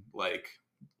Canadian like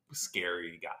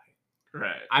scary guy.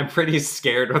 Right. I'm pretty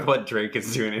scared with what Drake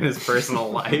is doing in his personal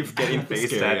life, getting face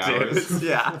Scary tattoos. hours.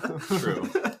 Yeah. True.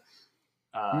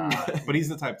 But he's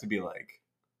the type to be like,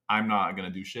 I'm not gonna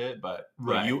do shit, but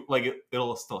Right. you like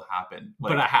it'll still happen.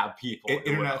 Like, But I have people. who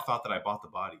internet will. thought that I bought the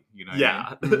body. You know?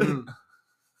 Yeah.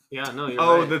 Yeah, no, you're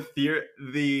Oh, right.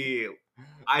 the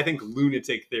I think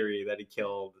lunatic theory that he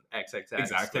killed XXX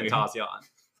Exactly. Tentacion.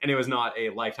 And it was not a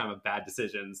lifetime of bad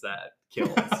decisions that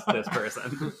killed this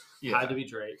person. Had to be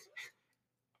Drake.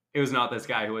 It was not this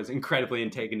guy who was incredibly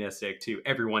antagonistic to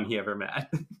everyone he ever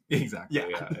met. Exactly.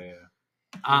 Yeah.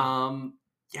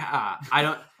 Yeah.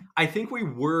 I think we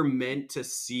were meant to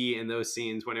see in those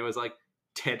scenes when it was like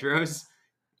Tedros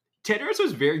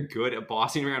was very good at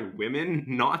bossing around women,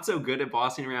 not so good at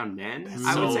bossing around men. That's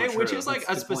I would so say, which true. is like That's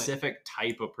a a good point. specific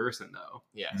type of person though.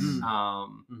 Yes.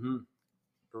 Mm.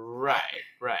 Right.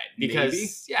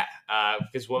 Because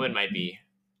because women might be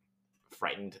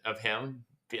frightened of him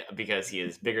because he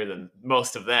is bigger than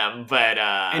most of them, but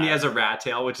And he has a rat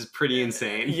tail, which is pretty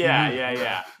insane.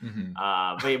 Yeah. Mhm.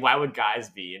 But why would guys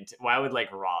why would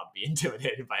like Rob be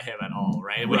intimidated by him at all,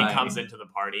 right? When Right. he comes into the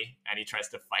party and he tries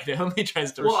to fight him, he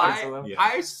tries to Well, wrestle him. Yeah.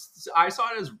 I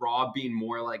saw it as Rob being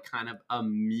more like kind of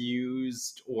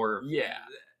amused or Yeah.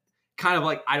 kind of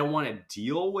like, I don't want to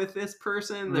deal with this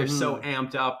person. They're so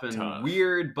amped up and Tough.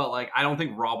 weird, but like, I don't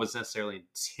think Rob was necessarily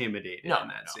intimidated No, in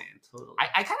that no. scene. Totally.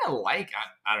 I kind of like,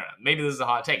 I don't know, maybe this is a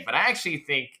hot take, but I actually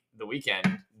think The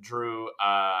Weeknd drew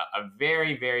a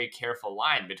very, very careful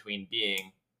line between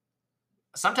being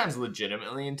sometimes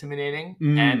legitimately intimidating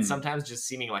and sometimes just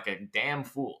seeming like a damn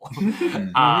fool.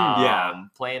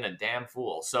 Playing a damn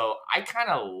fool. So I kind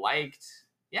of liked,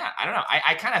 I don't know.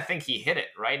 I kind of think he hit it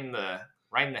right in the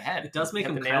head. It does make Hit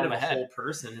him the nail kind on of the a head. whole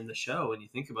person in the show when you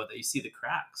think about that. You see the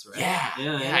cracks, right?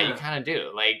 Yeah, you kind of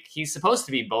do. Like, he's supposed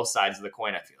to be both sides of the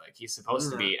coin, I feel like. He's supposed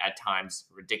to be, at times,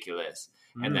 ridiculous.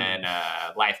 And then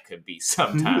life could be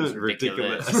sometimes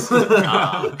ridiculous.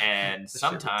 And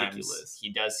sometimes ridiculous. he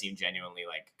does seem genuinely,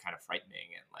 like, kind of frightening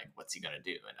and, like, what's he going to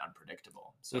do and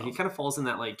unpredictable. So he kind of falls in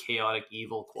that, like, chaotic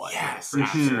evil quadrant. yes, for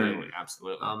sure.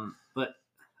 absolutely. But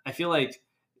I feel like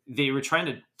they were trying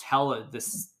to tell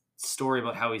this story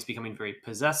about how he's becoming very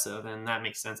possessive, and that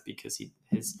makes sense because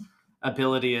his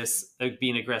ability is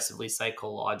being aggressively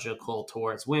psychological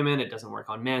towards women. It doesn't work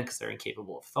on men because they're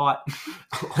incapable of thought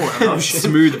or emotion.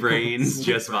 Smooth brains,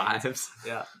 just vibes.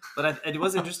 Yeah, but it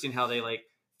was interesting how they like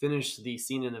finished the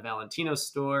scene in the Valentino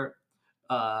store,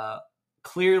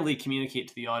 clearly communicate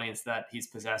to the audience that he's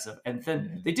possessive, and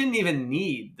then they didn't even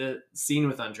need the scene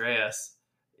with Andreas.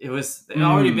 It had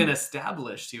already been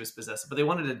established he was possessive, but they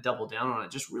wanted to double down on it,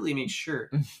 just really make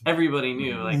sure everybody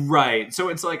knew. Like, Right. So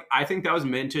it's like, I think that was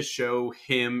meant to show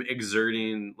him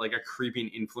exerting like a creeping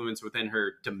influence within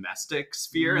her domestic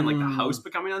sphere and like the house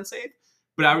becoming unsafe.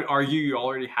 But I would argue you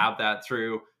already have that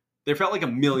through. There felt like a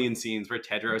million scenes where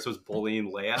Tedros was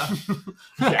bullying Leia.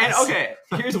 And okay,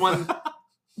 here's one.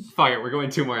 Fuck it, we're going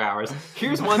 2 more hours.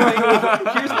 Here's one thing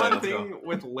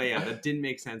with Leia that didn't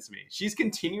make sense to me. She's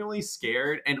continually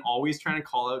scared and always trying to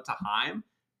call out to Haim,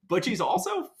 but she's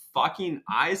also fucking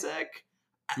Isaac.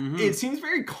 It seems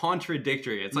very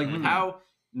contradictory. It's like with how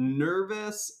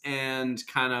nervous and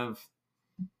kind of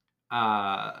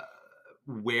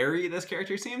wary this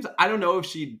character seems. I don't know if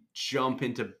she'd jump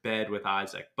into bed with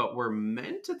Isaac, but we're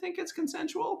meant to think it's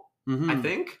consensual. I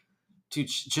think.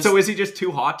 So is he just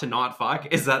too hot to not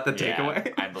fuck? Is that the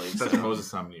takeaway? I believe That's so. Moses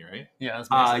Sumney, right? yeah,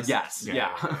 that's Yes,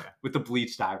 Yeah. with the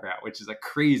bleached eyebrow, which is a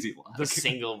crazy look. The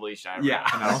single bleached eyebrow. Yeah.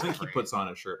 And I don't think he puts on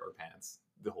a shirt or pants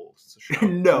the whole show.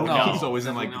 No. He's always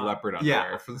in like definitely not. leopard Yeah.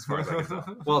 underwear, as far as I can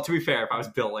tell. Well, to be fair, if I was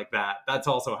built like that, that's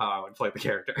also how I would play the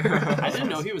character. I didn't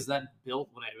know he was that built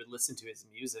when I would listen to his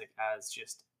music as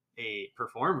just a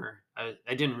performer. I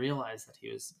didn't realize that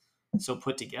he was so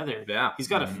put together. Yeah. He's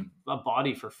got a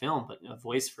body for film, but a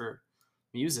voice for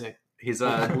music. He's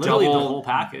a Literally the double whole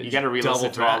package. You got to re-listen Double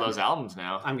to all threat. those albums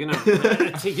now. I'm gonna.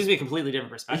 It gives me a completely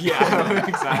different perspective. Yeah,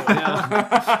 exactly.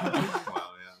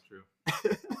 Wow, yeah, true.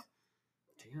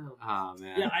 Damn. Oh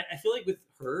man. Yeah, I feel like with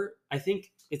her, I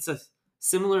think it's a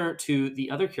similar to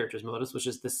the other character's motives, which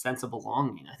is this sense of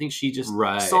belonging. I think she just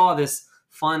Right. saw this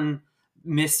fun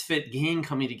misfit gang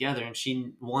coming together, and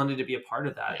she wanted to be a part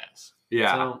of that. Yes.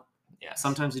 Yeah. So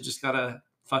sometimes you just gotta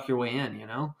fuck your way in, you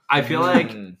know? I feel like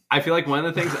one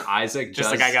of the things that Isaac just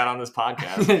does, like I got on this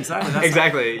podcast. Exactly. That's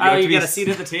exactly. How you get a seat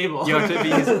at the table. You have to be.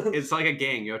 It's like a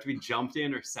gang. You have to be jumped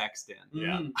in or sexed in.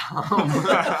 Yeah.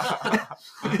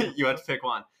 You have to pick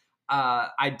one.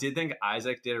 I did think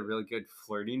Isaac did a really good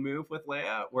flirting move with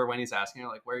Leia, where when he's asking her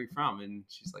like, "Where are you from?" and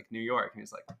she's like, "New York," and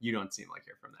he's like, "You don't seem like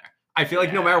you're from there." I feel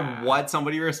like no matter what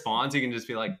somebody responds, you can just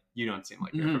be like, "You don't seem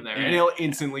like you're from there," and it'll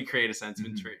instantly create a sense of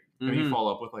intrigue. And you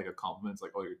follow up with like a compliment, it's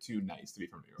like, "Oh, you're too nice to be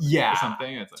from New York," Yeah. or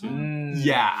something. And it's like,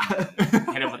 Yeah.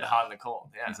 Hit him with the hot and the cold.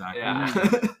 Yeah. exactly.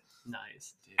 Yeah.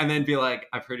 Nice. Dude. And then be like,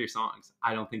 "I've heard your songs.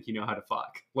 I don't think you know how to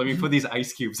fuck. Let me put these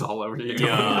ice cubes all over you."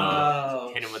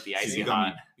 Yo. Hit him with the So icy you got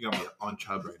hot. me, you got me on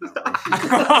Chubb right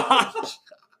now. Bro.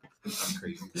 That's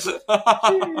crazy.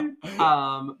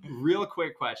 Real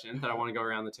quick question that I want to go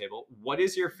around the table. What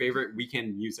is your favorite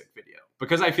weekend music video?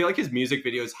 Because I feel like his music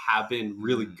videos have been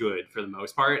really good for the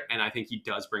most part, and I think he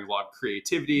does bring a lot of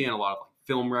creativity and a lot of like,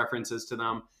 film references to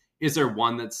them. Is there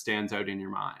one that stands out in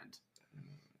your mind?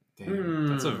 Damn,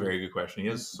 that's a very good question. He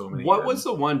has so many. What was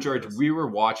the one, George, we were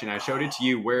watching? I showed it to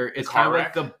you where it's Car kind of like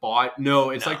wreck? the bot. No,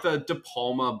 it's No. like the De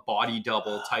Palma body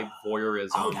double type voyeurism.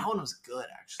 Oh, that one was good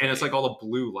actually. And it's like all the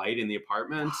blue light in the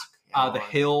apartment. Yeah, The well,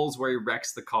 hills where he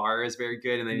wrecks the car is very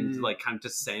good, and then Mm. like kind of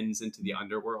descends into the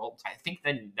underworld. I think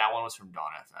that one was from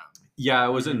Dawn FM. Yeah,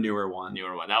 it was a newer one.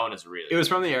 Newer one. That one is really. It was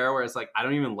from the era where it's like I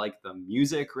don't even like the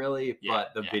music really, Yeah,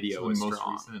 but the yeah. video So the was most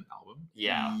strong. recent album?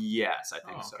 Yeah. Yes, I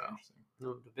think Oh, so. okay, interesting. No,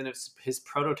 it would have been his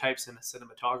prototypes in the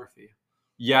cinematography.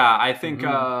 Yeah, I think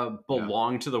Mhm.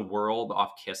 "Belong to the World"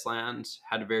 off Kissland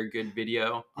had a very good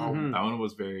video. Oh, Mhm. that one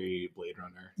was very Blade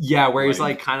Runner. Yeah, where he's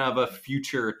Like- like kind of a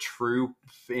future troupe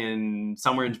in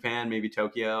somewhere in Japan, maybe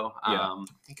Tokyo. Yeah. I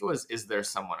think it was "Is There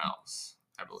Someone Else?"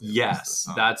 I believe. was the Yes,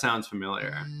 song. that sounds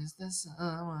familiar. Is there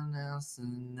someone else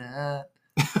in that?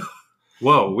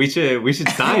 Whoa, we should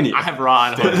sign you. I'm raw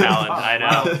and talent. I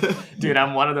know, Wow. dude.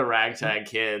 I'm one of the ragtag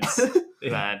kids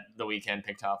that the weekend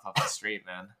picked off the street.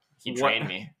 Man, he What- trained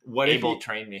me. What if Abel you,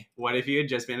 trained me. what if you had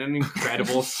just been an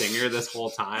incredible singer this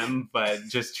whole time, but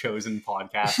just chosen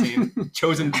podcasting,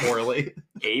 chosen poorly?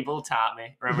 Abel taught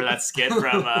me. Remember that skit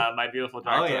from My Beautiful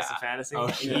Dark Oh, Twisted yeah. Fantasy?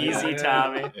 Oh, shit. Easy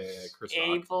taught me. Yeah, Chris Rock.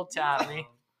 Abel taught me.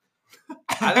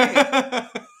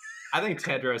 I think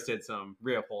Tedros did some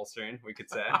reupholstering, we could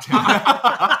say.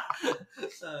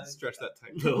 Stretch that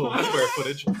tight little square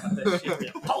footage.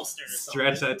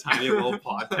 Stretch that tiny little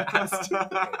podcast.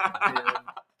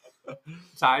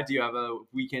 Ty, do you have a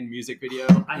weekend music video?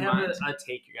 I in have mind? a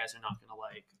take you guys are not gonna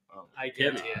like. Oh, I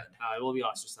guarantee it. It will be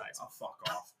ostracized. oh, fuck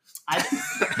off.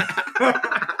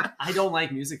 I don't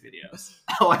like music videos.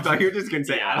 Oh, I thought you were just gonna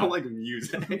say Yeah. I don't like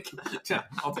music.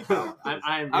 I'll take that.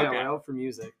 I'm Okay. we're out for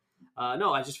music.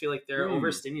 No, I just feel like they're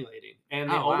overstimulating, and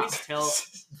they Oh, wow. always tell.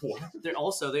 What?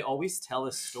 They always tell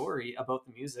a story about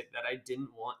the music that I didn't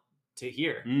want to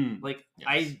hear. Mm. Like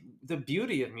Yes. the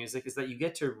beauty of music is that you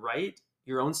get to write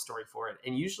your own story for it,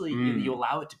 and usually Mm. you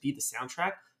allow it to be the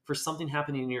soundtrack for something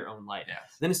happening in your own life.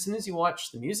 Yes. Then as soon as you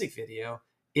watch the music video,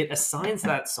 it assigns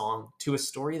that song to a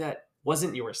story that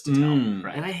wasn't yours to tell. Mm.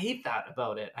 Right. And I hate that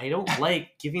about it. I don't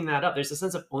like giving that up. There's a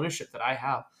sense of ownership that I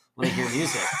have when I hear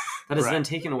music that is Right. then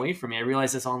taken away from me. I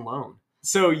realize it's on loan.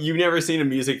 So you've never seen a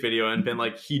music video and been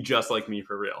like, he just like me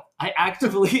for real. I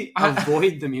actively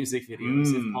avoid the music videos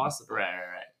if Mm. possible.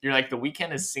 Right. You're like, the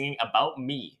weekend is singing about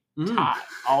me. Mm. Todd,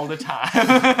 all the time.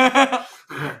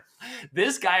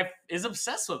 This guy is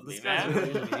obsessed with me, This guy's man. really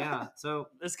into me, yeah. So,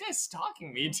 This guy's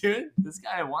stalking me, dude. This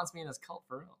guy wants me in his cult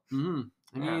for real.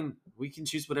 I mean, we can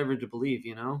choose whatever to believe,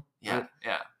 you know? Yeah.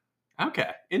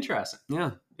 Okay, interesting.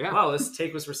 Yeah. Yeah. Wow, this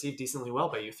take was received decently well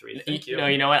by you three. Thank you. No,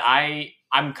 you know what?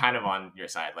 I'm kind of on your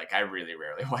side. Like, I really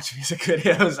rarely watch music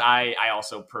videos. I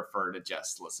also prefer to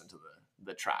just listen to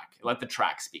the track. Let the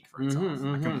track speak for itself.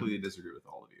 Mhm, I mhm. completely disagree with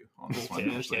all of you on this one.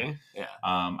 Okay, Actually. okay. Yeah.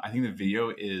 I think the video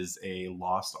is a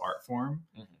lost art form.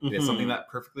 Mm-hmm. It's something that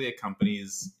perfectly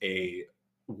accompanies a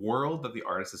world that the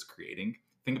artist is creating.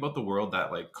 Think about the world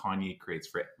that like Kanye creates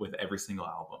with every single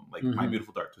album, like My Mhm.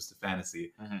 Beautiful Dark Twisted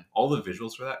Fantasy. Mhm. All the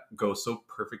visuals for that go so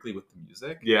perfectly with the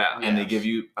music, Yeah. and they Yes. give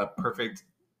you a perfect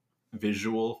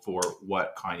visual for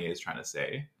what Kanye is trying to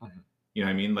say. Mhm. You know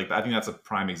what I mean? Like, I think that's a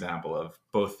prime example of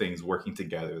both things working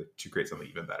together to create something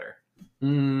even better.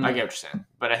 Mm. I get what you're saying,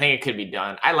 but I think it could be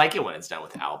done. I like it when it's done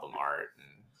with album art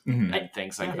Mhm. and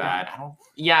things like Yeah. that. I don't.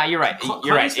 Yeah, you're right. You're Kanye's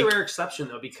right. the rare exception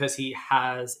though, because he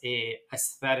has a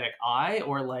aesthetic eye,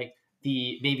 or like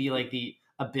the maybe like the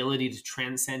ability to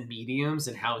transcend mediums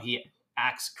and how he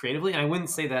acts creatively. And I wouldn't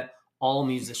say that all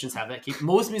musicians have that.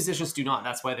 Most musicians do not.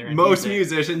 That's why they're in Most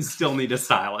music. musicians still need a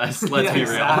stylist. Let's be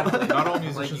real. Not all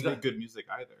musicians make good music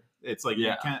either. It's like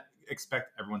Yeah. you can't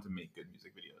expect everyone to make good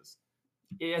music videos.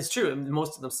 Yeah, it's true. And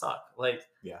most of them suck. Like,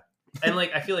 Yeah. And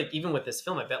like, I feel like even with this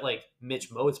film, I bet like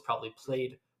Mitch Modes probably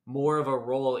played more of a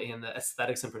role in the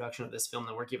aesthetics and production of this film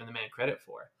than we're giving the man credit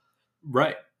for.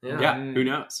 Right. Yeah. Who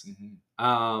knows?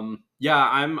 Yeah,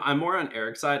 I'm more on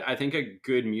Eric's side. I think a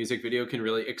good music video can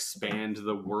really expand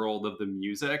the world of the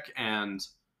music. And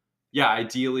yeah,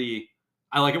 ideally,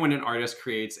 I like it when an artist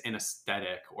creates an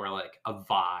aesthetic or like a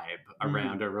vibe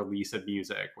around a release of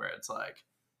music where it's like,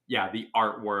 yeah, the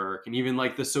artwork and even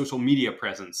like the social media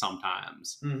presence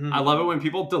sometimes. I love it when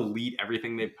people delete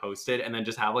everything they've posted and then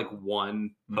just have like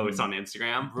one post on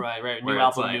Instagram. Right. Where New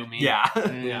it's album, like, new me. Yeah.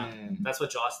 Yeah. That's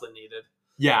what Jocelyn needed.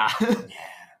 Yeah.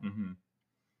 Mm-hmm.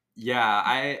 Yeah,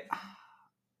 I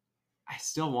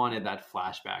still wanted that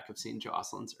flashback of seeing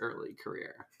Jocelyn's early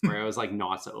career where it was like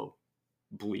not so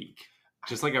bleak.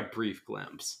 Just like a brief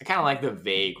glimpse. I kind of like the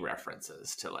vague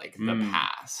references to like the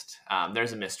past.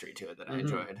 There's a mystery to it that I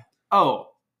enjoyed. Oh,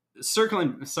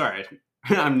 sorry.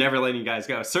 I'm never letting you guys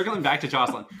go. Circling back to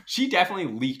Jocelyn, she definitely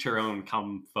leaked her own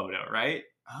cum photo, right?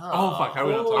 Oh fuck! I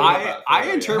would not talk about that.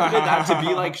 I interpreted that to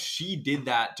be like she did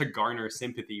that to garner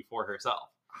sympathy for herself.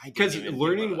 Because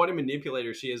learning what a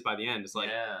manipulator she is by the end is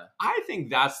like, I think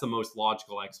that's the most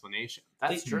logical explanation.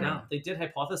 That's true. No, they did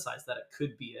hypothesize that it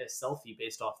could be a selfie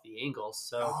based off the angle.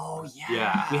 So,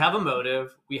 yeah. We have a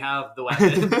motive. We have the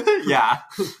weapon. Yeah.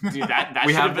 Dude, that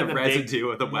we should have the been residue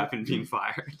of the weapon being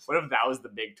fired. What if that was the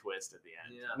big twist at the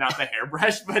end? Yeah. Not the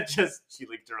hairbrush, but just she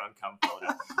leaked her own cum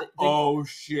photo. Oh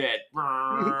shit!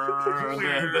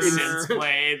 the synths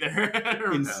played.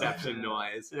 Inception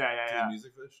noise. Yeah. The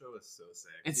music for the show is so sick.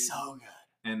 It's so good.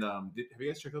 And have you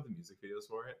guys checked out the music videos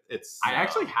for it? It's I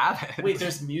actually haven't. Wait,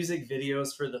 there's music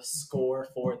videos for the score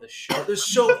for the show. The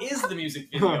show is the music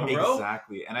video, bro.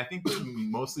 Exactly. And I think they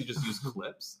mostly just use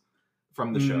clips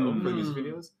from the show for music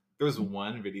videos. There was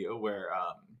one video where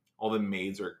all the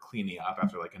maids are cleaning up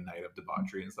after like a night of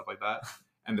debauchery and stuff like that.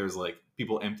 And there's like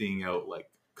people emptying out like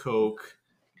Coke,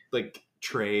 like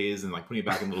trays and like putting it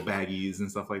back in little baggies and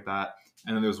stuff like that.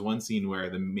 And then there's one scene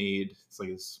where the maid, it's like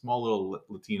a small little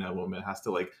Latina woman, has to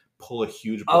like pull a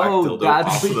huge black dildo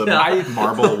off of the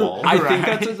marble wall. I think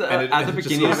that's at the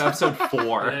beginning of episode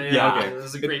 4. Yeah, okay. This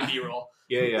is a great B-roll.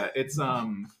 Yeah. It's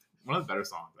one of the better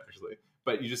songs actually.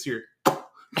 But you just hear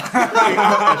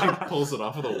as she pulls it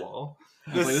off of the wall.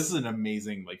 This is an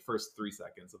amazing like first 3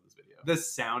 seconds of this video. The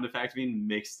sound effect being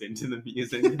mixed into the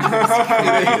music. They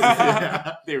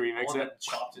remix it.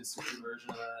 Chopped and screwed version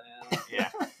of that. Yeah.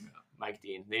 Mike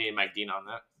Dean. They need Mike Dean on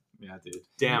that. Yeah, dude.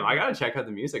 Damn, I gotta check out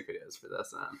the music videos for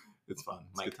this then. It's fun.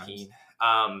 It's Mike Dean.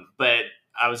 But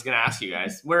I was gonna ask you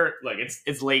guys,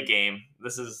 it's late game.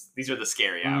 These are the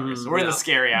scary hours. We're in the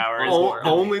scary hours.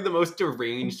 Only the most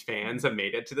deranged fans have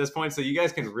made it to this point, so you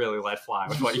guys can really let fly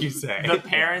with what you say. The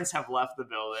parents have left the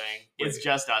building. It's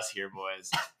just us here, boys.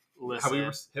 Listen. Have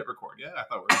we hit record yet? I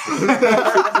thought we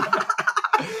were.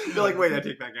 You're like, wait, I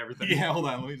take back everything. Yeah, hold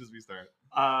on. Let me just restart.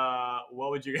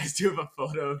 What would you guys do if a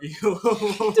photo of you with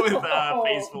a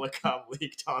face full of cum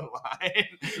leaked online?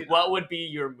 What would be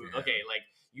your move? Okay, like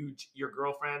your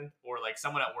girlfriend or like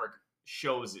someone at work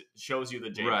shows you the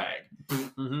JPEG.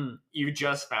 Right. You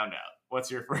just found out.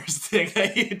 What's your first thing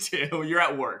that you do? You're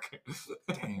at work.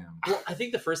 Damn. Well, I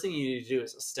think the first thing you need to do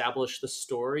is establish the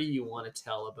story you want to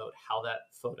tell about how that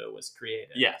photo was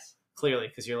created. Yes. Clearly,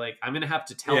 because you're like, I'm going to have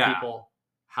to tell people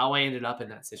how I ended up in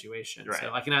that situation. Right.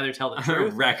 So I can either tell the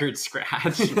truth. Record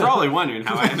scratch. You're probably wondering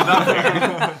how I ended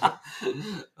up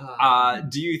there.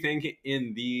 Do you think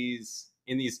in these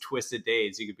twisted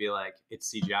days you could be like,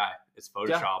 it's CGI, it's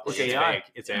Photoshop, it's AI. fake,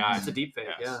 it's AI. It's a deep fake,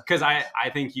 Because I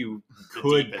think you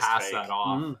could pass that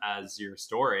off as your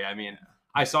story. I mean,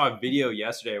 I saw a video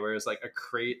yesterday where it was like a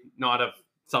crate, not of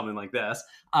something like this.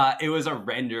 It was a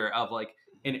render of like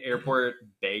an airport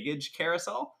baggage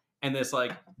carousel. And this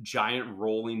like giant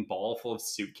rolling ball full of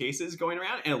suitcases going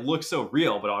around, and it looks so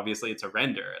real, but obviously it's a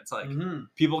render. It's like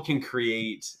people can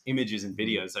create images and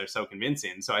videos that are so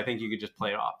convincing. So I think you could just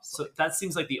play it off. So that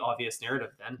seems like the obvious narrative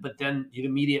then. But then the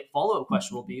immediate follow-up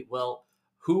question will be, well,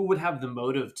 who would have the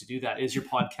motive to do that? Is your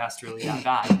podcast really that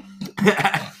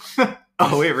bad?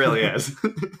 Oh, it really is.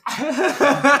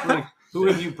 Like, who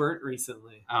have you burnt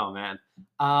recently? Oh man.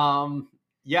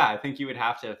 Yeah, I think you would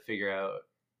have to figure out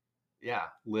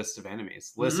list of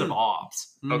enemies, list of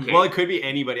ops. Okay. Well, it could be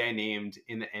anybody I named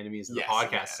in the enemies of the Yes,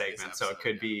 podcast segment. So it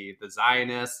could be the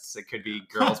Zionists. It could be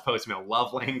girls posting about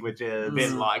love languages.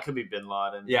 Bin Laden. It could be Bin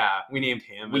Laden. Yeah, we named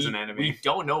him as an enemy. We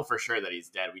don't know for sure that he's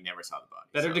dead. We never saw the body.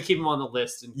 Better to keep him on the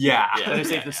list. And better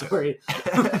save the story.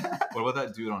 What about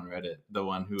that dude on Reddit? The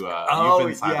one who Oh,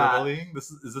 you've been cyberbullying?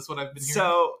 Is this what I've been hearing?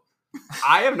 So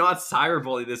I have not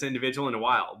cyberbullied this individual in a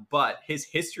while, but his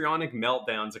histrionic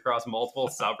meltdowns across multiple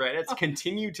subreddits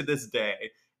continue to this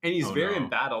day. And he's very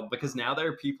embattled because now there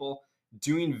are people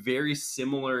doing very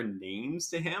similar names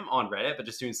to him on Reddit, but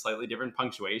just doing slightly different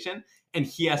punctuation. And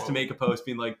he has to make a post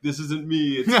being like, this isn't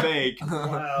me, it's fake.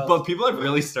 Wow. But people have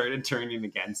really started turning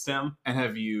against him. And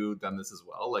have you done this as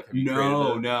well? Like, have you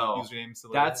No. created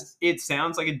usernames? It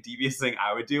sounds like a devious thing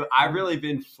I would do. I've really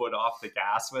been foot off the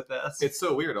gas with this. It's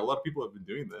so weird. A lot of people have been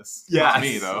doing this. Yeah, Not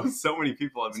me though. So many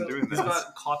people have been doing this. He's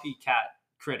got copycat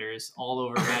critters all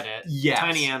over Reddit. Yes.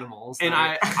 Tiny animals. And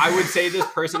I would say this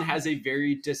person has a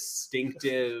very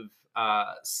distinctive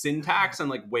syntax and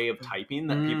like way of typing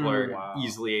that people are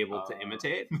easily able to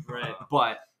imitate. Right.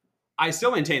 But I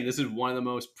still maintain this is one of the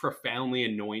most profoundly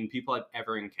annoying people I've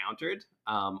ever encountered,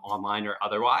 online or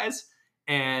otherwise.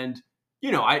 And,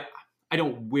 you know, I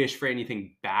don't wish for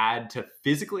anything bad to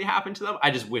physically happen to them.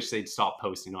 I just wish they'd stop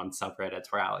posting on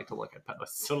subreddits where I like to look at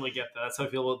posts. Totally get that. That's how I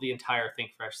feel about the entire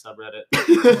Think Fresh subreddit.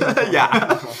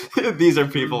 Yeah. These are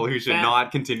people who should not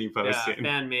continue posting.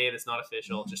 Yeah, fan-made. It's not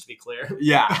official, just to be clear.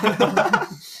 Yeah.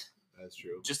 That's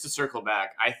true. Just to circle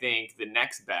back, I think the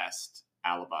next best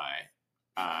alibi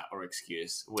or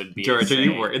excuse would be George, are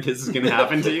you worried this is going to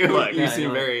happen to you? Look, You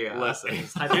seem very... listen,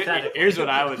 It's hypothetical. here's what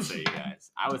I would say, you guys.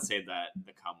 I would say that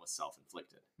the cum was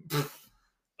self-inflicted.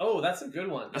 Oh, that's a good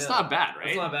one. That's not bad, right?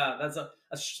 That's not bad. That's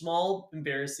a small,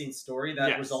 embarrassing story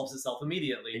that resolves itself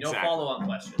immediately. Exactly. No follow-on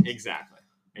questions. Exactly.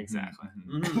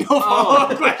 Mm-hmm. No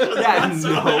follow-up questions. Yeah, That's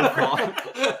no what- follow-up.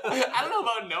 I don't know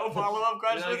about no follow-up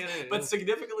questions, gonna- but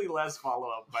significantly less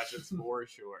follow-up questions for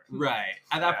sure. Right.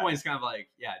 At that Yeah. point, it's kind of like,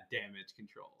 damage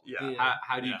control. Yeah.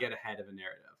 How do you get ahead of a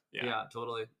narrative? Yeah,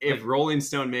 totally. If Rolling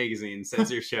Stone magazine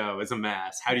says your show is a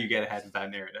mess, how do you get ahead of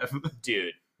that narrative?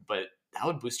 Dude, but that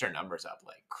would boost our numbers up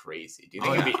like crazy. Do you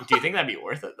think do you think that'd be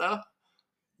worth it though?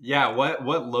 Yeah, what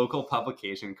local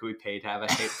publication could we pay to have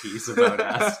a hit piece about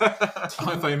us? Oh,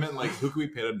 I thought you meant like, who could we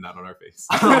pay to nut on our face?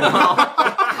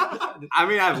 I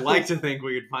mean, I'd like to think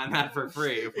we would find that for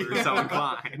free if we were so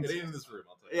inclined. It ain't in this room,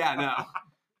 I'll tell you. Yeah, no.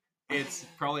 It's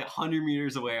probably 100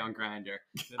 meters away on Grindr.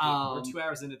 We're 2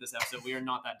 hours into this episode. We are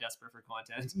not that desperate for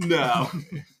content. No.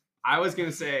 I was going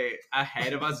to say,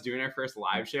 ahead of us doing our first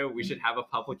live show, we should have a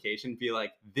publication be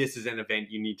like, this is an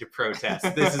event you need to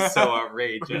protest. This is so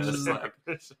outrageous. Like,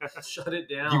 Shut it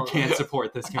down. you can't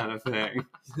support this kind of thing.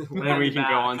 Then we can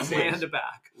go on stage. Land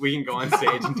back. We can go on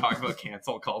stage and talk about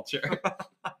cancel culture.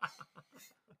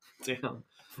 Damn.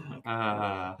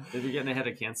 If you're getting ahead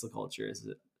of cancel culture,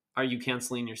 are you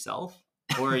canceling yourself?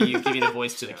 Or are you giving a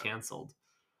voice to the canceled?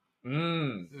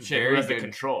 Shit, where's the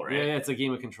control, right? Yeah, it's a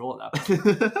game of control at that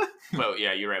point. But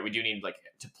yeah, you're right. We do need like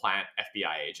to plant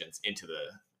FBI agents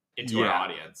into our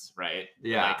audience, right?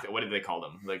 Yeah. Like, what did they call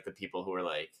them? Like the people who were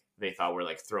like they thought were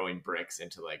like throwing bricks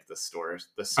into like the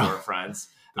storefronts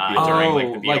during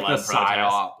like the BLM like the protest,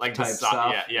 psyop like type the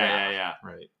stuff. Yeah.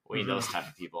 Right. We need those type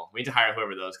of people. We need to hire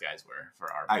whoever those guys were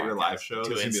for our At your live show, to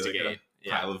there's gonna be instigate. like a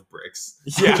pile of bricks.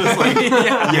 Yeah. Just like in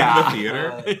the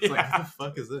theater. It's Yeah. like, what the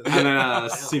fuck is this? And then a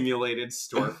simulated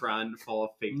storefront full of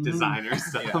fake designer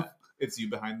stuff. Yeah. It's you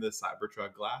behind the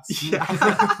Cybertruck glass. Yeah.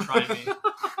 Try me.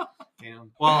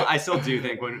 Damn. Well, I still do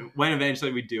think when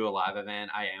eventually we do a live event,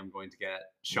 I am going to get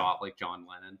shot like John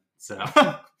Lennon. So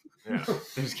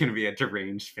there's going to be a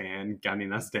deranged fan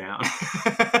gunning us down.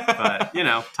 But,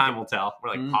 time will tell. We're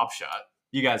like Pop Shot.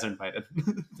 You guys are invited.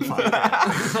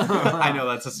 I know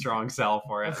that's a strong sell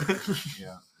for it.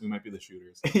 Yeah. We might be the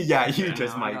shooters. Yeah, you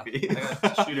just might be. I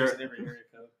got shooters in every area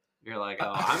code. You're like,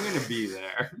 oh, I'm going to be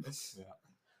there. Yeah.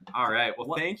 All right.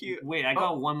 Well, thank you. Wait, I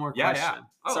got one more Yeah, question. yeah.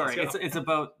 Oh, Sorry, let's go. it's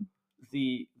about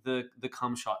the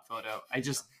cum shot photo.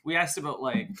 We asked about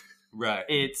like Right.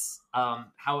 it's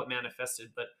how it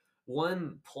manifested, but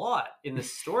one plot in the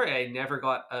story I never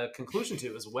got a conclusion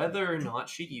to is whether or not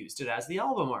she used it as the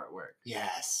album artwork.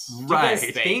 Yes. Do you Right.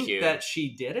 guys think that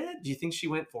she did it? Do you think she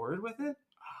went forward with it?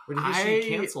 Or do you think she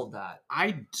canceled that?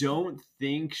 I don't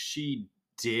think she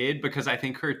did because I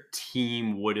think her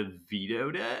team would have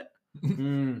vetoed it.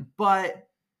 But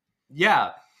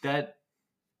yeah, that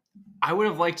I would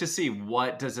have liked to see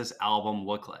what does this album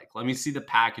look like. Let me see the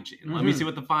packaging. Let me see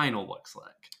what the vinyl looks like.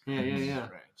 Yeah.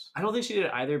 Right. I don't think she did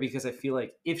it either because I feel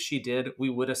like if she did, we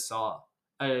would have saw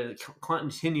a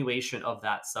continuation of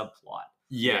that subplot.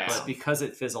 Yes. But because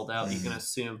it fizzled out, you can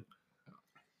assume.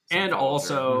 And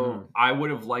also, I would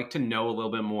have liked to know a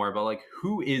little bit more about like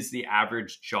who is the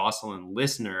average Jocelyn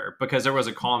listener, because there was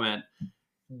a comment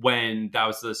when that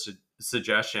was the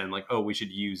suggestion, like, oh, we should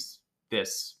use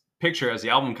this picture as the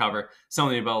album cover.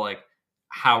 Something about like,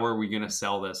 how are we going to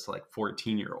sell this to like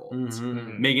 14-year-olds?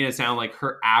 Making it sound like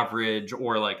her average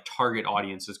or like target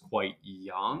audience is quite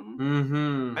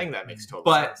young. I think that makes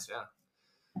total sense.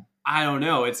 Yeah. I don't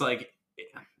know. It's like,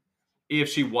 if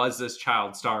she was this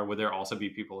child star, would there also be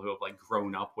people who have like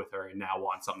grown up with her and now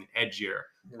want something edgier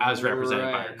as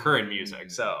represented by her current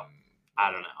music? So I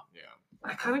don't know. Yeah.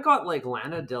 I kind of got like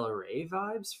Lana Del Rey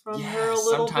vibes from her a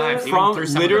little sometimes, bit. From through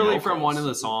some literally of the from one of the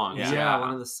vocals. songs. Yeah,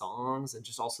 one of the songs, and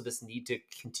just also this need to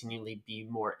continually be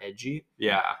more edgy.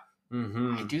 Yeah.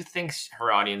 I do think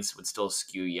her audience would still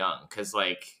skew young, because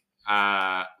like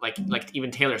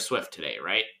even Taylor Swift today,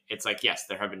 right? It's like, yes,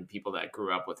 there have been people that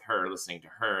grew up with her listening to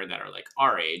her that are like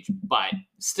our age, but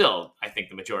still, I think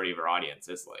the majority of her audience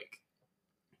is like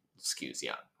skews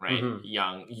young, right?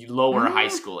 Young, lower high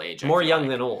school age. More young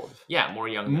than old. Yeah, more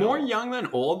young. More young than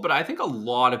old, but I think a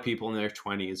lot of people in their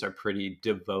 20s are pretty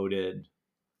devoted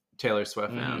Taylor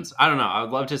Swift fans. I don't know. I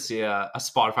would love to see a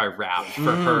Spotify rap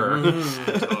for her.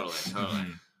 Totally.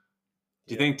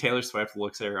 Do you think Taylor Swift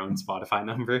looks at her own Spotify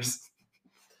numbers?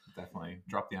 Definitely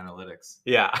drop the analytics.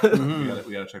 Yeah.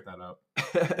 We gotta check that out.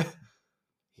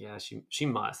 Yeah, she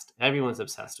must. Everyone's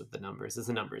obsessed with the numbers. It's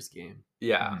a numbers game.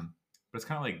 Yeah. But it's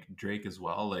kind of like Drake as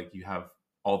well. Like you have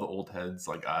all the old heads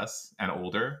like us and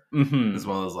older, as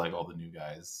well as like all the new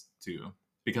guys too,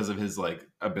 because of his like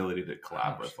ability to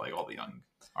collab with like all the young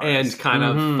artists. And kind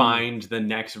of find the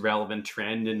next relevant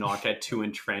trend and not get too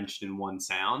entrenched in one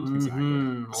sound.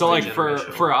 Exactly. So like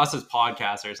for us as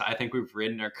podcasters, I think we've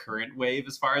ridden our current wave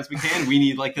as far as we can. We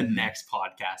need like the next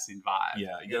podcasting vibe.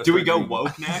 Yeah. Do we go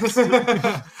woke next?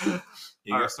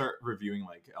 You gotta start reviewing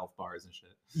like elf bars and shit.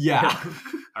 Yeah.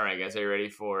 All right, guys, are you ready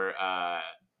for a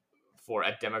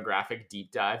demographic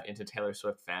deep dive into Taylor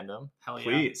Swift fandom? Hell yeah.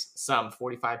 Please. Some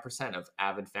 45% of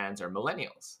avid fans are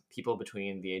millennials, people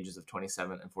between the ages of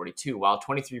 27 and 42, while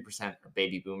 23% are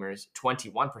baby boomers,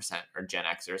 21% are Gen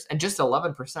Xers, and just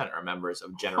 11% are members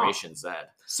of Generation Z.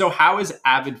 So how is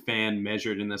avid fan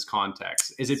measured in this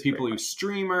context? Is it people who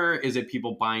streamer? Is it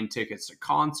people buying tickets to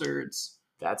concerts?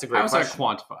 That's a great question. How is that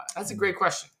quantified? That's a great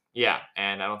question. Yeah,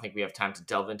 and I don't think we have time to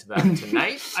delve into that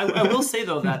tonight. I will say,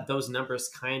 though, that those numbers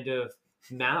kind of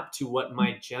map to what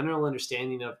my general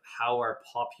understanding of how our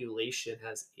population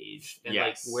has aged and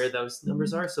like where those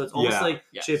numbers are. So it's almost like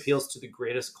she appeals to the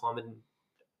greatest common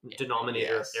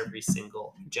denominator of every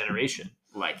single generation.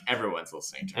 Like everyone's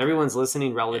listening to her. Everyone's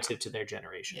listening relative to their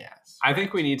generation. Yes. I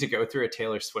think we need to go through a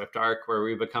Taylor Swift arc where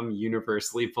we become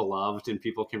universally beloved and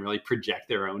people can really project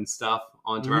their own stuff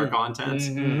onto our content.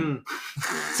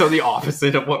 So the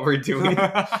opposite of what we're doing,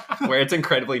 where it's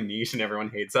incredibly niche and everyone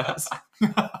hates us.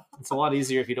 It's a lot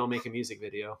easier if you don't make a music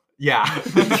video. Yeah,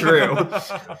 true.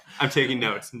 I'm taking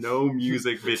notes. No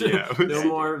music video. No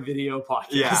more video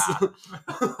podcasts.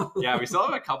 Yeah, we still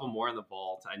have a couple more in the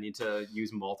vault. I need to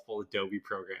use multiple Adobe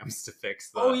programs to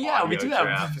fix the we do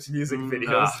draft. have music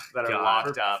videos that are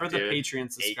locked up for the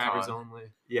Patreon subscribers only.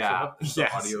 Yeah. So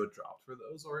the audio dropped for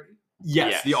those already?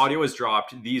 Yes, the audio is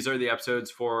dropped. These are the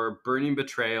episodes for Burning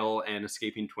Betrayal and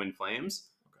Escaping Twin Flames.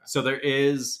 Okay. So there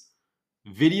is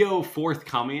video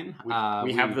forthcoming.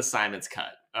 We have the Simon's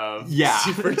cut of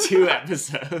for 2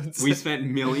 episodes. We spent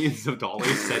millions of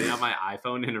dollars setting up my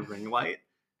iPhone in a ring light.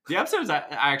 The episodes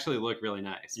actually look really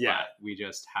nice, but we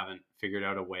just haven't figured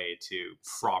out a way to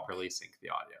properly sync the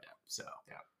audio. So,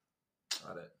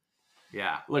 got it.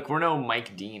 Yeah. Look, we're no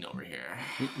Mike Dean over here.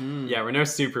 Yeah, we're no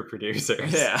super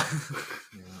producers. Yeah.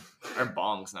 Our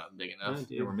bong's not big enough.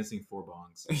 Yeah, we're missing 4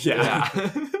 bongs. Yeah.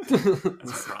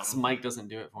 This mic doesn't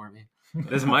do it for me.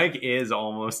 This mic is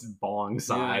almost bong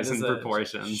size in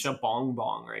proportions. Shabong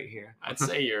bong right here. I'd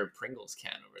say your Pringles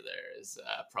can over there is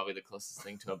probably the closest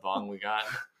thing to a bong we got.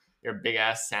 Your big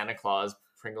ass Santa Claus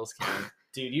Pringles can.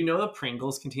 Dude, you know the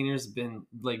Pringles container's been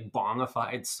like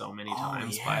bongified so many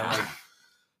times by like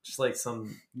just like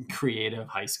some creative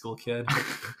high school kid.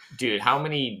 Dude, how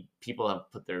many people have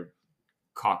put their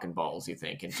cock and balls, you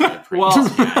think, into a Pringles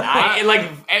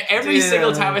can? Every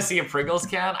single time I see a Pringles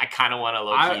can, I kind of want to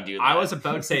low-key do that. I was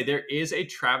about to say, there is a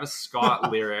Travis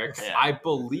Scott lyric, I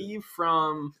believe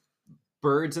from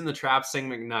Birds in the Trap Sing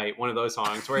McKnight, one of those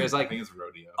songs, where it's like, I think it's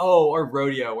Rodeo. Oh, or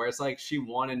Rodeo, where it's like, she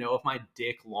want to know if my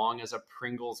dick long as a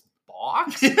Pringles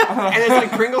box? And it's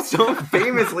like Pringles don't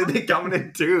famously, they come in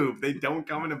a tube. They don't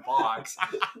come in a box.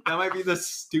 That might be the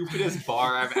stupidest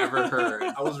bar I've ever heard.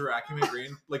 I was racking my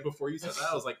brain. Like, before you said that,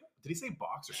 I was like, did he say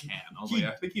box or can? I was like,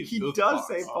 I think he it was does box.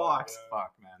 say box. Oh,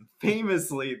 fuck, man.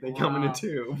 Famously, they come in a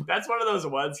tube. That's one of those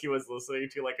ones he was listening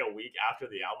to like a week after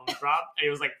the album dropped, and he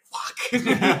was like, "Fuck,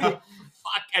 fuck,"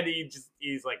 and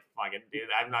he's like, "Fucking dude,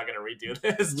 I'm not gonna redo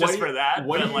this just for that."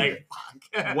 What but do like,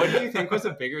 fuck. What do you think was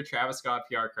a bigger Travis Scott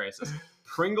PR crisis?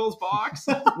 Pringles box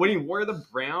when he wore the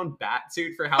brown bat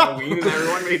suit for Halloween and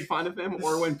everyone made fun of him,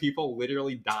 or when people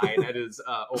literally died at his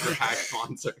overpacked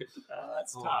concert?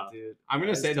 That's tough, dude. I'm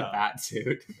gonna say the bat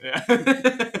suit. Yeah.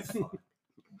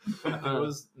 It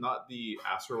was not the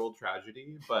Astroworld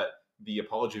tragedy, but the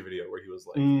apology video where he was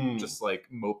like just like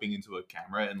moping into a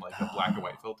camera in like a black and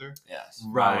white filter. Yes,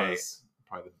 right. That was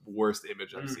probably the worst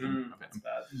image I've seen of him.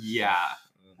 Yeah.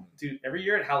 Dude, every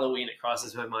year at Halloween it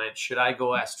crosses my mind, should I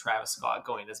go as Travis Scott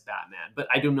going as Batman? But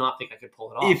I do not think I could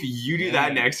pull it off. If you do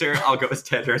that next year, I'll go as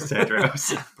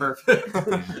Tedros. Perfect.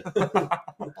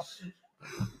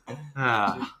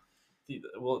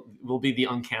 We'll be the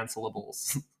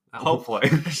uncancellables. Hopefully.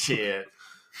 Shit.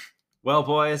 Well,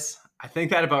 boys, I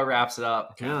think that about wraps it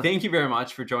up. Yeah. Thank you very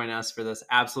much for joining us for this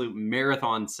absolute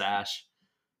marathon sesh.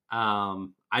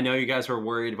 I know you guys were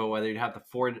worried about whether you'd have the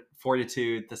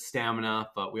fortitude, the stamina,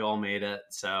 but we all made it.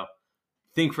 So,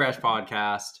 Think Fresh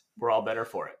podcast. We're all better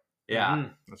for it. Yeah,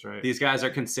 That's right. These guys are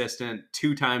consistent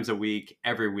 2 times a week,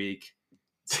 every week.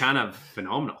 It's kind of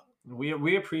phenomenal.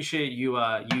 We appreciate you,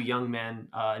 you young men,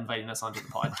 inviting us onto the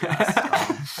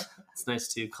podcast. It's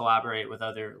nice to collaborate with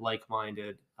other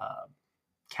like-minded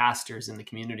casters in the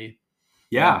community.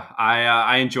 Yeah,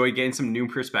 I enjoyed getting some new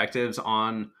perspectives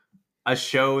on a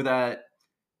show that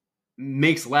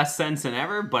makes less sense than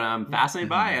ever, but I'm fascinated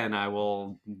by, and I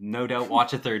will no doubt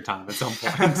watch a third time at some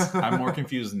point. I'm more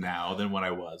confused now than when I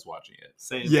was watching it.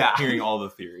 Same. Yeah. Hearing all the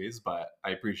theories, but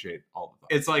I appreciate all the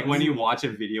thoughts. It's like when you watch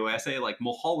a video essay like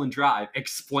Mulholland Drive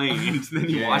explained, then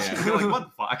you watch it and you're like, what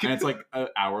the fuck? And it's like an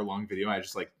hour-long video. I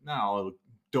just like, no,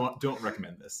 don't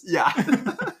recommend this. Yeah.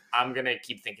 I'm gonna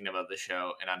keep thinking about the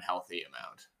show an unhealthy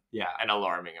amount, Yeah. an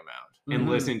alarming amount, And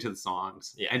listening to the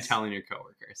songs Yes. and telling your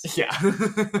coworkers. Yeah.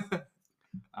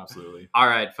 Absolutely. All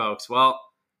right, folks. Well,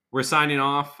 we're signing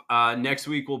off. Next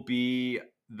week will be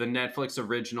the Netflix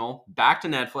original, back to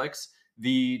Netflix,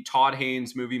 the Todd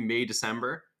Haynes movie May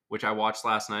December, which I watched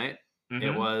last night.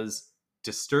 It was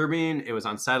disturbing. It was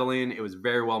unsettling. It was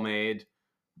very well made.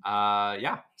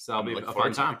 Yeah, so that'll be Look a forward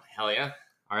fun to time. it. Hell yeah.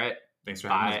 All right. Thanks for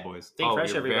having Bye. us, boys. Think Fresh,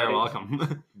 you're everybody. very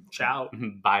welcome. Ciao.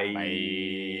 Bye.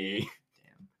 Bye.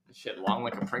 Damn. Shit, long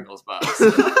like a Pringles box.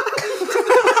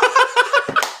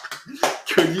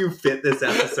 Could you fit this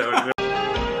episode?